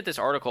looked at this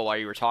article while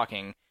you were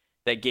talking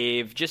that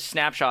gave just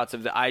snapshots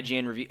of the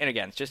IGN review. And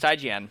again, it's just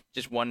IGN,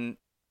 just one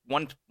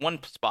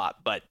spot,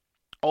 but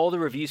all the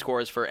review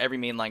scores for every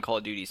mainline Call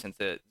of Duty since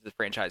the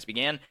franchise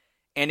began.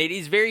 And it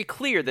is very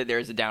clear that there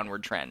is a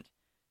downward trend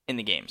in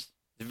the games.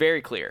 It's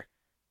very clear.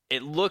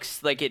 It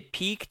looks like it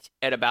peaked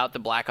at about the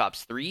Black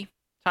Ops 3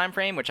 time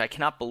frame, which I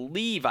cannot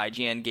believe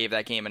IGN gave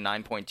that game a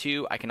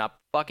 9.2. I cannot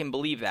fucking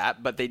believe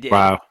that, but they did.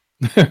 Wow.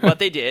 But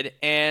they did,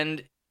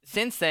 and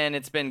since then,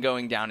 it's been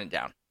going down and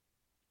down.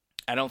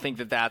 I don't think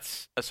that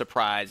that's a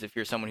surprise if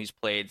you're someone who's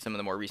played some of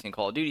the more recent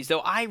Call of Duties, though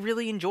I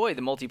really enjoy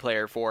the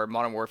multiplayer for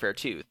Modern Warfare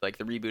 2, like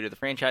the reboot of the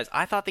franchise.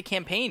 I thought the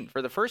campaign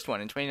for the first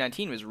one in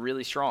 2019 was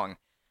really strong.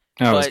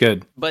 Oh, it was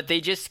good. But they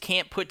just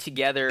can't put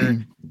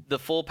together the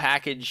full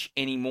package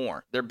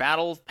anymore. Their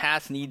Battle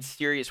Pass needs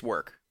serious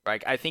work.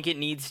 Like, I think it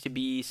needs to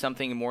be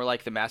something more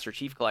like the Master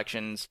Chief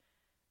Collection's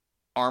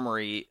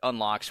Armory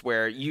unlocks,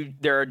 where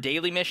there are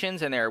daily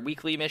missions and there are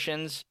weekly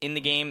missions in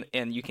the game,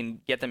 and you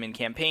can get them in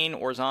campaign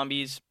or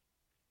zombies,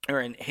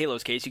 or in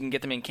Halo's case, you can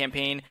get them in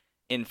campaign,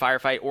 in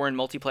Firefight, or in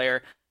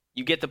multiplayer.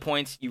 You get the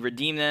points, you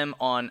redeem them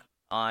on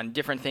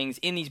different things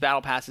in these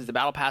battle passes. The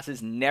battle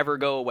passes never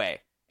go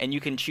away, and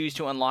you can choose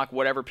to unlock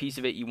whatever piece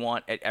of it you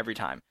want at every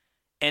time.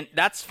 And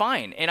that's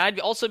fine. And I'd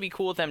also be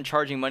cool with them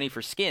charging money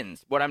for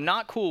skins. What I'm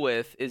not cool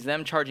with is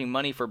them charging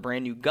money for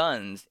brand new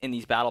guns in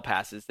these battle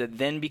passes that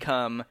then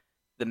become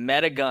the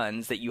meta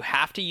guns that you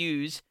have to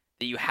use,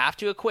 that you have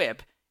to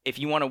equip if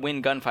you want to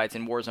win gunfights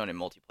in Warzone and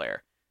multiplayer.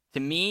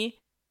 To me,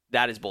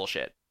 that is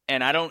bullshit.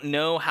 And I don't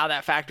know how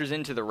that factors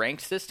into the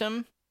ranked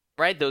system,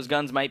 right? Those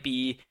guns might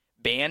be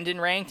banned in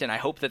ranked, and I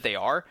hope that they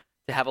are,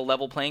 to have a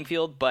level playing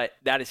field, but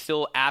that is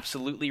still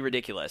absolutely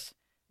ridiculous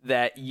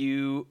that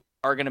you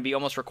are going to be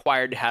almost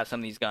required to have some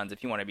of these guns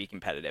if you want to be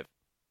competitive.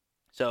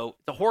 So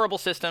it's a horrible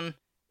system.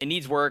 It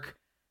needs work.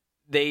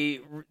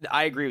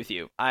 I agree with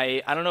you.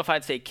 I don't know if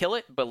I'd say kill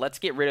it, but let's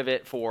get rid of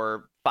it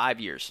for 5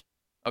 years,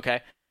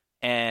 okay?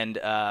 And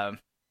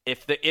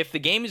if the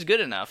game is good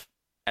enough,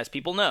 as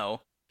people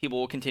know, people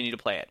will continue to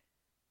play it,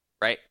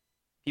 right?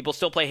 People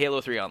still play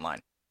Halo 3 online.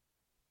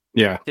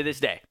 Yeah. To this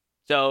day.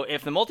 So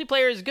if the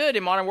multiplayer is good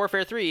in Modern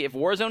Warfare 3, if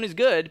Warzone is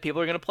good,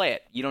 people are going to play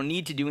it. You don't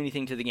need to do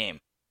anything to the game.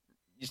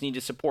 You just need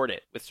to support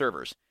it with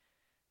servers.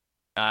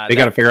 They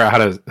got to figure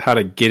out how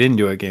to get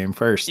into a game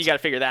first. You got to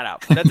figure that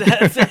out.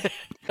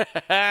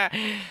 That's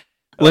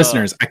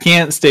Listeners, I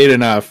can't state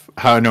enough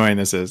how annoying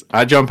this is.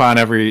 I jump on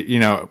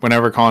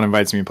whenever Colin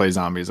invites me to play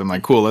zombies, I'm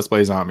like, cool, let's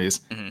play zombies.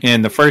 Mm-hmm.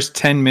 And the first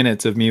 10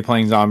 minutes of me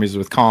playing zombies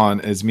with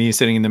Colin is me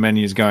sitting in the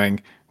menus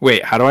going,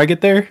 wait, how do I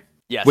get there?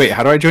 Yes. Wait,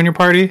 how do I join your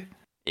party?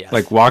 Yes.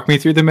 Like, walk me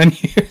through the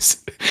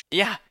menus.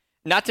 Yeah.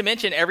 Not to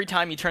mention, every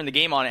time you turn the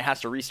game on, it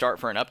has to restart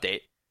for an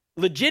update.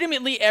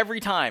 Legitimately every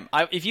time.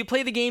 If you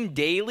play the game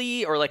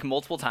daily or like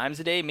multiple times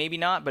a day, maybe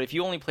not, but if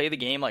you only play the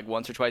game like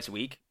once or twice a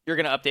week, you're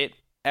going to update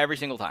every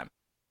single time.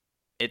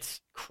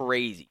 It's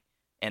crazy.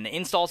 And the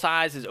install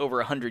size is over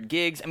 100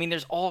 gigs. I mean,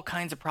 there's all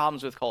kinds of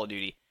problems with Call of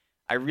Duty.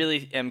 I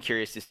really am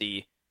curious to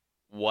see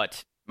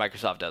what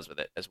Microsoft does with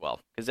it as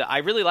well. Because I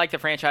really like the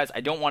franchise.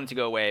 I don't want it to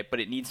go away, but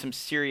it needs some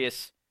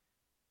serious,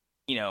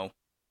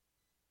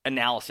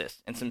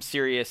 analysis and some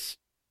serious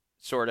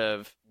sort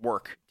of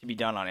work to be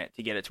done on it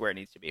to get it to where it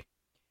needs to be.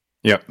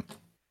 Yep.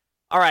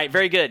 All right,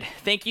 very good.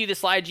 Thank you to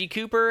Sly G.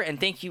 Cooper, and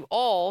thank you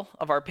all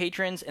of our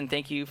patrons, and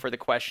thank you for the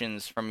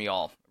questions from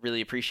y'all.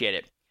 Really appreciate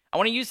it. I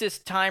want to use this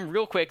time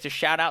real quick to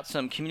shout out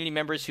some community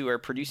members who are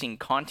producing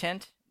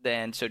content.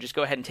 So just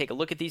go ahead and take a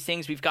look at these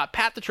things. We've got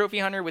Pat the Trophy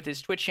Hunter with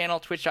his Twitch channel,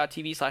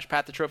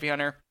 twitch.tv/Pat the Trophy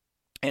Hunter,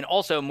 and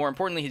also, more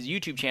importantly, his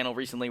YouTube channel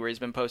recently where he's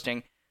been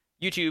posting,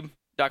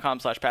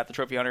 youtube.com/Pat the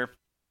Trophy Hunter.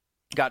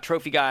 Got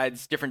trophy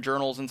guides, different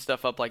journals and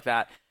stuff up like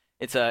that.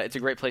 It's a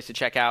great place to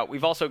check out.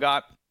 We've also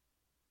got,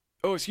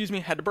 had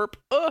to burp.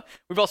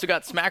 We've also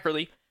got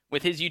Smackerly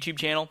with his YouTube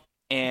channel,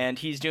 and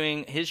he's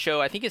doing his show,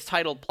 I think it's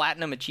titled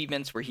Platinum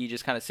Achievements, where he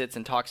just kind of sits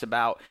and talks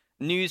about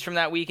news from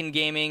that week in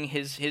gaming,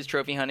 his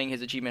trophy hunting,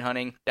 his achievement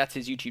hunting. That's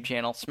his YouTube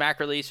channel,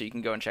 Smackerly, so you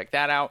can go and check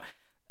that out.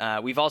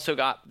 We've also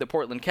got the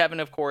Portland Kevin,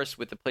 of course,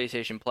 with the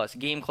PlayStation Plus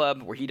Game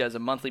Club, where he does a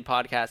monthly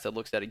podcast that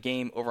looks at a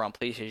game over on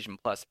PlayStation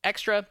Plus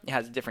Extra. It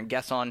has different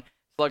guests on.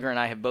 Slugger and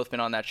I have both been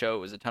on that show. It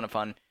was a ton of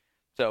fun.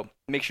 So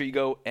make sure you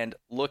go and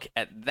look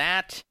at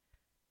that.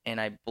 And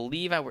I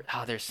believe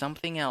there's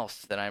something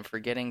else that I'm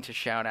forgetting to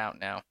shout out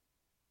now.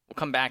 We'll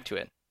come back to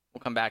it.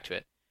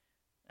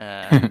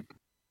 If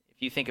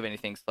you think of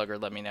anything, Slugger,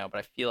 let me know. But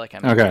I feel like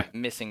I'm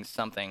missing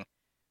something.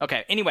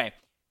 Okay, anyway,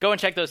 go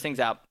and check those things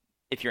out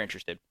if you're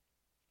interested.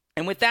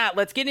 And with that,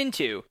 let's get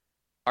into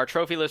our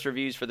trophy list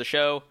reviews for the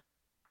show.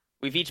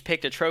 We've each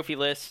picked a trophy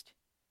list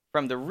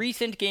from the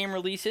recent game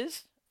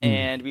releases.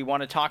 And we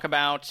want to talk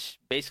about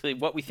basically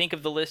what we think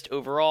of the list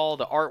overall,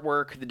 the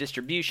artwork, the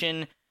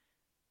distribution,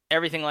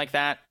 everything like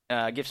that.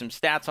 Give some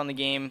stats on the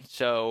game.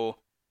 So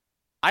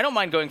I don't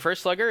mind going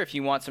first, Slugger, if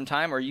you want some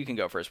time, or you can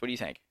go first. What do you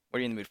think? What are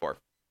you in the mood for?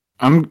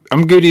 I'm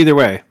good either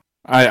way.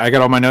 I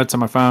got all my notes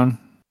on my phone.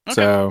 Okay.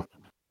 So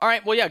all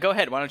right. Well, yeah, go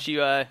ahead. Why don't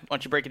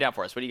you break it down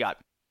for us? What do you got?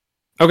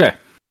 Okay.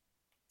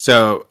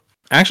 So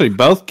actually,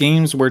 both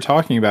games we're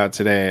talking about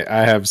today,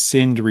 I have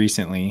sinned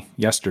recently,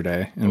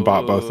 yesterday, and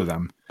bought both of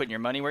them. Putting your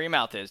money where your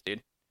mouth is,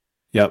 dude.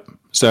 Yep.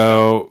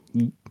 So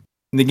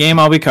the game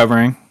I'll be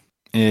covering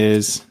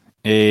is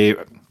I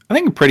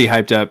think a pretty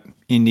hyped up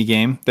indie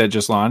game that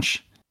just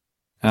launched.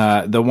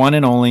 The one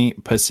and only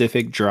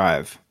Pacific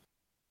Drive.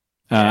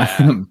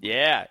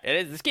 Yeah, it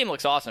is. This game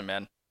looks awesome,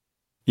 man.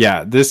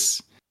 Yeah,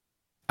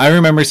 I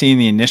remember seeing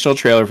the initial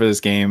trailer for this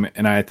game,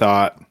 and I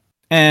thought,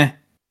 it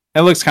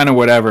looks kind of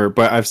whatever.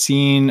 But I've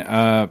seen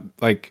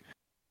like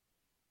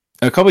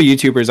a couple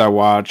YouTubers I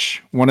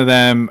watch. One of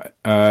them,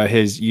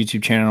 his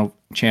YouTube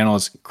channel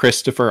is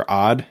Christopher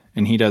Odd,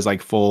 and he does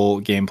like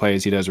full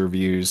gameplays. He does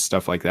reviews,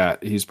 stuff like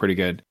that. He's pretty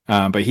good.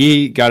 But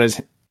he got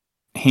his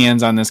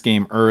hands on this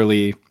game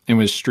early and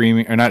was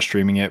streaming, or not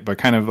streaming it, but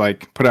kind of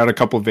like put out a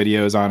couple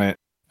videos on it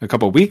a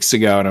couple weeks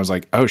ago, and I was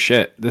like, oh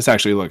shit, this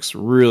actually looks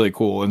really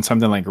cool and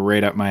something like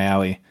right up my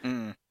alley.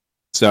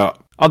 So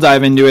I'll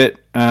dive into it.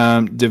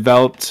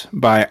 Developed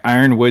by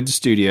Ironwood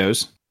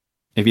Studios.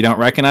 If you don't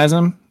recognize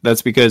them,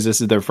 that's because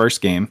this is their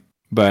first game.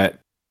 But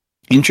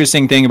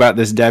interesting thing about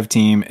this dev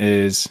team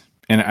is,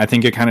 and I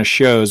think it kind of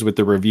shows with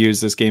the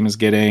reviews this game is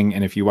getting,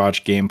 and if you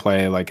watch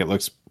gameplay, like it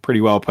looks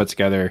pretty well put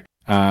together.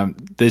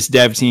 This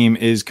dev team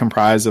is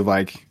comprised of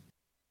like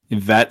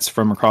vets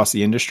from across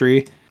the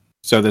industry.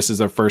 So this is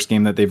their first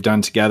game that they've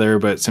done together,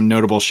 but some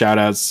notable shout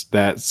outs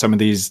that some of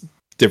these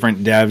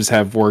different devs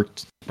have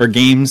worked, or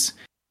games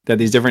that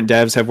these different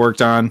devs have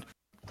worked on.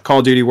 Call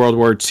of Duty World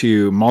War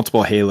II,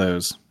 multiple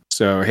Halos.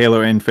 So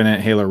Halo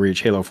Infinite, Halo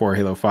Reach, Halo 4,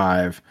 Halo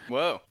 5.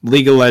 Whoa.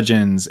 League of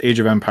Legends, Age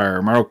of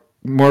Empire,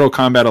 Mortal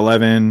Kombat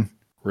 11,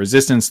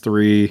 Resistance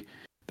 3.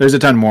 There's a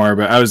ton more,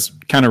 but I was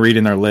kind of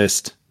reading their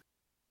list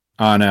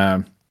on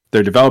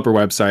their developer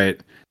website.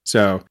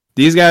 So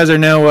these guys are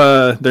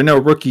they're no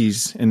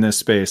rookies in this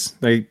space.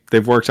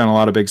 They've worked on a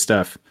lot of big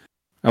stuff.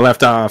 I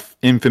left off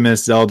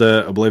Infamous,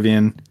 Zelda,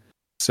 Oblivion.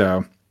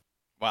 So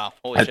wow,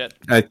 holy shit.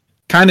 I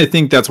kind of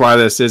think that's why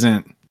this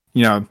isn't,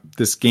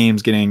 this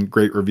game's getting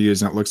great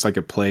reviews and it looks like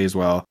it plays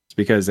well. It's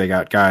because they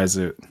got guys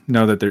that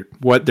know that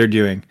what they're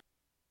doing.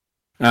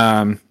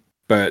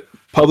 But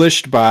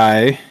published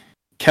by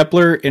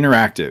Kepler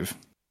Interactive.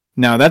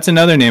 Now, that's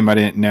another name I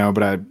didn't know,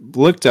 but I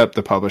looked up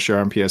the publisher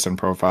on PSN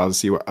Profile to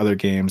see what other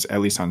games,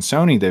 at least on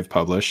Sony, they've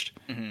published.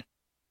 Mm-hmm.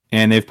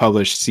 And they've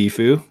published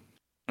Sifu,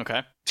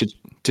 okay,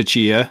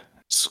 Tchia,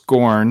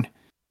 Scorn,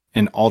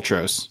 and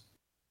Ultros.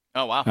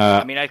 Oh, wow.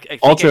 I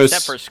think Ultros,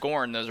 except for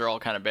Scorn, those are all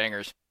kind of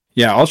bangers.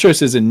 Yeah,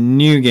 Ultros is a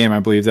new game,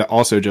 I believe, that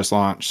also just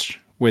launched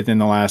within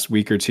the last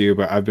week or two,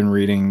 but I've been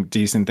reading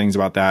decent things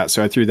about that,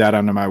 so I threw that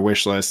onto my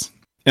wish list.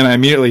 And I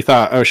immediately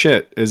thought, oh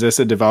shit, is this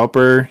a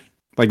developer,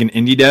 like an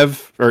indie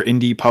dev or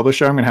indie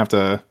publisher I'm going to have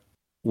to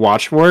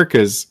watch for?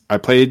 Because I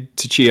played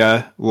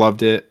Tchia,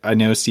 loved it. I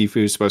know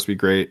Sifu is supposed to be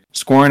great.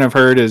 Scorn, I've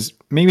heard, is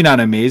maybe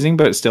not amazing,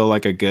 but it's still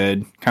like a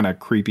good kind of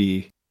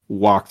creepy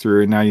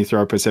walkthrough. And now you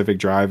throw Pacific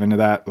Drive into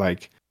that,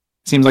 like,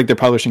 seems like they're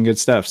publishing good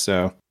stuff.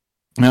 So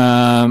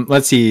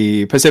let's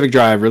see. Pacific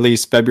Drive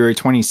released February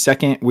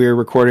 22nd. We're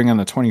recording on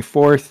the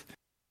 24th.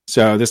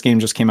 So this game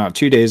just came out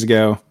 2 days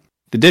ago.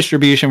 The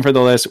distribution for the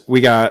list,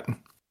 we got,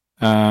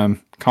 Colin's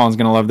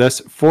going to love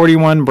this,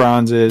 41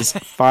 bronzes,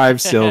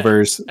 5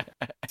 silvers,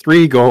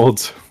 3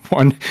 golds,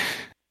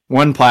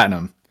 1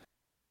 platinum.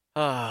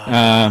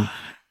 At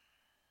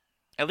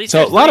least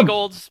there's 3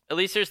 golds. At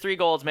least there's 3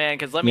 golds, man,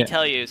 because let me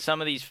tell you,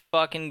 some of these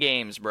fucking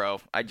games,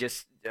 bro, I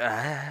just,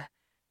 I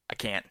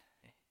can't.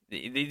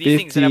 These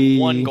things that have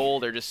 1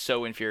 gold are just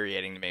so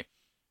infuriating to me.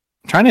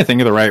 I'm trying to think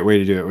of the right way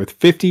to do it. With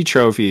 50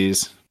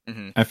 trophies,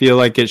 I feel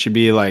like it should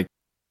be like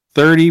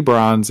 30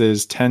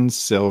 bronzes, 10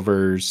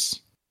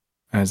 silvers.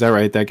 Is that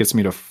right? That gets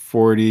me to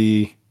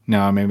 40.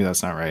 No, maybe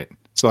that's not right.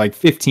 So like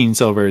 15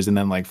 silvers and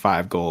then like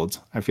 5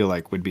 golds, I feel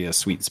like would be a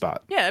sweet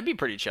spot. Yeah, it'd be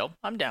pretty chill.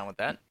 I'm down with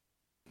that.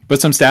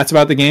 But some stats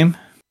about the game.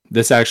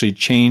 This actually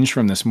changed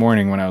from this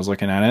morning when I was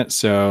looking at it.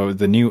 So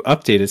the new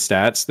updated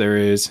stats, there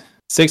is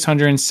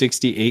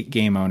 668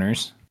 game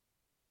owners,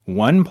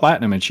 1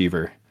 platinum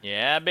achiever.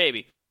 Yeah,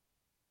 baby.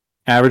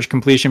 Average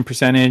completion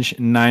percentage,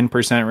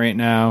 9% right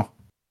now.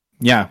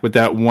 Yeah, with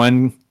that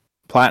 1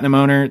 platinum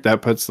owner,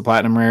 that puts the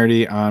platinum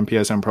rarity on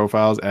PSN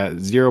profiles at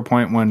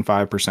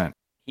 0.15%.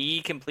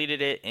 He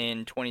completed it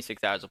in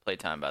 26 hours of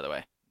playtime, by the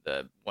way,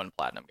 the 1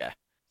 platinum guy.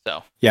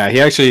 So yeah,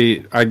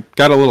 I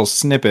got a little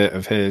snippet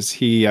of his.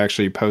 He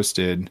actually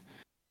posted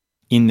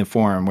in the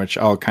forum, which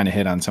I'll kind of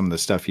hit on some of the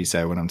stuff he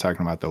said when I'm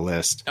talking about the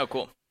list. Oh,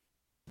 cool.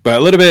 But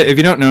a little bit, if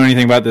you don't know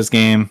anything about this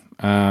game,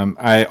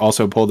 I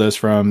also pulled this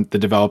from the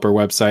developer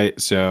website,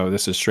 so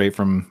this is straight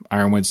from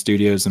Ironwood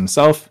Studios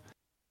themselves.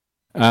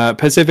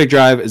 Pacific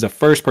Drive is a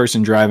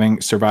first-person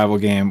driving survival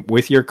game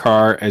with your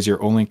car as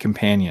your only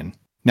companion.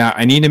 Now,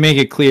 I need to make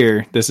it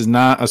clear, this is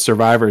not a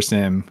survivor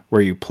sim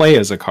where you play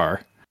as a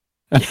car.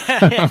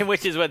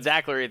 Which is what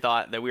Zachary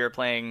thought, that we were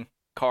playing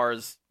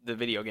Cars, the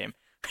video game.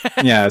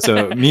 Yeah,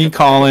 so me,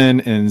 Colin,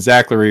 and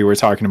Zachary were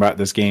talking about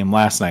this game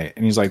last night,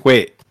 and he's like,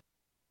 wait,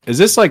 is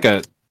this like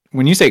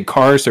when you say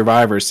car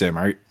survivor sim,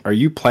 are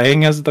you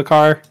playing as the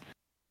car?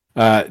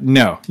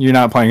 No, you're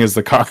not playing as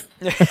the car.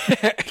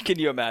 Can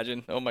you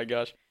imagine? Oh my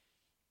gosh.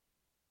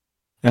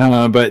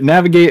 But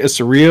navigate a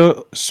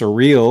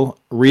surreal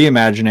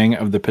reimagining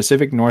of the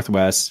Pacific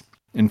Northwest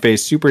and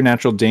face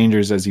supernatural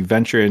dangers as you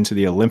venture into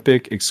the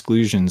Olympic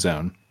exclusion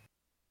zone.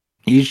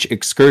 Each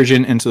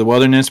excursion into the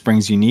wilderness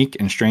brings unique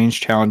and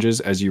strange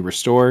challenges as you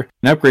restore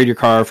and upgrade your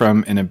car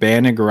from an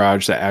abandoned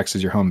garage that acts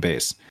as your home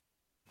base.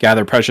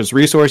 Gather precious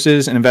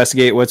resources and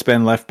investigate what's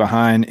been left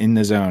behind in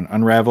the zone.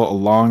 Unravel a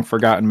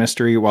long-forgotten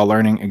mystery while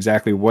learning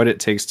exactly what it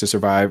takes to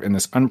survive in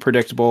this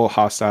unpredictable,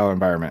 hostile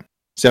environment.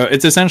 So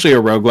it's essentially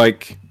a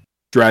roguelike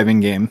driving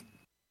game.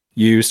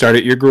 You start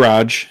at your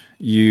garage.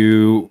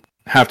 You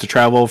have to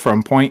travel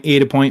from point A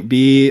to point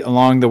B.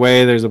 Along the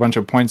way, there's a bunch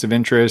of points of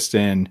interest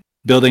and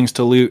buildings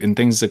to loot and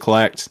things to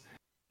collect.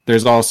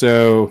 There's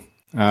also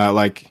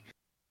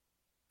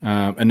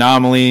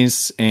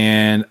anomalies,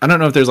 and I don't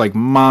know if there's like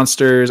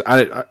monsters.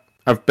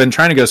 I've been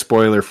trying to go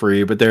spoiler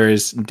free, but there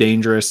is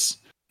dangerous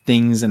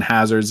things and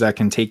hazards that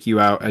can take you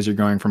out as you're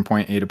going from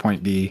point A to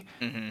point B.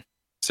 Mm-hmm.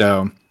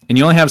 So, and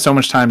you only have so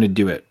much time to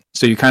do it.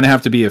 So you kind of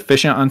have to be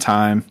efficient on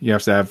time. You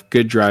have to have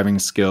good driving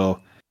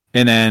skill.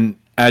 And then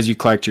as you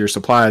collect your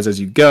supplies as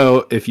you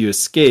go, if you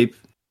escape,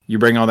 you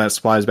bring all that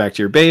supplies back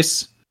to your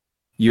base.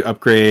 You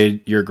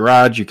upgrade your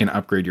garage. You can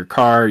upgrade your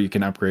car. You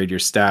can upgrade your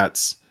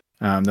stats.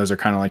 Those are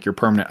kind of like your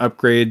permanent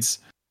upgrades,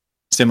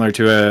 similar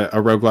to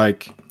a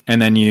roguelike.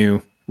 And then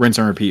you rinse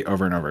and repeat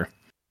over and over.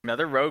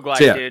 Another roguelike,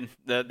 so, yeah. Dude.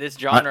 This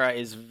genre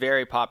is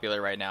very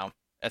popular right now.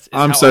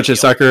 I'm such a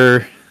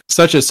sucker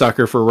for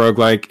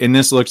roguelike. And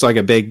this looks like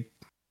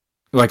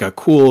a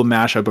cool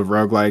mashup of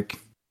roguelike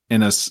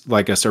in a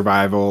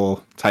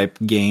survival type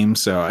game.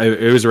 So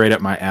it was right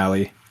up my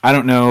alley. I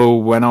don't know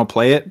when I'll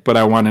play it, but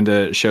I wanted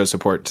to show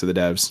support to the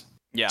devs.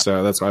 Yeah.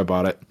 So that's why I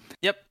bought it.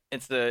 Yep.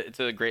 It's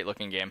a great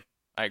looking game.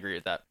 I agree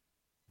with that.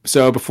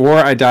 So before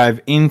I dive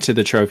into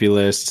the trophy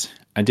list,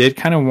 I did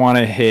kind of want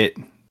to hit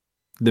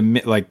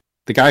the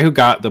guy who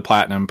got the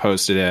platinum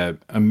posted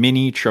a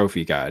mini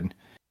trophy guide.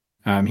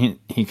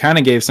 He kind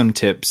of gave some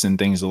tips and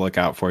things to look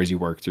out for as you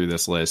work through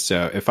this list.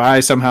 So if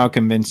I somehow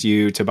convince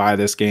you to buy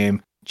this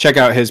game, check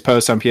out his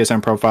post on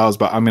PSN Profiles,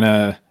 but I'm going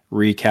to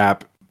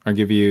recap or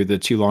give you the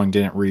too long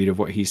didn't read of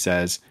what he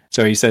says.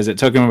 So he says it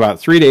took him about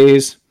 3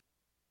 days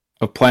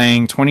of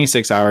playing,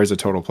 26 hours of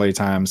total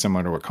playtime,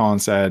 similar to what Colin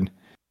said.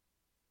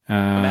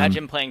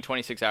 Imagine playing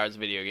 26 hours of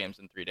video games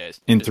in 3 days.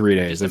 In 3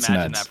 days, just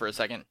imagine that for a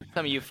second.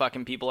 Some of you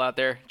fucking people out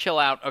there, chill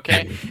out,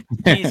 okay?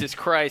 Jesus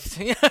Christ.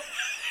 Yeah.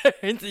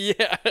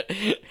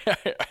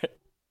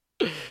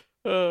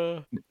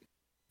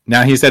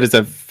 Now he said it's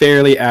a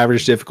fairly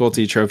average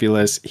difficulty trophy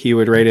list. He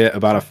would rate it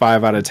about a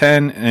 5 out of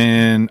 10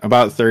 and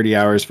about 30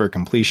 hours for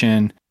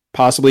completion.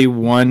 Possibly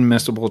one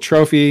missable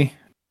trophy,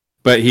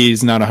 but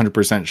he's not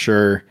 100%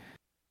 sure.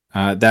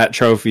 That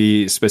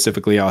trophy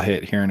specifically I'll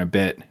hit here in a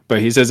bit. But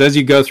he says as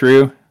you go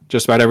through,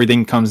 just about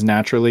everything comes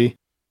naturally.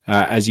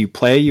 As you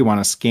play, you want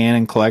to scan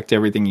and collect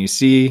everything you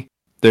see.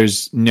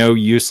 There's no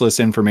useless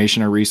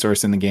information or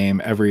resource in the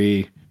game.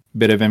 Every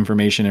bit of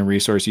information and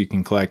resource you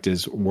can collect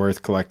is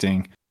worth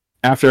collecting.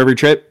 After every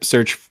trip,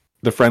 search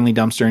the friendly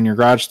dumpster in your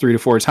garage 3 to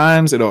 4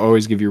 times. It'll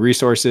always give you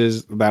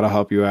resources. That'll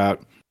help you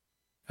out.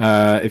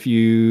 It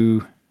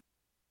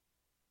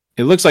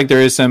looks like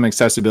there is some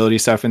accessibility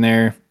stuff in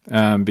there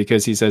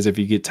because he says if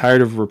you get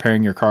tired of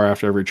repairing your car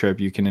after every trip,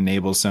 you can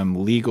enable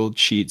some legal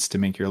cheats to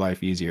make your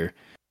life easier,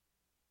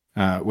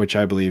 which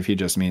I believe he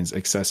just means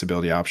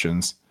accessibility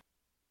options.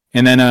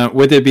 And then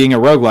with it being a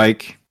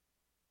roguelike,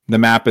 the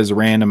map is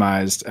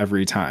randomized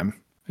every time.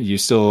 You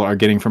still are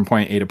getting from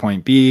point A to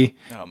point B.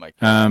 Oh my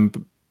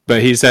God.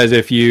 But he says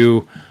if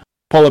you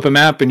pull up a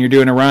map and you're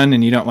doing a run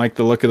and you don't like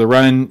the look of the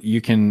run,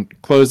 you can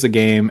close the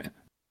game,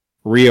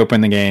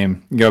 reopen the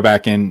game, go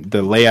back in.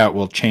 The layout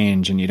will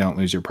change and you don't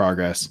lose your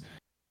progress.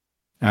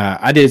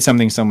 I did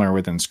something similar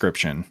with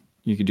Inscription.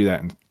 You could do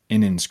that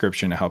in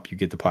Inscription to help you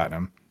get the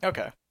platinum.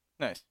 Okay,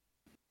 nice.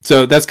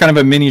 So that's kind of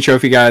a mini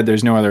trophy guide.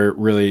 There's no other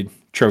really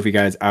trophy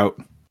guides out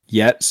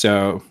yet.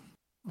 So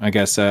I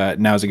guess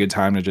now's a good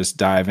time to just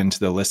dive into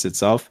the list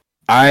itself.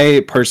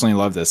 I personally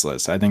love this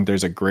list. I think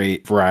there's a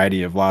great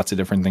variety of lots of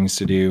different things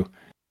to do.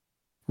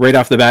 Right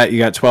off the bat, you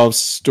got 12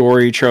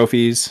 story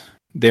trophies.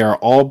 They are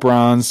all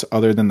bronze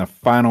other than the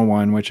final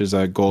one, which is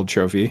a gold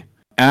trophy.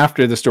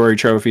 After the story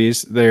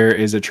trophies, there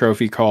is a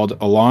trophy called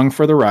Along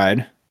for the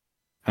Ride,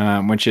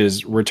 which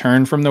is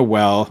Return from the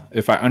Well.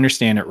 If I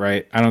understand it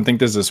right, I don't think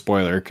this is a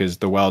spoiler because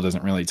the well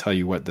doesn't really tell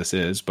you what this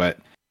is, but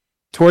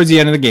towards the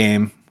end of the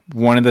game,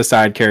 one of the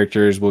side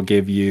characters will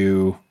give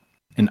you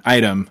an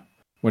item,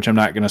 which I'm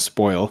not going to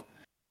spoil.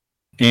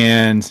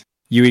 And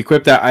you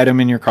equip that item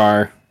in your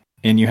car,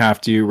 and you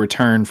have to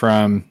return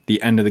from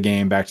the end of the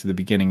game back to the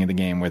beginning of the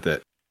game with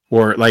it.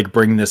 Or like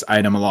bring this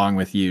item along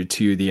with you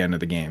to the end of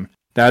the game.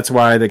 That's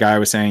why the guy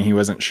was saying he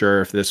wasn't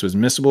sure if this was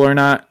missable or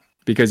not,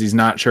 because he's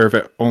not sure if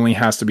it only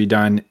has to be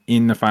done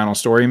in the final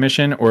story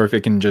mission or if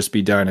it can just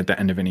be done at the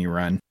end of any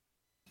run.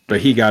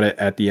 But he got it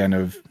at the end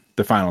of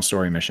the final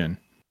story mission.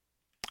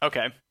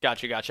 Okay,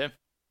 gotcha.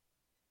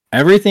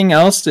 Everything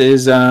else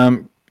is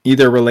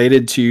either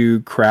related to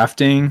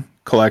crafting,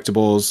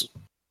 collectibles,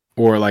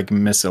 or like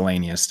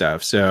miscellaneous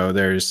stuff. So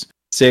there's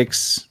 7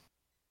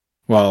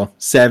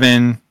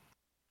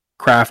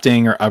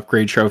 crafting or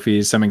upgrade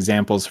trophies, some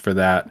examples for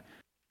that.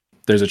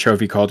 there's a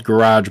trophy called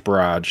Garage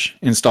Barrage.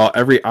 Install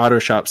every auto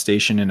shop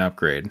station and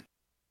upgrade.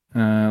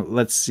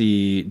 Let's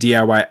see.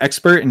 DIY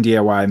Expert and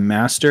DIY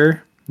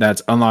Master.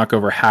 That's unlock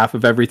over half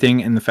of everything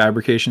in the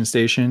fabrication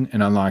station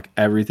and unlock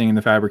everything in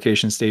the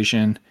fabrication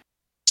station.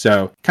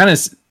 So kind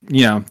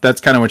of, that's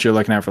kind of what you're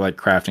looking at for like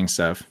crafting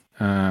stuff.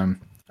 I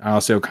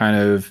also kind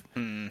of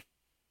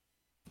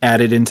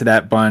added into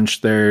that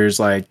bunch. There's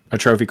like a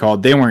trophy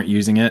called They Weren't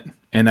Using It,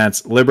 and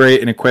that's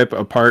liberate and equip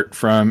a part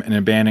from an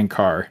abandoned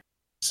car.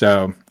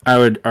 So I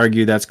would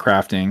argue that's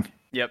crafting.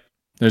 Yep.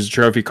 There's a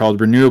trophy called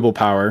Renewable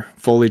Power,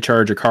 fully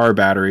charge a car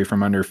battery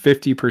from under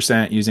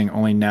 50% using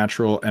only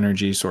natural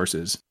energy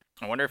sources.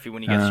 I wonder if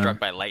when you get struck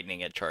by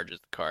lightning, it charges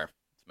the car.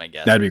 That's my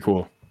guess. That'd be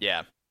cool.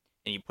 Yeah.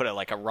 And you put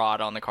a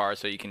rod on the car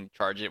so you can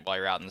charge it while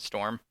you're out in the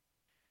storm.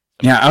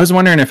 Yeah, I was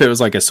wondering if it was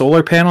like a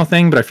solar panel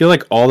thing, but I feel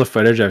like all the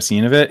footage I've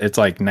seen of it, it's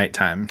like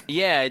nighttime.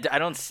 Yeah, I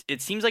don't.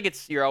 It seems like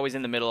you're always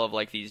in the middle of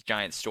like these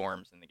giant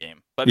storms in the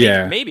game. But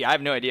maybe I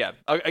have no idea.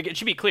 It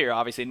should be clear.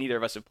 Obviously, neither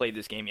of us have played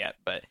this game yet,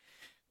 but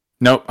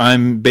nope,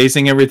 I'm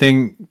basing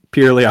everything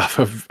purely off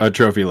of a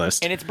trophy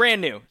list, and it's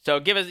brand new. So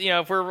give us,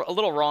 if we're a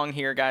little wrong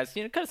here, guys,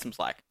 cut us some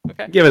slack.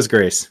 Okay, give us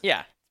grace. Yeah,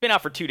 it's been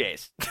out for 2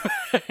 days.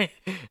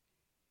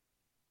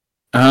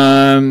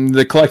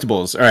 The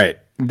collectibles. All right,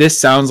 this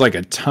sounds like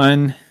a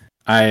ton.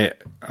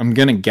 I'm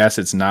gonna guess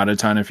it's not a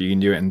ton if you can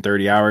do it in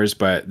 30 hours,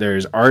 but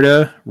there's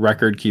Arda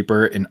Record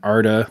Keeper and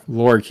Arda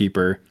Lore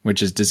Keeper,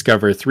 which is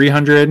discover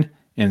 300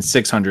 and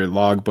 600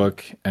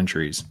 logbook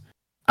entries.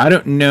 I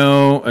don't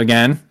know.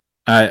 Again,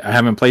 I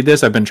haven't played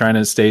this. I've been trying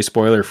to stay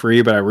spoiler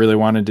free, but I really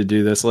wanted to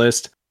do this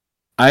list.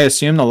 I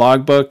assume the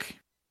logbook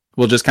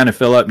will just kind of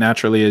fill up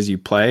naturally as you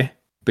play.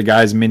 The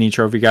guy's mini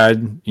trophy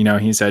guide,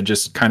 he said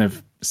just kind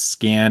of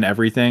scan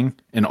everything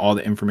and all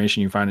the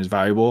information you find is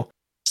valuable.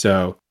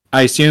 So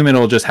I assume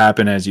it'll just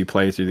happen as you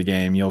play through the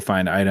game. You'll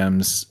find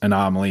items,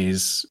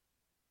 anomalies,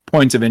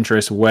 points of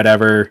interest,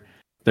 whatever.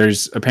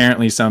 There's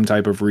apparently some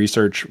type of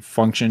research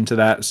function to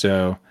that.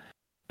 So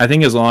I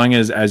think as long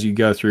as you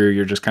go through,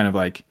 you're just kind of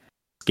like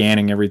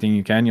scanning everything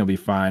you can, you'll be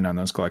fine on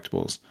those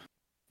collectibles.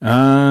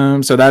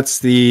 So that's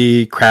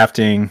the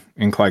crafting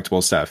and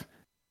collectible stuff.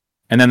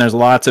 And then there's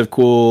lots of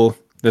cool,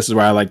 this is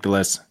why I like the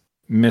list,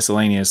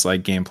 miscellaneous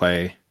like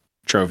gameplay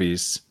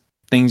trophies,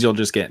 things you'll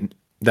just get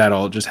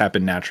that'll just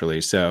happen naturally.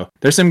 So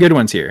there's some good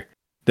ones here.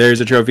 There's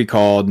a trophy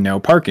called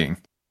No Parking.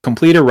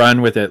 Complete a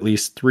run with at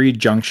least 3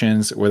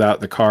 junctions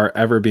without the car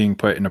ever being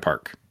put in a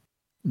park.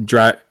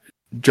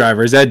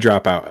 Driver's ed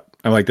dropout.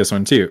 I like this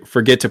one too.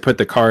 Forget to put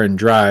the car in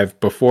drive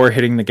before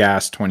hitting the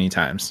gas 20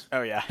 times.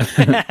 Oh yeah.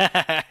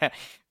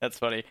 That's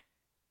funny.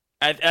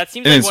 That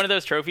seems like one of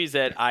those trophies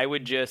that I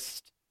would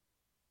just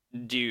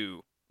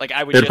do. Like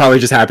it'd probably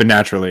just happen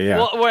naturally, yeah.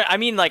 Well, I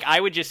mean, like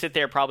I would just sit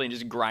there probably and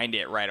just grind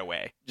it right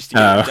away, just to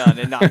get it done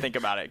and not think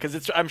about it,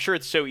 because I'm sure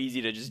it's so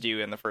easy to just do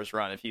in the first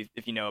run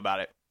if you know about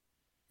it.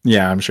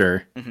 Yeah, I'm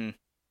sure. Mm-hmm.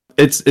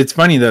 It's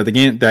funny though. The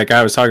game that guy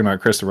I was talking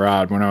about, Christopher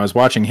Odd, when I was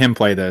watching him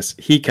play this,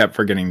 he kept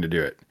forgetting to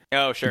do it.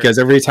 Oh, sure. Because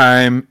every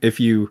time if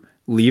you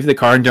leave the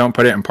car and don't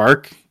put it in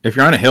park, if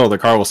you're on a hill, the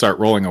car will start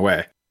rolling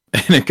away,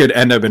 and it could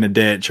end up in a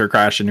ditch or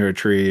crash into a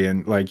tree,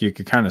 and like you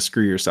could kind of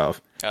screw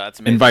yourself. Oh, that's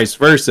amazing. And vice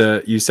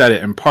versa, you set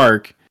it in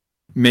park,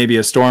 maybe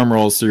a storm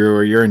rolls through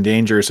or you're in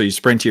danger, so you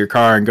sprint to your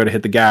car and go to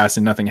hit the gas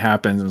and nothing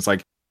happens. And it's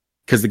like,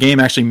 because the game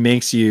actually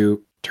makes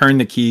you turn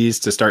the keys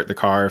to start the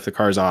car if the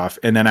car's off,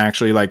 and then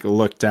actually like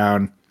look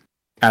down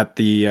at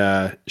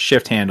the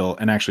shift handle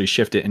and actually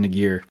shift it into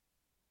gear.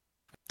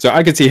 So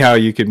I could see how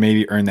you could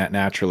maybe earn that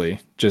naturally,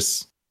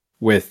 just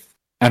with,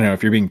 I don't know,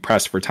 if you're being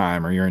pressed for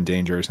time or you're in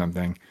danger or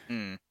something.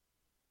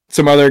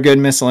 Some other good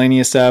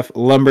miscellaneous stuff.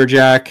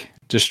 Lumberjack,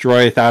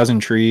 destroy 1,000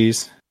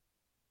 trees.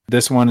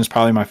 This one is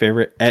probably my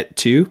favorite. Et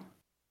 2.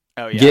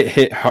 Oh yeah.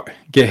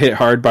 Get hit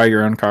hard by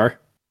your own car.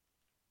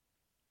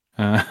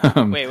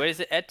 Wait, what is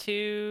it? Et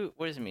 2.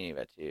 What does it mean?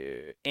 Et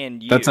 2.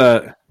 And you. That's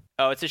a.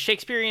 Oh, it's a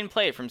Shakespearean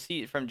play from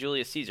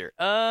Julius Caesar.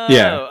 Oh,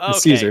 yeah, okay.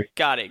 Caesar.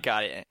 Got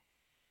it.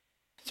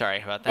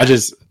 Sorry about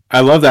that. I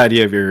love the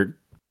idea of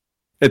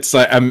it's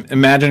like, I'm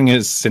imagining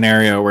a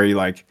scenario where you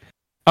like,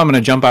 I'm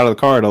going to jump out of the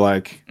car to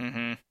like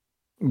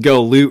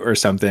go loot or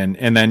something.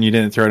 And then you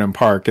didn't throw it in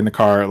park and the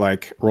car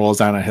like rolls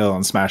down a hill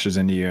and smashes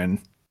into you and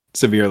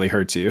severely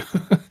hurts you.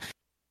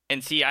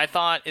 And see, I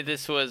thought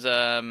this was,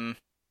 I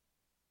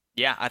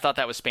thought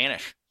that was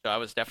Spanish. So I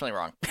was definitely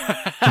wrong.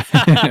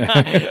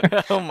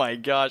 Oh my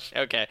gosh.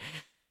 Okay.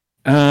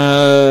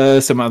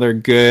 Some other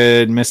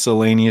good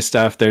miscellaneous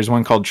stuff. There's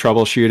one called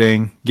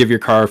Troubleshooting. Give your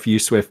car a few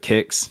swift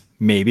kicks.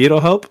 Maybe it'll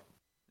help.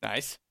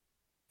 Nice.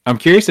 I'm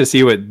curious to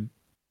see what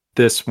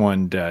this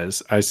one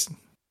does.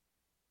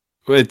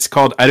 It's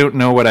called I Don't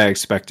Know What I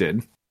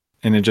Expected.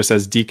 And it just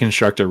says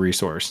deconstruct a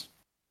resource.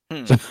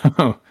 So,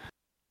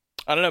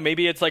 I don't know.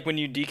 Maybe it's like when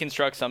you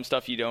deconstruct some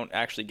stuff, you don't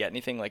actually get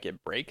anything. Like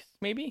it breaks,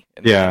 maybe.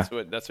 And yeah.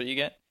 That's what you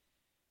get.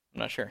 I'm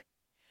not sure.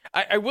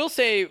 I will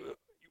say,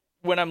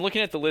 when I'm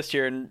looking at the list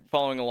here and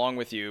following along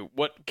with you,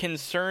 what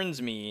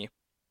concerns me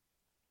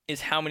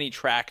is how many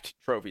tracked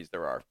trophies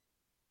there are.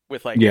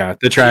 with like Yeah,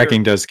 the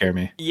tracking does scare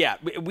me. Yeah,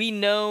 we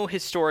know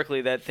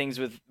historically that things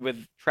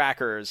with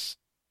trackers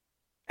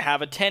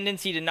have a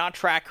tendency to not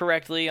track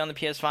correctly on the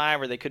PS5,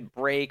 or they could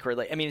break, or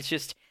like, I mean, it's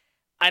just,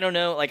 I don't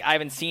know, like, I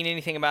haven't seen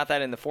anything about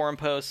that in the forum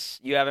posts.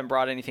 You haven't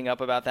brought anything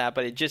up about that,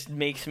 but it just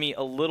makes me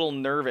a little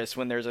nervous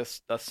when there's a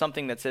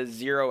something that says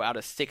 0 out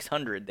of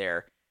 600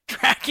 there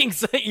tracking,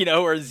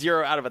 or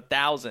 0 out of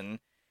 1,000.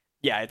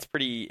 Yeah, it's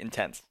pretty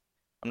intense.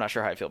 I'm not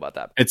sure how I feel about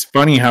that. It's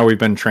funny how we've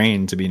been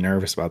trained to be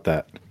nervous about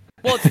that.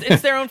 Well,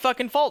 it's their own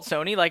fucking fault,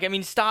 Sony. Like, I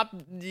mean, stop.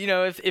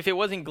 If it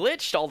wasn't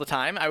glitched all the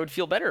time, I would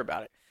feel better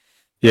about it.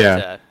 Yeah.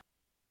 But,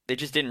 they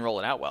just didn't roll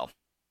it out well.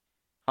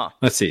 Huh.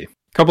 Let's see.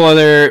 A couple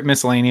other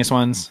miscellaneous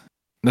ones.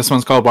 This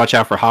one's called Watch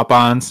Out for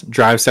Hop-Ons.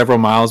 Drive several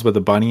miles with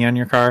a bunny on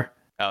your car.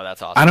 Oh,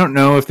 that's awesome. I don't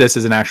know if this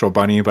is an actual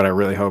bunny, but I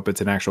really hope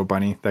it's an actual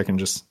bunny that can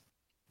just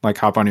like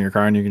hop onto your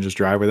car and you can just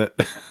drive with it.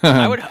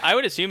 I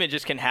would assume it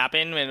just can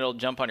happen and it'll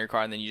jump on your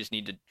car and then you just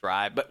need to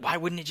drive. But why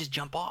wouldn't it just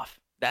jump off?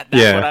 That's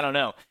what I don't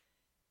know.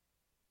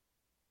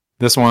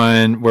 This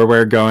one, where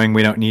we're going,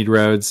 we don't need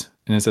roads.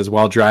 And it says,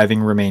 while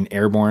driving, remain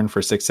airborne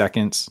for 6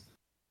 seconds.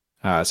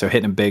 So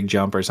hitting a big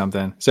jump or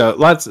something. So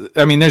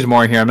there's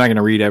more here. I'm not going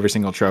to read every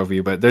single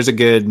trophy, but there's a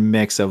good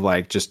mix of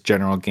like just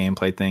general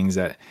gameplay things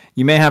that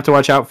you may have to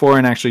watch out for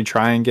and actually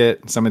try and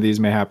get. Some of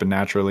these may happen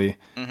naturally.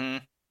 Mm-hmm.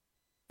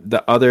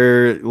 The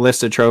other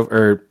list of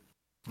or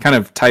kind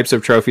of types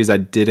of trophies I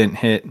didn't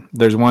hit.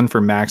 There's one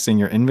for maxing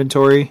your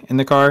inventory in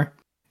the car.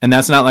 And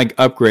that's not like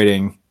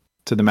upgrading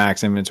to the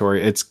max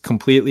inventory. It's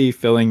completely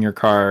filling your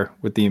car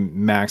with the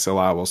max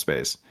allowable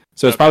space.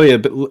 So it's probably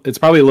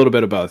a little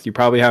bit of both. You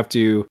probably have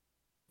to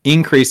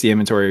increase the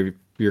inventory of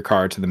your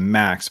car to the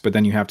max, but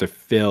then you have to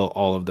fill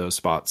all of those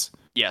spots.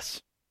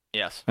 Yes.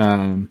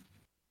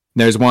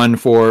 There's one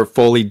for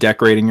fully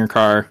decorating your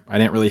car. I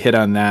didn't really hit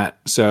on that.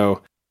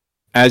 So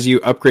as you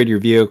upgrade your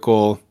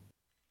vehicle,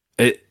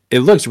 it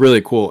looks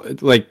really cool.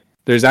 Like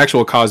there's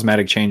actual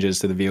cosmetic changes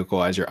to the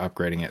vehicle as you're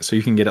upgrading it. So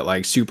you can get it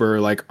like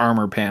super like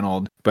armor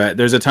paneled, but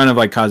there's a ton of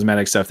like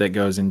cosmetic stuff that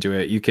goes into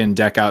it. You can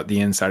deck out the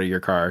inside of your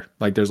car.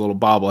 Like there's little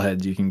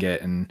bobbleheads you can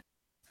get and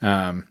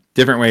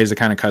different ways to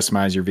kind of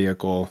customize your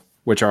vehicle,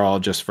 which are all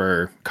just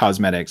for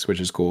cosmetics, which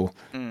is cool.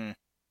 Mm.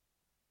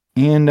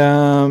 And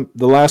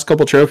the last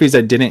couple trophies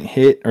I didn't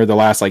hit, or the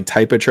last like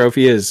type of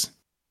trophy, is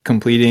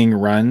completing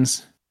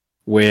runs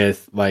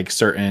with like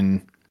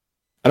certain,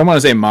 I don't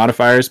want to say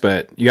modifiers,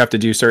 but you have to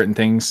do certain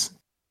things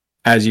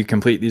as you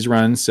complete these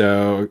runs.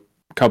 So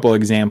a couple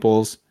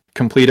examples: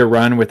 complete a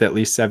run with at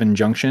least 7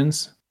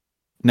 junctions.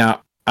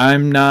 Now,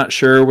 I'm not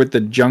sure what the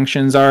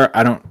junctions are.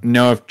 I don't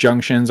know if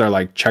junctions are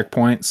like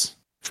checkpoints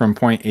from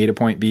point A to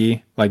point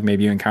B. Like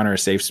maybe you encounter a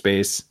safe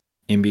space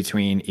in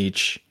between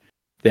each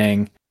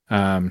thing.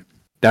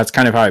 That's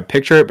kind of how I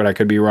picture it, but I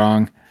could be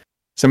wrong.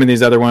 Some of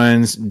these other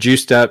ones: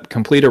 juiced up,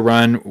 complete a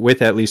run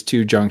with at least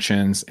 2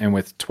 junctions and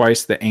with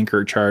twice the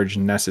anchor charge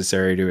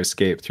necessary to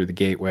escape through the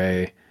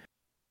gateway.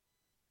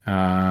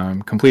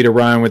 Complete a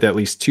run with at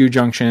least 2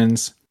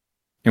 junctions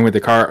and with the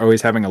car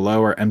always having a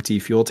low or empty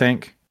fuel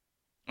tank.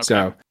 Okay.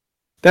 So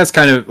that's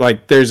kind of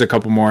like, there's a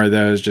couple more of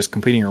those, just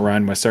completing a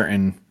run with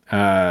certain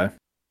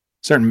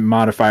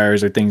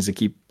modifiers or things to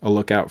keep a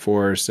lookout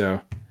for.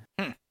 So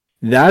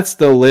that's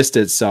the list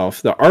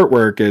itself. The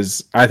artwork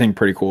is, I think,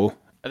 pretty cool.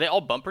 Are they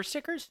all bumper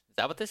stickers? Is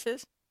that what this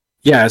is?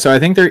 Yeah, so I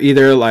think they're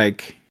either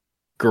like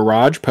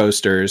garage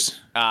posters,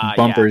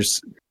 bumper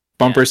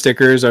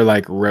stickers, or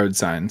like road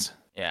signs.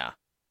 Yeah,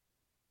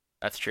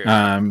 that's true.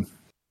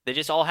 They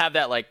just all have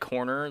that like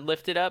corner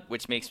lifted up,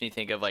 which makes me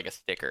think of like a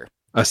sticker.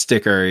 A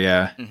sticker,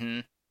 yeah. Mm-hmm.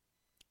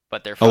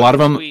 But they're a lot of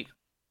them. Sweet.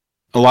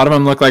 A lot of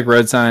them look like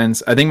road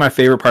signs. I think my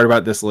favorite part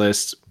about this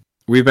list,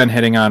 we've been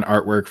hitting on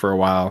artwork for a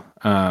while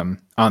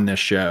on this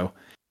show.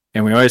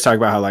 And we always talk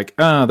about how like,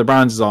 the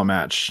bronze is all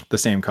match the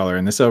same color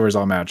and the silver is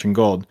all match and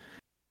gold.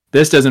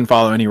 This doesn't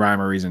follow any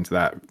rhyme or reason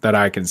to that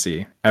I can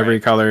see. Every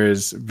color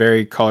is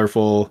very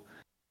colorful,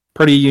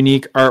 pretty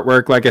unique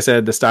artwork. Like I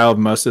said, the style of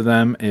most of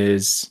them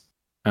is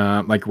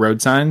like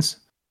road signs.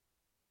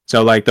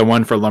 So like the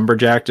one for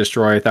Lumberjack,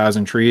 destroy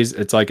 1,000 trees.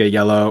 It's like a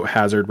yellow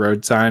hazard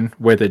road sign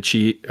with a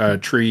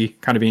tree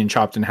kind of being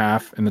chopped in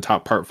half and the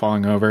top part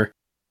falling over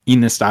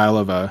in the style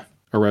of a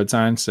road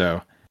sign.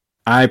 So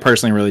I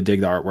personally really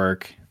dig the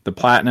artwork. The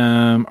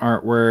platinum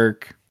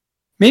artwork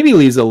maybe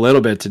leaves a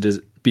little bit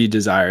to be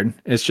desired.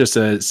 It's just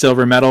a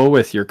silver medal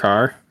with your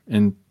car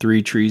and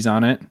 3 trees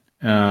on it.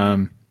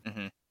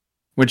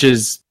 Which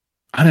is,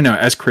 I don't know,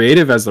 as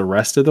creative as the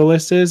rest of the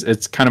list is,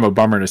 it's kind of a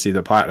bummer to see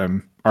the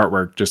platinum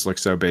artwork just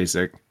looks so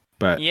basic.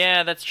 But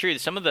yeah, that's true.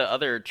 Some of the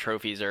other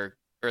trophies or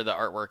the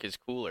artwork is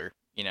cooler,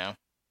 you know?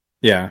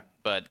 Yeah.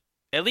 But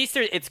at least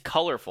it's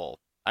colorful.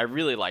 I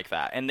really like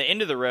that. And the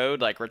end of the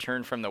road, like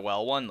Return from the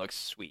Well one, looks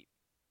sweet.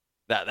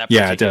 That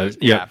yeah, it does.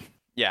 Yeah,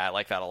 I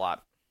like that a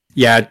lot.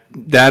 Yeah,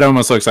 that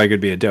almost looks like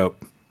it'd be a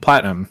dope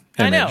platinum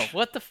image. I know.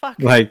 What the fuck?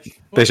 Like,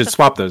 they should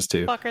swap those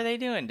two. What the fuck are they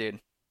doing, dude?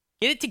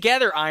 Get it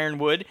together,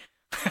 Ironwood.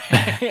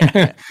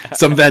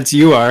 Some vets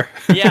you are.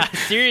 Yeah,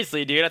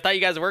 seriously, dude. I thought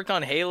you guys worked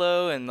on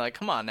Halo, and like,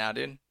 come on now,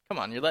 dude. Come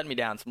on, you're letting me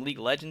down. Some League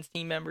of Legends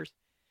team members.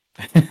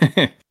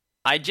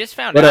 I just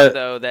found But out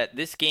though that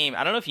this game,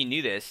 I don't know if you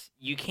knew this,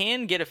 you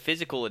can get a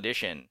physical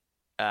edition.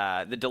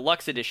 The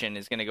deluxe edition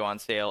is going to go on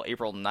sale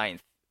April 9th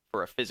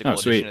for a physical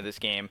edition of this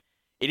game.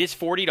 It is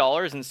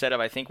 $40 instead of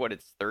I think what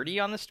it's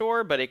 $30 on the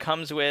store, but it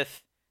comes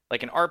with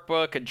like an art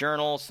book, a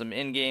journal, some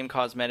in-game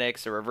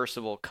cosmetics, a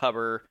reversible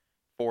cover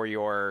for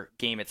your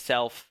game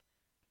itself.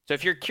 So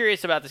if you're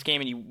curious about this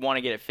game and you want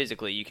to get it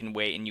physically, you can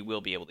wait and you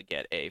will be able to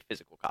get a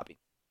physical copy.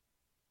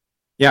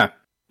 Yeah,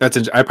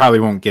 I probably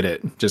won't get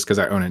it just because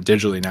I own it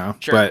digitally now.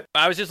 Sure. But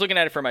I was just looking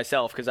at it for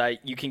myself because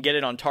you can get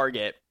it on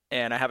Target,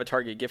 and I have a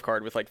Target gift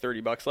card with like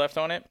 $30 left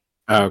on it.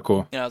 Oh,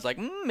 cool. And I was like,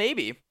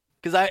 maybe,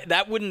 because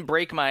that wouldn't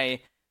break my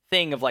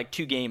thing of like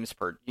 2 games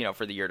for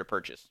the year to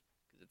purchase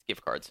because it's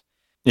gift cards.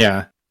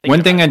 Yeah.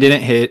 One thing I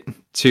didn't hit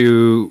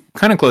to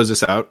kind of close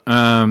this out.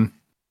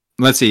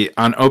 Let's see,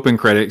 on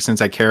OpenCritic,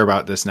 since I care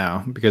about this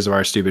now because of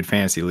our stupid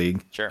fantasy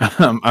league. Sure.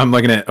 I'm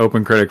looking at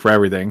OpenCritic for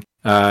everything.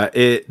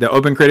 The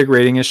OpenCritic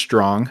rating is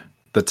strong.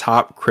 The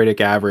top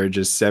critic average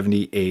is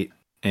 78,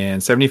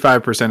 and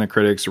 75% of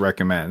critics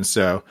recommend.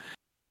 So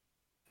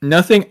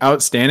nothing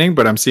outstanding,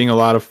 but I'm seeing a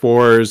lot of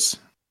 4s,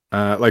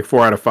 like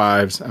 4 out of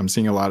 5s. I'm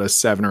seeing a lot of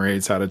 7 or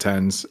 8s out of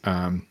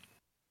 10s.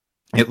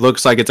 It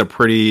looks like it's a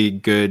pretty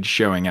good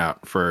showing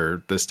out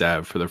for this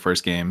dev for the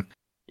first game.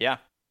 Yeah.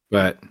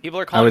 But people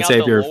are calling out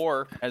the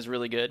lore as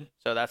really good,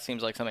 so that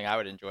seems like something I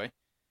would enjoy.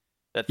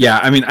 Yeah,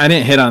 I mean, I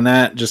didn't hit on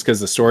that just because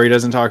the story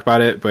doesn't talk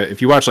about it, but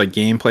if you watch like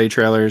gameplay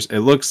trailers, it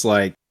looks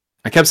like,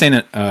 I kept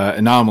saying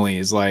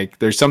anomalies, like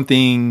there's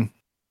something,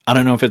 I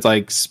don't know if it's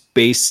like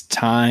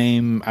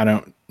space-time, I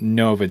don't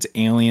know if it's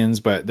aliens,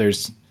 but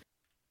there's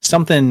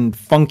something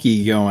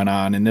funky going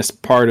on, and this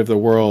part of the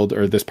world,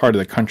 or this part of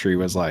the country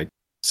was like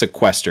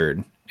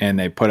sequestered, and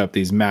they put up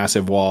these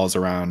massive walls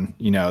around,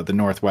 the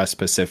Northwest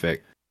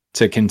Pacific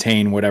to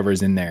contain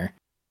whatever's in there.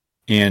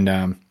 And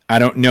I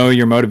don't know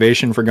your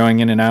motivation for going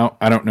in and out.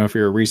 I don't know if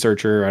you're a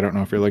researcher. I don't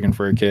know if you're looking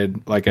for a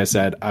kid. Like I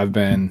said, I've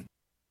been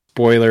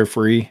spoiler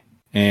free,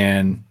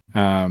 and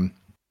I've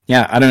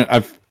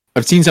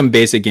seen some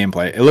basic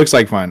gameplay. It looks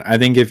like fun. I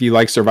think if you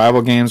like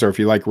survival games or if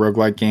you like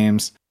roguelike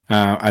games,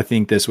 I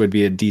think this would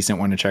be a decent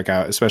one to check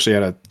out, especially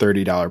at a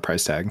 $30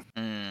 price tag.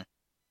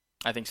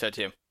 I think so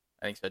too.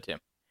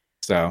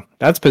 So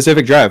that's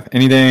Pacific Drive.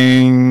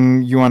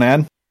 Anything you want to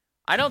add?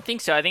 I don't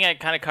think so. I think I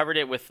kind of covered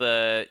it with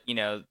the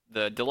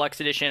deluxe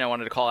edition. I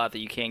wanted to call out that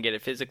you can get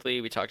it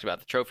physically. We talked about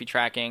the trophy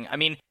tracking. I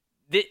mean,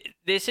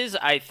 this is,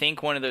 I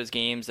think, one of those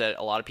games that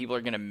a lot of people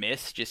are going to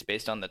miss just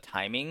based on the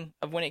timing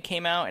of when it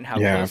came out and how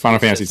close Final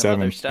Fantasy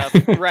VII stuff.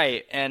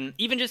 Right, and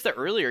even just the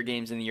earlier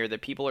games in the year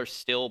that people are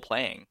still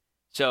playing.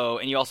 So,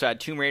 and you also had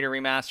Tomb Raider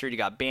Remastered. You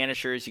got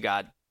Banishers. You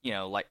got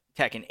like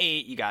Tekken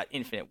 8. You got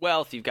Infinite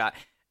Wealth.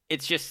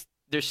 It's just,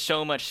 there's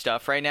so much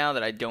stuff right now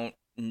that I don't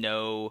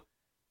know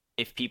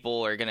if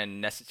people are going to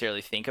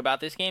necessarily think about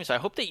this game. So I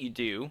hope that you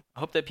do. I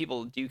hope that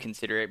people do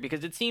consider it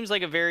because it seems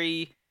like a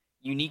very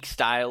unique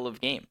style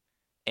of game.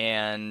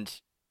 And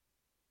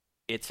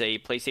it's a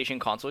PlayStation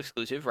console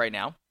exclusive right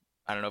now.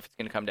 I don't know if it's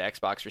going to come to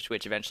Xbox or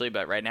Switch eventually,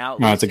 but right now...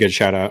 No, it's a good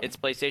shout out. It's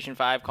PlayStation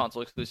 5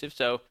 console exclusive,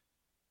 so...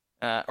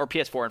 or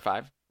PS4 and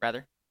 5,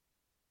 rather.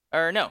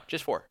 Or no,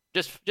 just 4.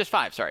 Just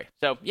 5, sorry.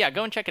 So yeah,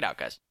 go and check it out,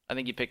 guys. I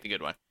think you picked a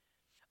good one.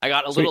 I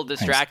got a little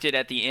distracted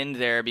at the end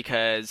there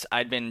because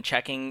I'd been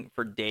checking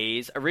for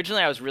days.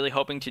 Originally, I was really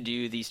hoping to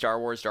do the Star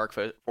Wars Dark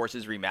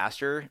Forces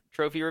Remaster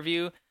trophy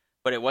review,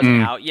 but it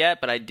wasn't out yet,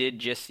 but I did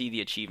just see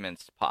the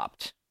achievements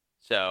popped.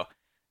 So,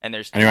 and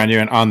there's... And you want to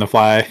do an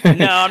on-the-fly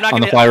No, I'm not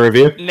on-the-fly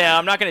review? No,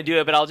 I'm not going to do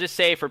it, but I'll just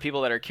say for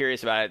people that are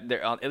curious about it,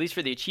 there, at least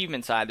for the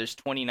achievement side, there's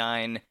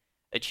 29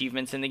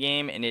 achievements in the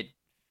game, and it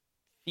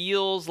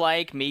feels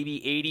like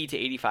maybe 80 to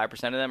 85%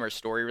 of them are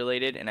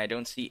story-related, and I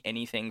don't see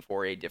anything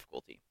for a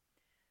difficulty.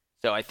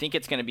 So I think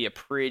it's going to be a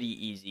pretty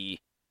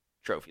easy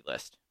trophy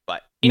list.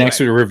 But anyway.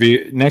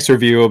 Next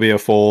review will be a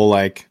full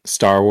like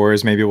Star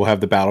Wars. Maybe we'll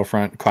have the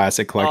Battlefront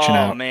Classic Collection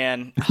out. Oh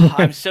man,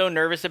 I'm so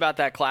nervous about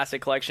that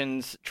Classic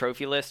Collections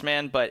trophy list,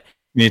 man. But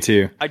me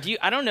too. I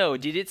don't know.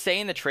 Did it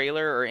say in the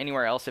trailer or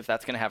anywhere else if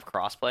that's going to have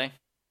crossplay?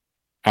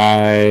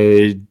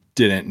 I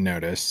didn't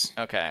notice.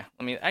 Okay,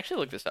 let me actually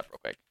look this up real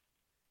quick.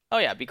 Oh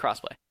yeah, be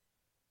crossplay.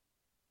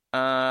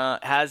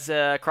 Has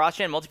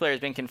cross-gen multiplayer has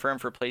been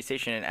confirmed for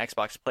PlayStation and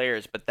Xbox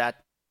players, but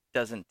that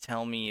doesn't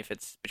tell me if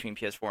it's between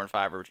PS4 and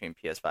 5 or between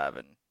PS5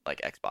 and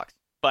like Xbox.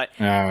 But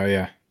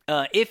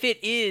if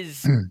it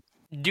is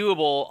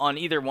doable on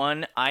either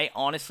one, I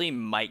honestly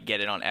might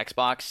get it on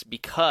Xbox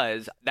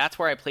because that's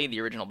where I played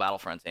the original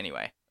Battlefronts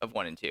anyway, of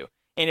 1 and 2.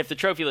 And if the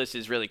trophy list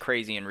is really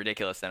crazy and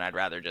ridiculous, then I'd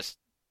rather just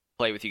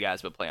play with you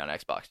guys but play on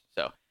Xbox.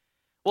 So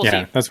we'll see.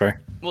 Yeah, that's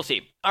fair. We'll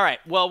see. All right.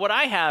 Well, what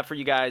I have for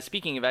you guys,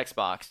 speaking of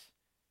Xbox,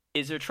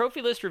 is a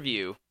trophy list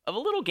review of a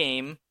little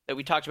game that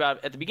we talked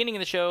about at the beginning of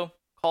the show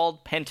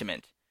called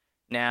Pentiment.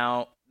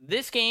 Now,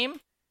 this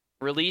game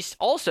released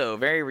also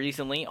very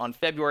recently on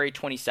February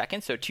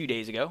 22nd, so 2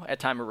 days ago at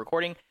time of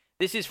recording.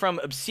 This is from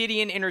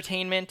Obsidian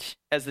Entertainment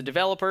as the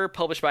developer,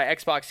 published by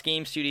Xbox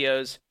Game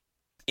Studios.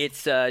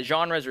 Its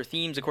genres or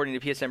themes, according to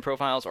PSN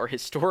profiles, are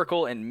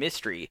historical and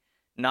mystery.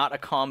 not a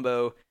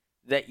combo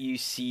that you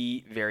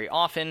see very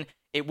often.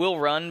 It will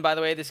run, by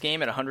the way, this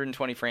game at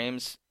 120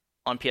 frames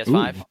on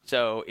PS5. Ooh.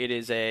 So it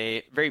is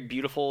a very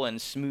beautiful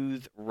and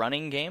smooth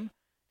running game,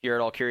 if you're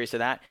at all curious of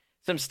that.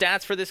 Some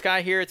stats for this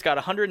guy here. It's got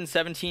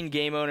 117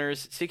 game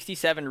owners,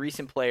 67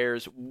 recent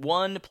players,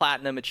 1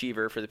 Platinum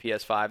Achiever for the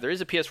PS5. There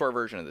is a PS4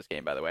 version of this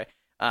game, by the way.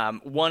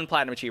 1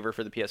 Platinum Achiever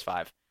for the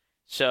PS5.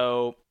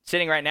 So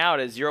sitting right now at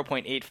a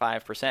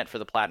 0.85% for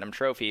the Platinum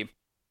Trophy.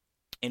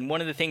 And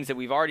one of the things that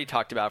we've already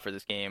talked about for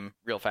this game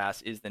real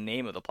fast is the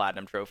name of the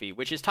Platinum Trophy,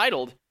 which is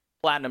titled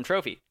Platinum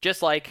Trophy,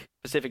 just like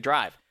Pacific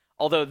Drive.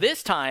 Although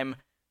this time,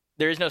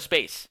 there is no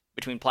space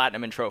between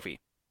Platinum and Trophy.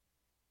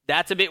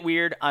 That's a bit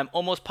weird. I'm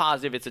almost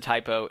positive it's a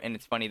typo, and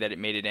it's funny that it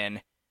made it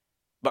in.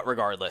 But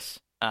regardless,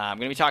 I'm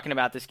going to be talking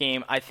about this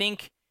game. I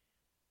think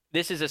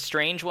this is a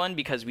strange one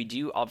because we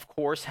do, of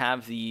course,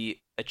 have the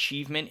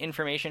achievement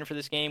information for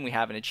this game. We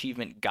have an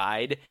achievement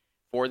guide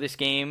for this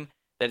game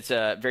that's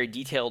a very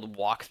detailed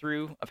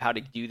walkthrough of how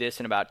to do this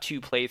in about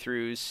 2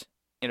 playthroughs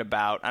in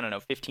about,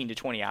 15 to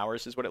 20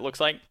 hours is what it looks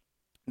like.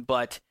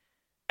 But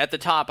at the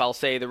top, I'll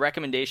say the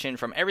recommendation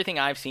from everything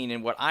I've seen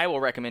and what I will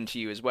recommend to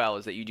you as well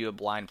is that you do a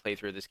blind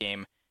playthrough of this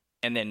game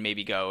and then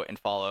maybe go and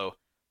follow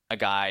a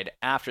guide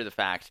after the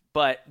fact.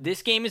 But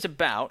this game is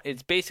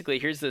it's basically,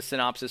 here's the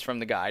synopsis from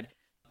the guide.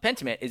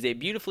 Pentiment is a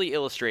beautifully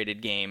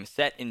illustrated game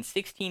set in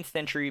 16th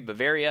century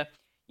Bavaria.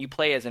 You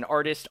play as an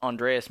artist,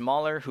 Andreas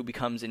Mahler, who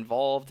becomes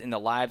involved in the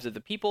lives of the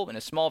people in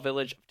a small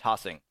village of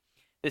Tossing.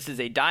 This is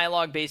a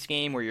dialogue-based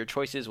game where your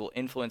choices will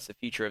influence the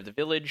future of the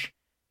village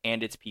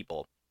and its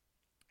people.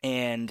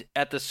 And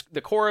at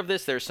the core of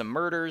this, there's some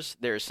murders,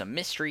 there's some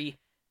mystery,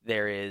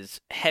 there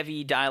is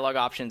heavy dialogue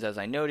options, as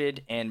I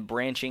noted, and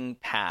branching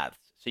paths.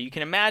 So you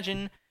can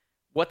imagine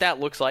what that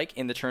looks like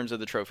in the terms of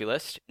the trophy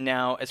list.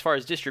 Now, as far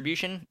as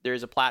distribution, there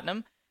is a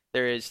platinum,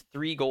 there is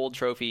 3 gold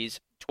trophies,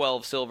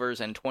 12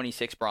 silvers, and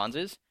 26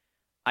 bronzes.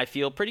 I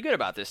feel pretty good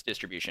about this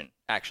distribution,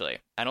 actually.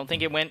 I don't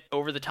think it went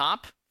over the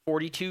top.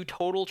 42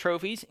 total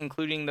trophies,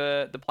 including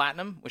the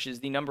platinum, which is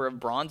the number of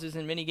bronzes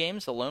in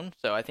minigames alone.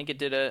 So I think it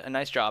did a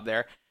nice job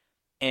there.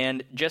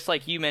 And just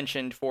like you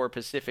mentioned for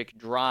Pacific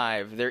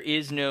Drive, there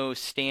is no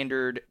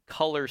standard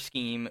color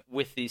scheme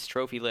with these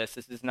trophy lists.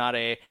 This is not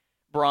a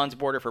bronze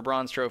border for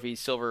bronze trophies,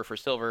 silver for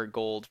silver,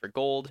 gold for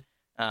gold.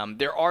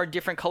 There are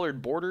different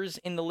colored borders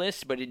in the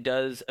list, but it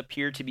does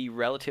appear to be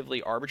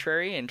relatively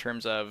arbitrary in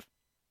terms of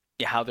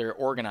how they're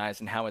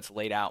organized and how it's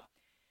laid out.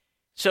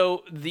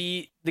 So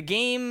the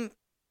game,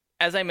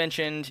 as I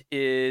mentioned,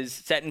 is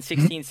set in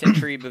 16th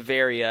century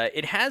Bavaria.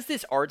 It has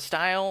this art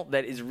style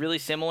that is really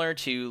similar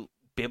to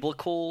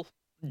biblical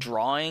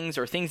drawings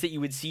or things that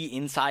you would see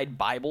inside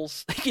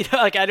Bibles.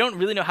 I don't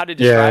really know how to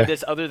describe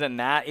this other than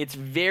that. It's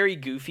very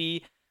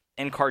goofy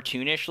and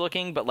cartoonish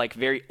looking, but like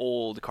very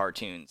old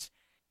cartoons.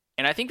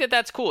 And I think that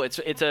that's cool. It's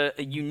a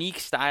unique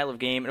style of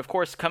game. And of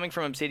course, coming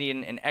from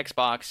Obsidian and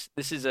Xbox,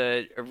 this is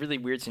a really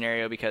weird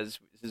scenario because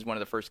this is one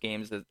of the first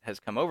games that has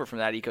come over from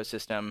that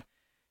ecosystem.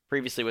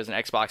 Previously was an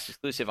Xbox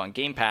exclusive on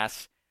Game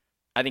Pass.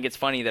 I think it's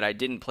funny that I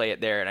didn't play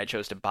it there and I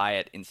chose to buy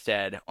it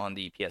instead on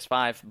the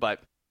PS5.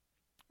 But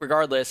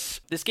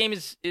regardless, this game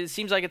it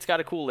seems like it's got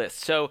a cool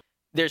list. So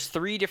there's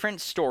 3 different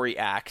story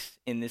acts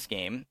in this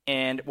game.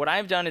 And what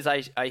I've done is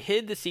I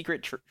hid the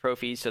secret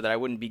trophies so that I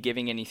wouldn't be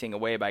giving anything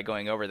away by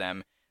going over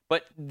them.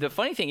 But the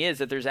funny thing is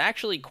that there's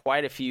actually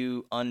quite a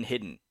few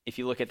unhidden if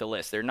you look at the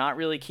list. They're not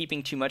really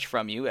keeping too much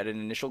from you at an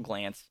initial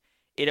glance.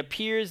 It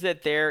appears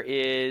that there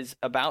is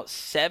about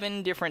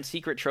 7 different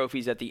secret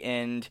trophies at the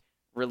end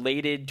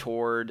related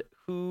towards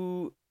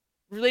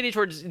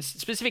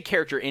specific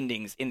character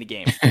endings in the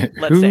game.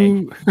 Let's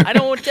say I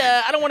don't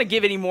want to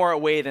give any more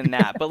away than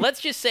that, but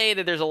let's just say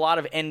that there's a lot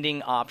of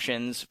ending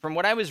options. From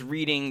what I was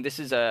reading, this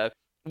is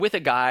with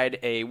a guide,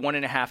 a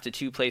 1.5 to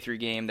 2 playthrough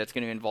game that's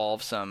going to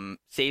involve some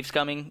save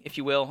scumming, if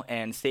you will,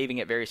 and saving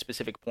at very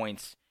specific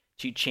points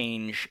to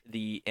change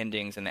the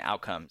endings and the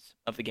outcomes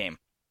of the game.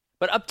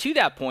 But up to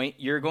that point,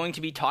 you're going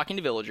to be talking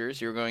to villagers.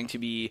 You're going to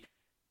be,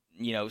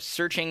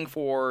 searching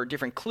for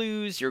different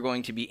clues. You're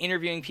going to be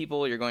interviewing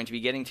people. You're going to be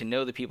getting to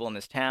know the people in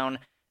this town.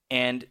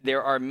 And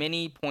there are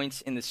many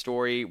points in the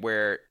story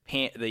where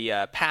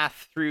the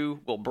path through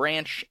will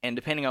branch, and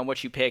depending on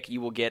what you pick, you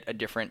will get a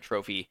different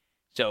trophy.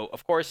 So,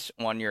 of course,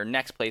 on your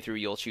next playthrough,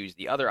 you'll choose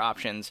the other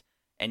options,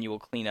 and you will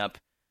clean up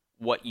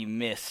what you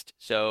missed.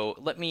 So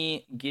let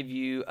me give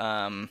you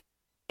an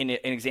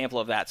example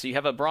of that. So you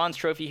have a bronze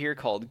trophy here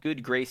called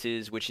Good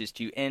Graces, which is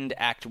to end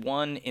Act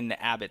 1 in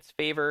the abbot's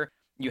favor.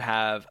 You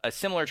have a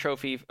similar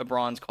trophy, a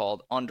bronze,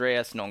 called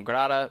Andreas Non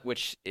Grata,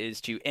 which is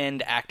to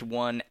end Act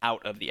 1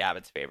 out of the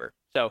abbot's favor.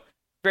 So,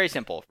 very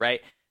simple,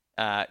 right?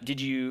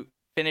 Did you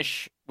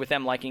finish with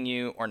them liking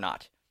you or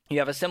not? You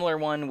have a similar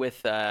one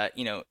with, the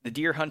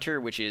Deer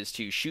Hunter, which is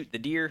to shoot the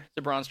deer,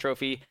 the bronze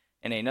trophy,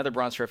 and another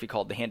bronze trophy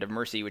called the Hand of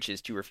Mercy, which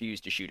is to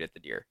refuse to shoot at the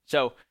deer.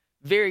 So,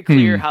 very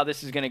clear how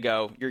this is going to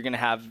go. You're going to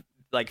have,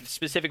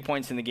 specific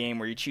points in the game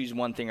where you choose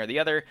one thing or the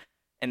other,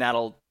 and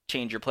that'll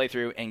change your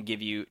playthrough and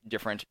give you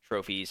different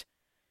trophies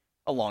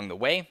along the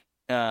way.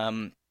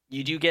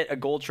 You do get a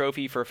gold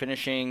trophy for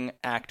finishing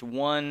Act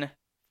 1,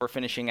 for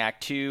finishing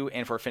Act 2,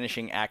 and for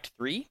finishing Act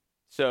 3.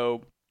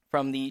 So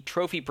from the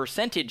trophy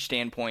percentage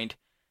standpoint,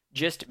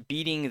 just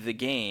beating the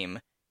game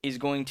is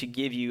going to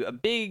give you a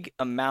big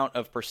amount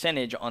of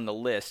percentage on the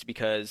list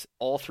because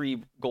all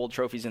 3 gold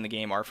trophies in the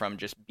game are from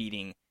just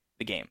beating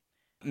the game.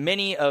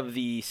 Many of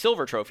the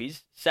silver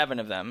trophies, 7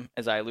 of them,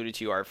 as I alluded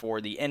to, are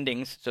for the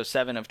endings. So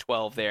 7 of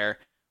 12 there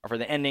are for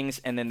the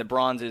endings, and then the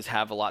bronzes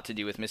have a lot to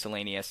do with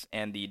miscellaneous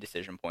and the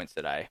decision points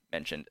that I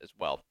mentioned as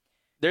well.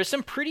 There's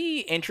some pretty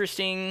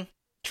interesting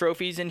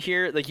trophies in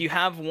here. Like, you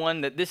have one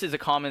that this is a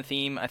common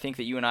theme, I think,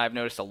 that you and I have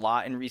noticed a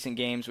lot in recent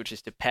games, which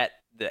is to pet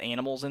the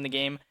animals in the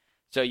game.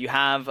 So you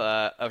have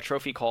a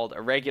trophy called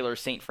a regular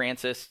St.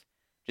 Francis,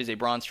 which is a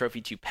bronze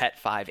trophy to pet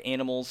 5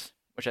 animals,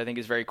 which I think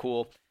is very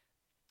cool.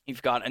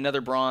 You've got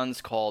another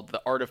bronze called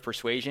the Art of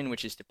Persuasion,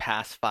 which is to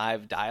pass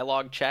 5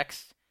 dialogue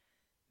checks.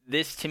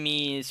 This, to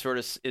me,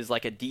 is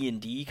like a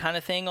D&D kind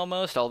of thing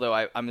almost, although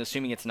I'm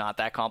assuming it's not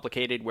that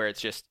complicated, where it's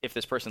just if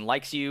this person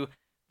likes you,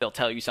 they'll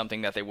tell you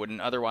something that they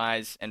wouldn't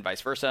otherwise, and vice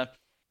versa.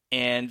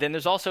 And then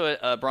there's also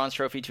a bronze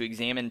trophy to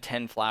examine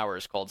 10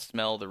 flowers called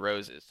Smell the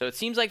Roses. So it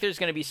seems like there's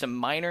going to be some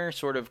minor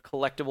sort of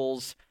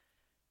collectibles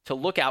to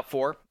look out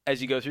for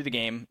as you go through the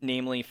game,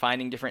 namely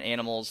finding different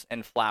animals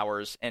and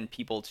flowers and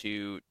people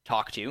to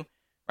talk to,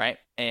 right?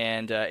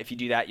 And if you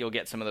do that, you'll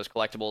get some of those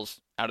collectibles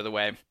out of the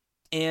way.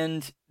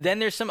 And then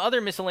there's some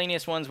other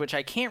miscellaneous ones, which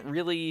I can't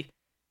really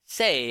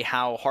say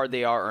how hard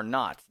they are or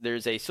not.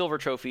 There's a silver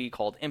trophy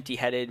called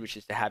Empty-Headed, which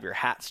is to have your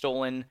hat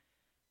stolen.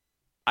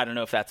 I don't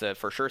know if that's a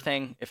for sure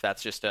thing, if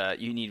that's just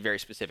you need very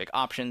specific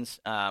options.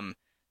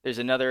 There's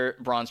another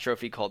bronze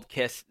trophy called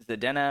Kiss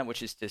Zdena,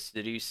 which is to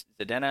seduce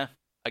Zdena.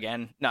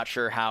 Again, not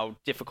sure how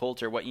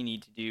difficult or what you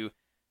need to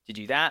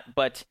do that,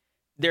 but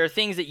there are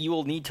things that you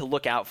will need to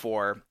look out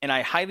for, and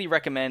I highly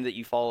recommend that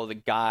you follow the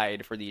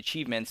guide for the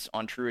achievements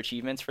on True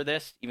Achievements for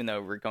this. Even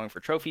though we're going for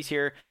trophies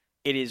here,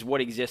 it is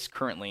what exists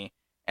currently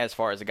as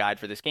far as a guide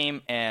for this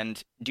game,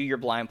 and do your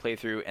blind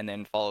playthrough and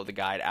then follow the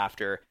guide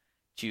after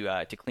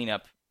to clean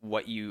up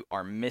what you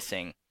are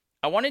missing.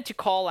 I wanted to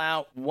call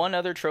out one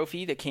other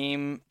trophy that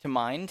came to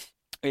mind,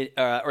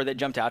 or that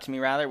jumped out to me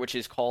rather, which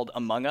is called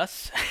Among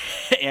Us,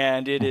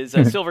 and it is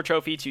a silver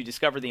trophy to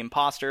discover the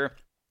imposter.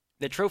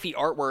 The trophy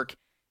artwork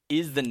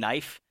is the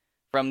knife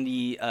from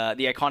the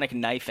iconic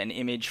knife and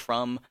image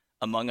from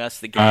Among Us,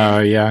 the game.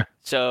 Oh, yeah.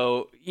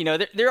 So,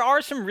 there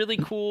are some really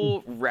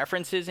cool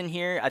references in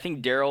here. I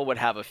think Daryl would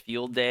have a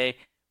field day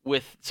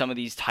with some of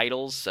these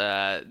titles.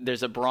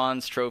 There's a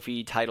bronze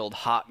trophy titled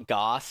Hot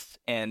Goss,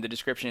 and the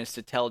description is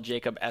to tell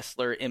Jacob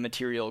Essler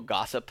immaterial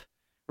gossip,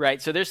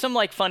 right? So there's some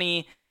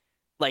funny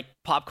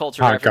pop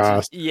culture Hot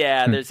references. Goss.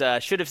 Yeah,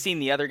 there's Should Have Seen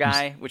the Other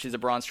Guy, which is a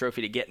bronze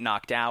trophy to get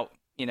knocked out,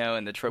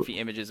 and the trophy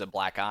image is a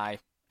black eye.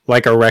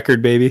 Like a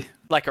record baby.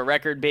 Like a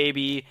record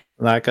baby.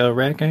 Like a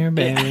record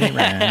baby.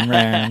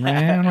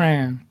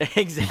 Ran.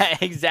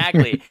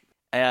 Exactly.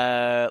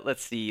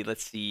 Let's see.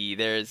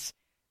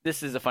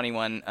 This is a funny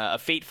one. A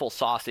Fateful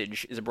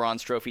Sausage is a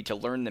bronze trophy to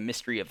learn the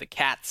mystery of the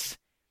cats.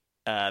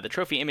 The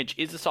trophy image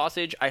is a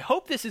sausage. I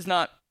hope this is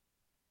not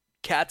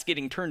cats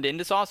getting turned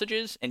into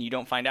sausages and you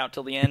don't find out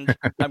till the end.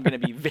 I'm going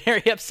to be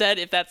very upset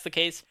if that's the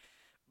case.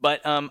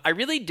 But I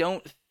really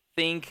don't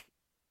think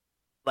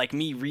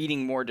me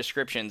reading more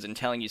descriptions and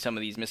telling you some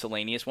of these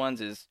miscellaneous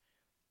ones is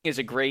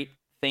a great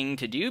thing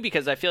to do,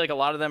 because I feel like a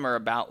lot of them are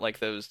about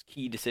those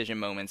key decision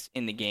moments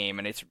in the game,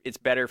 and it's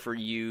better for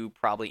you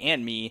probably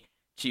and me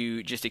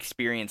to just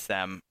experience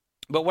them.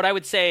 But what I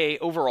would say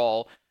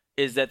overall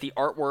is that the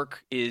artwork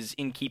is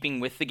in keeping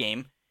with the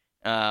game.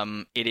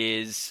 It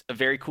is a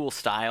very cool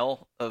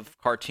style of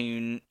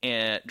cartoon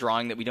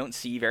drawing that we don't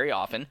see very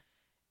often,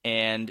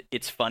 and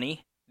it's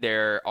funny.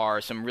 There are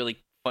some really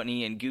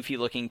funny and goofy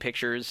looking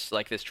pictures,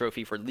 like this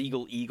trophy for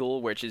Legal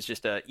Eagle, which is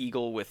just a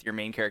eagle with your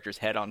main character's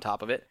head on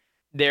top of it.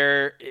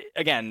 There,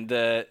 again,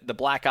 the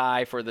black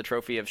eye for the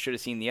trophy of Should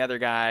Have Seen the Other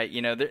Guy.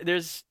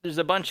 There's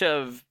a bunch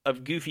of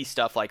goofy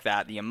stuff like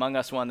that. The Among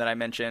Us one that I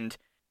mentioned.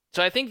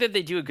 So I think that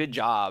they do a good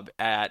job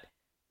at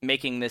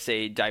making this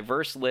a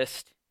diverse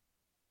list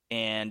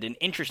and an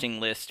interesting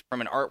list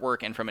from an artwork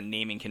and from a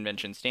naming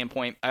convention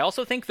standpoint. I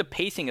also think the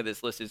pacing of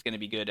this list is going to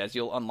be good, as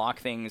you'll unlock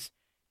things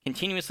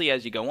continuously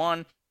as you go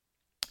on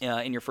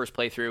in your first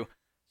playthrough.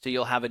 So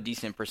you'll have a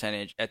decent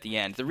percentage at the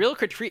end. The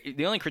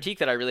only critique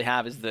that I really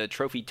have is the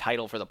trophy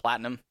title for the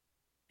Platinum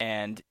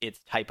and its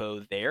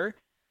typo there.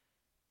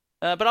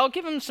 But I'll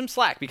give them some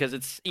slack, because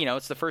it's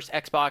the first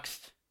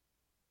Xbox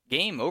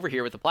game over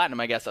here with the Platinum,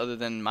 I guess, other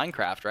than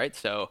Minecraft, right?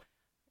 So,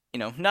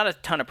 not a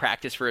ton of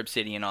practice for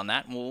Obsidian on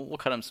that. We'll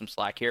cut them some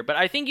slack here. But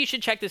I think you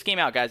should check this game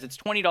out, guys. It's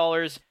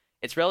 $20.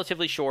 It's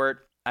relatively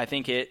short. I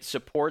think it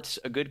supports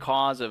a good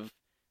cause of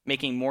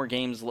making more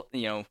games,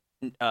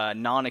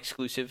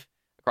 non-exclusive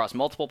across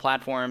multiple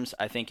platforms.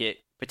 I think it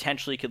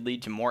potentially could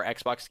lead to more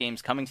Xbox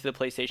games coming to the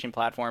PlayStation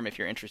platform if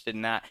you're interested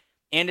in that.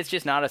 And it's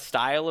just not a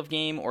style of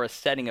game or a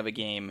setting of a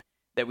game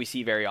that we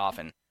see very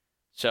often.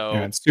 So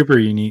yeah, it's super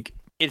unique.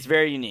 It's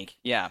very unique.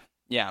 Yeah.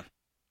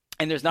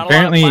 And there's not a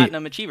lot of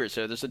platinum achievers,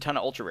 so there's a ton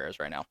of ultra rares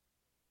right now.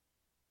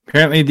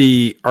 Apparently,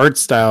 the art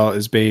style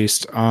is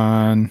based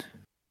on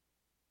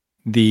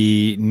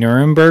the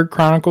Nuremberg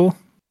Chronicle,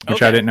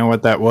 which I didn't know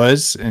what that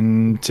was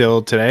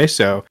until today.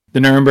 So the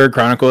Nuremberg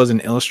Chronicle is an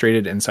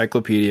illustrated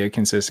encyclopedia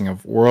consisting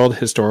of world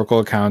historical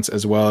accounts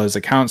as well as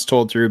accounts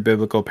told through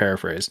biblical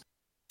paraphrase.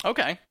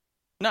 Okay.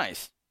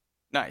 Nice.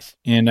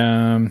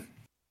 And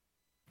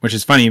which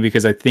is funny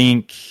because I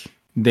think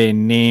they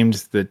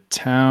named the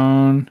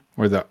town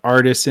or the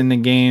artist in the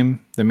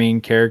game, the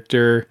main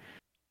character,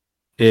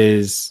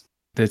 is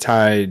they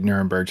tied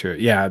Nuremberg to it.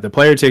 Yeah, the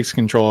player takes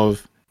control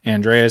of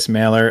Andreas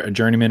Mahler, a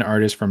journeyman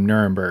artist from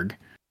Nuremberg.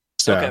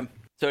 So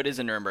it is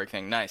a Nuremberg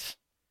thing. Nice.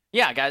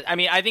 Yeah, guys. I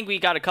mean, I think we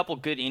got a couple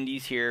good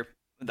indies here.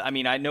 I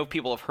mean, I know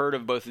people have heard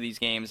of both of these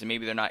games, and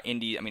maybe they're not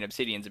indie. I mean,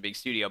 Obsidian's a big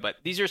studio, but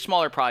these are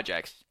smaller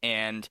projects.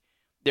 And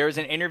there was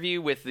an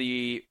interview with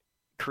the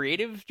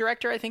creative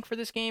director, I think, for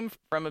this game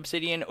from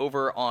Obsidian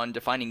over on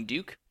Defining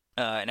Duke,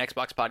 an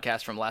Xbox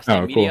podcast from Last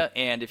Night Media.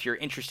 Cool. And if you're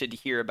interested to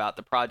hear about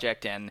the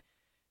project and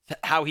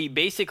how he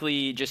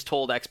basically just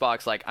told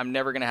Xbox, like, I'm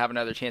never going to have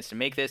another chance to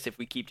make this if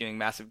we keep doing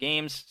massive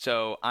games,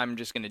 so I'm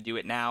just going to do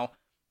it now,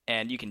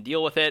 and you can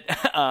deal with it.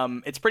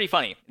 It's pretty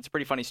funny. It's a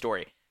pretty funny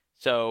story.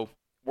 So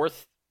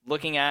worth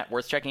looking at,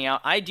 worth checking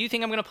out. I do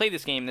think I'm going to play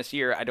this game this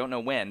year. I don't know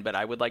when, but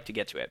I would like to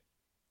get to it.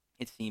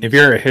 It seems if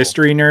you're a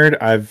history nerd,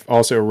 I've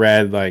also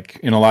read, like,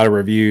 in a lot of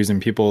reviews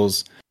and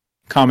people's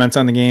comments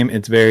on the game,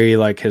 it's very,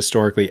 like,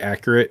 historically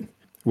accurate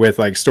with,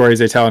 like, stories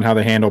they tell and how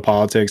they handle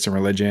politics and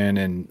religion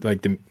and,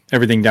 like,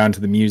 everything down to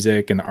the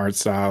music and the art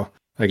style.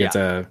 Like, it's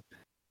a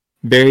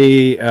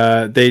very,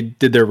 they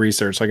did their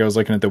research. Like, I was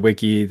looking at the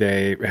wiki,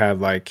 they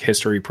had, like,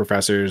 history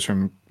professors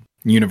from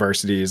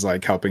universities,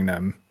 like, helping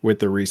them with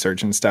the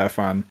research and stuff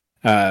on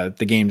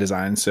the game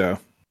design. So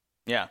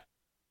yeah,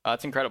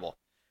 it's incredible.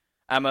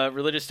 I'm a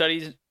religious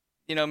studies,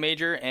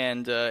 major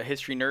and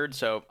history nerd,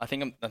 so I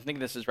think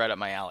this is right up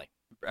my alley.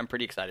 I'm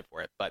pretty excited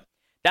for it. But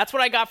that's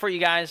what I got for you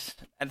guys,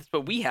 and that's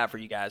what we have for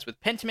you guys with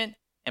Pentiment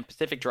and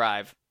Pacific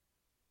Drive.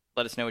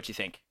 Let us know what you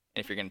think,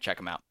 and if you're going to check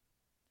them out.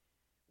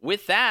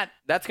 With that,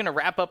 that's going to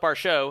wrap up our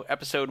show,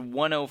 episode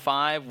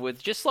 105,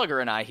 with just Slugger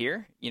and I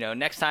here.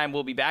 Next time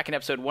we'll be back in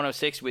episode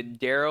 106 with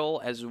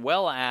Daryl, as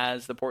well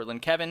as the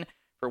Portland Kevin,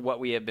 for what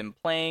we have been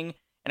playing,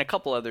 and a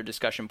couple other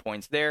discussion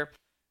points there.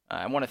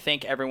 I want to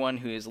thank everyone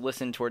who has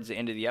listened towards the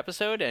end of the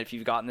episode, and if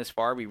you've gotten this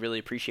far, we really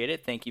appreciate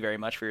it. Thank you very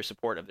much for your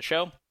support of the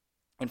show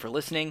and for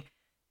listening.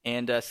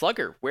 And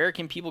Slugger, where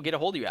can people get a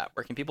hold of you at?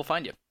 Where can people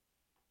find you?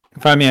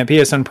 Find me at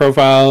PSN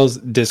Profiles,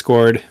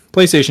 Discord,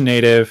 PlayStation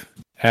Native,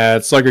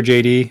 at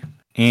SluggerJD,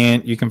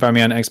 and you can find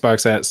me on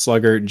Xbox at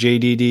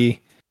SluggerJDD,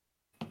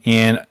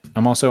 and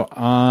I'm also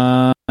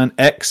on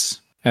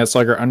X at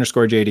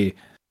Slugger_JD.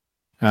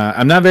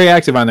 I'm not very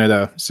active on there,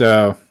 though,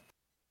 so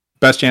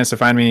best chance to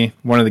find me,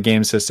 one of the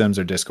game systems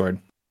or Discord.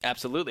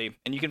 Absolutely.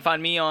 And you can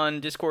find me on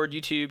Discord,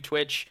 YouTube,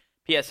 Twitch,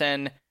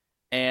 PSN,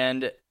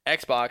 and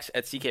Xbox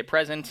at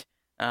CKPresent.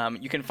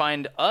 You can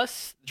find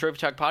us, the Trophy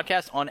Talk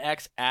Podcast, on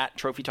X at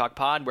Trophy Talk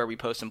Pod, where we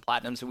post some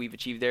platinums that we've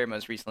achieved there.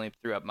 Most recently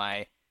threw up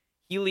my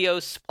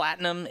Helios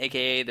Platinum,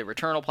 aka the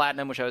Returnal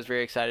Platinum, which I was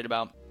very excited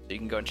about. So you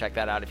can go and check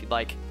that out if you'd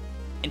like.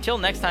 Until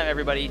next time,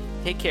 everybody,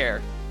 take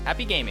care,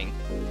 happy gaming,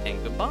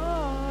 and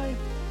goodbye.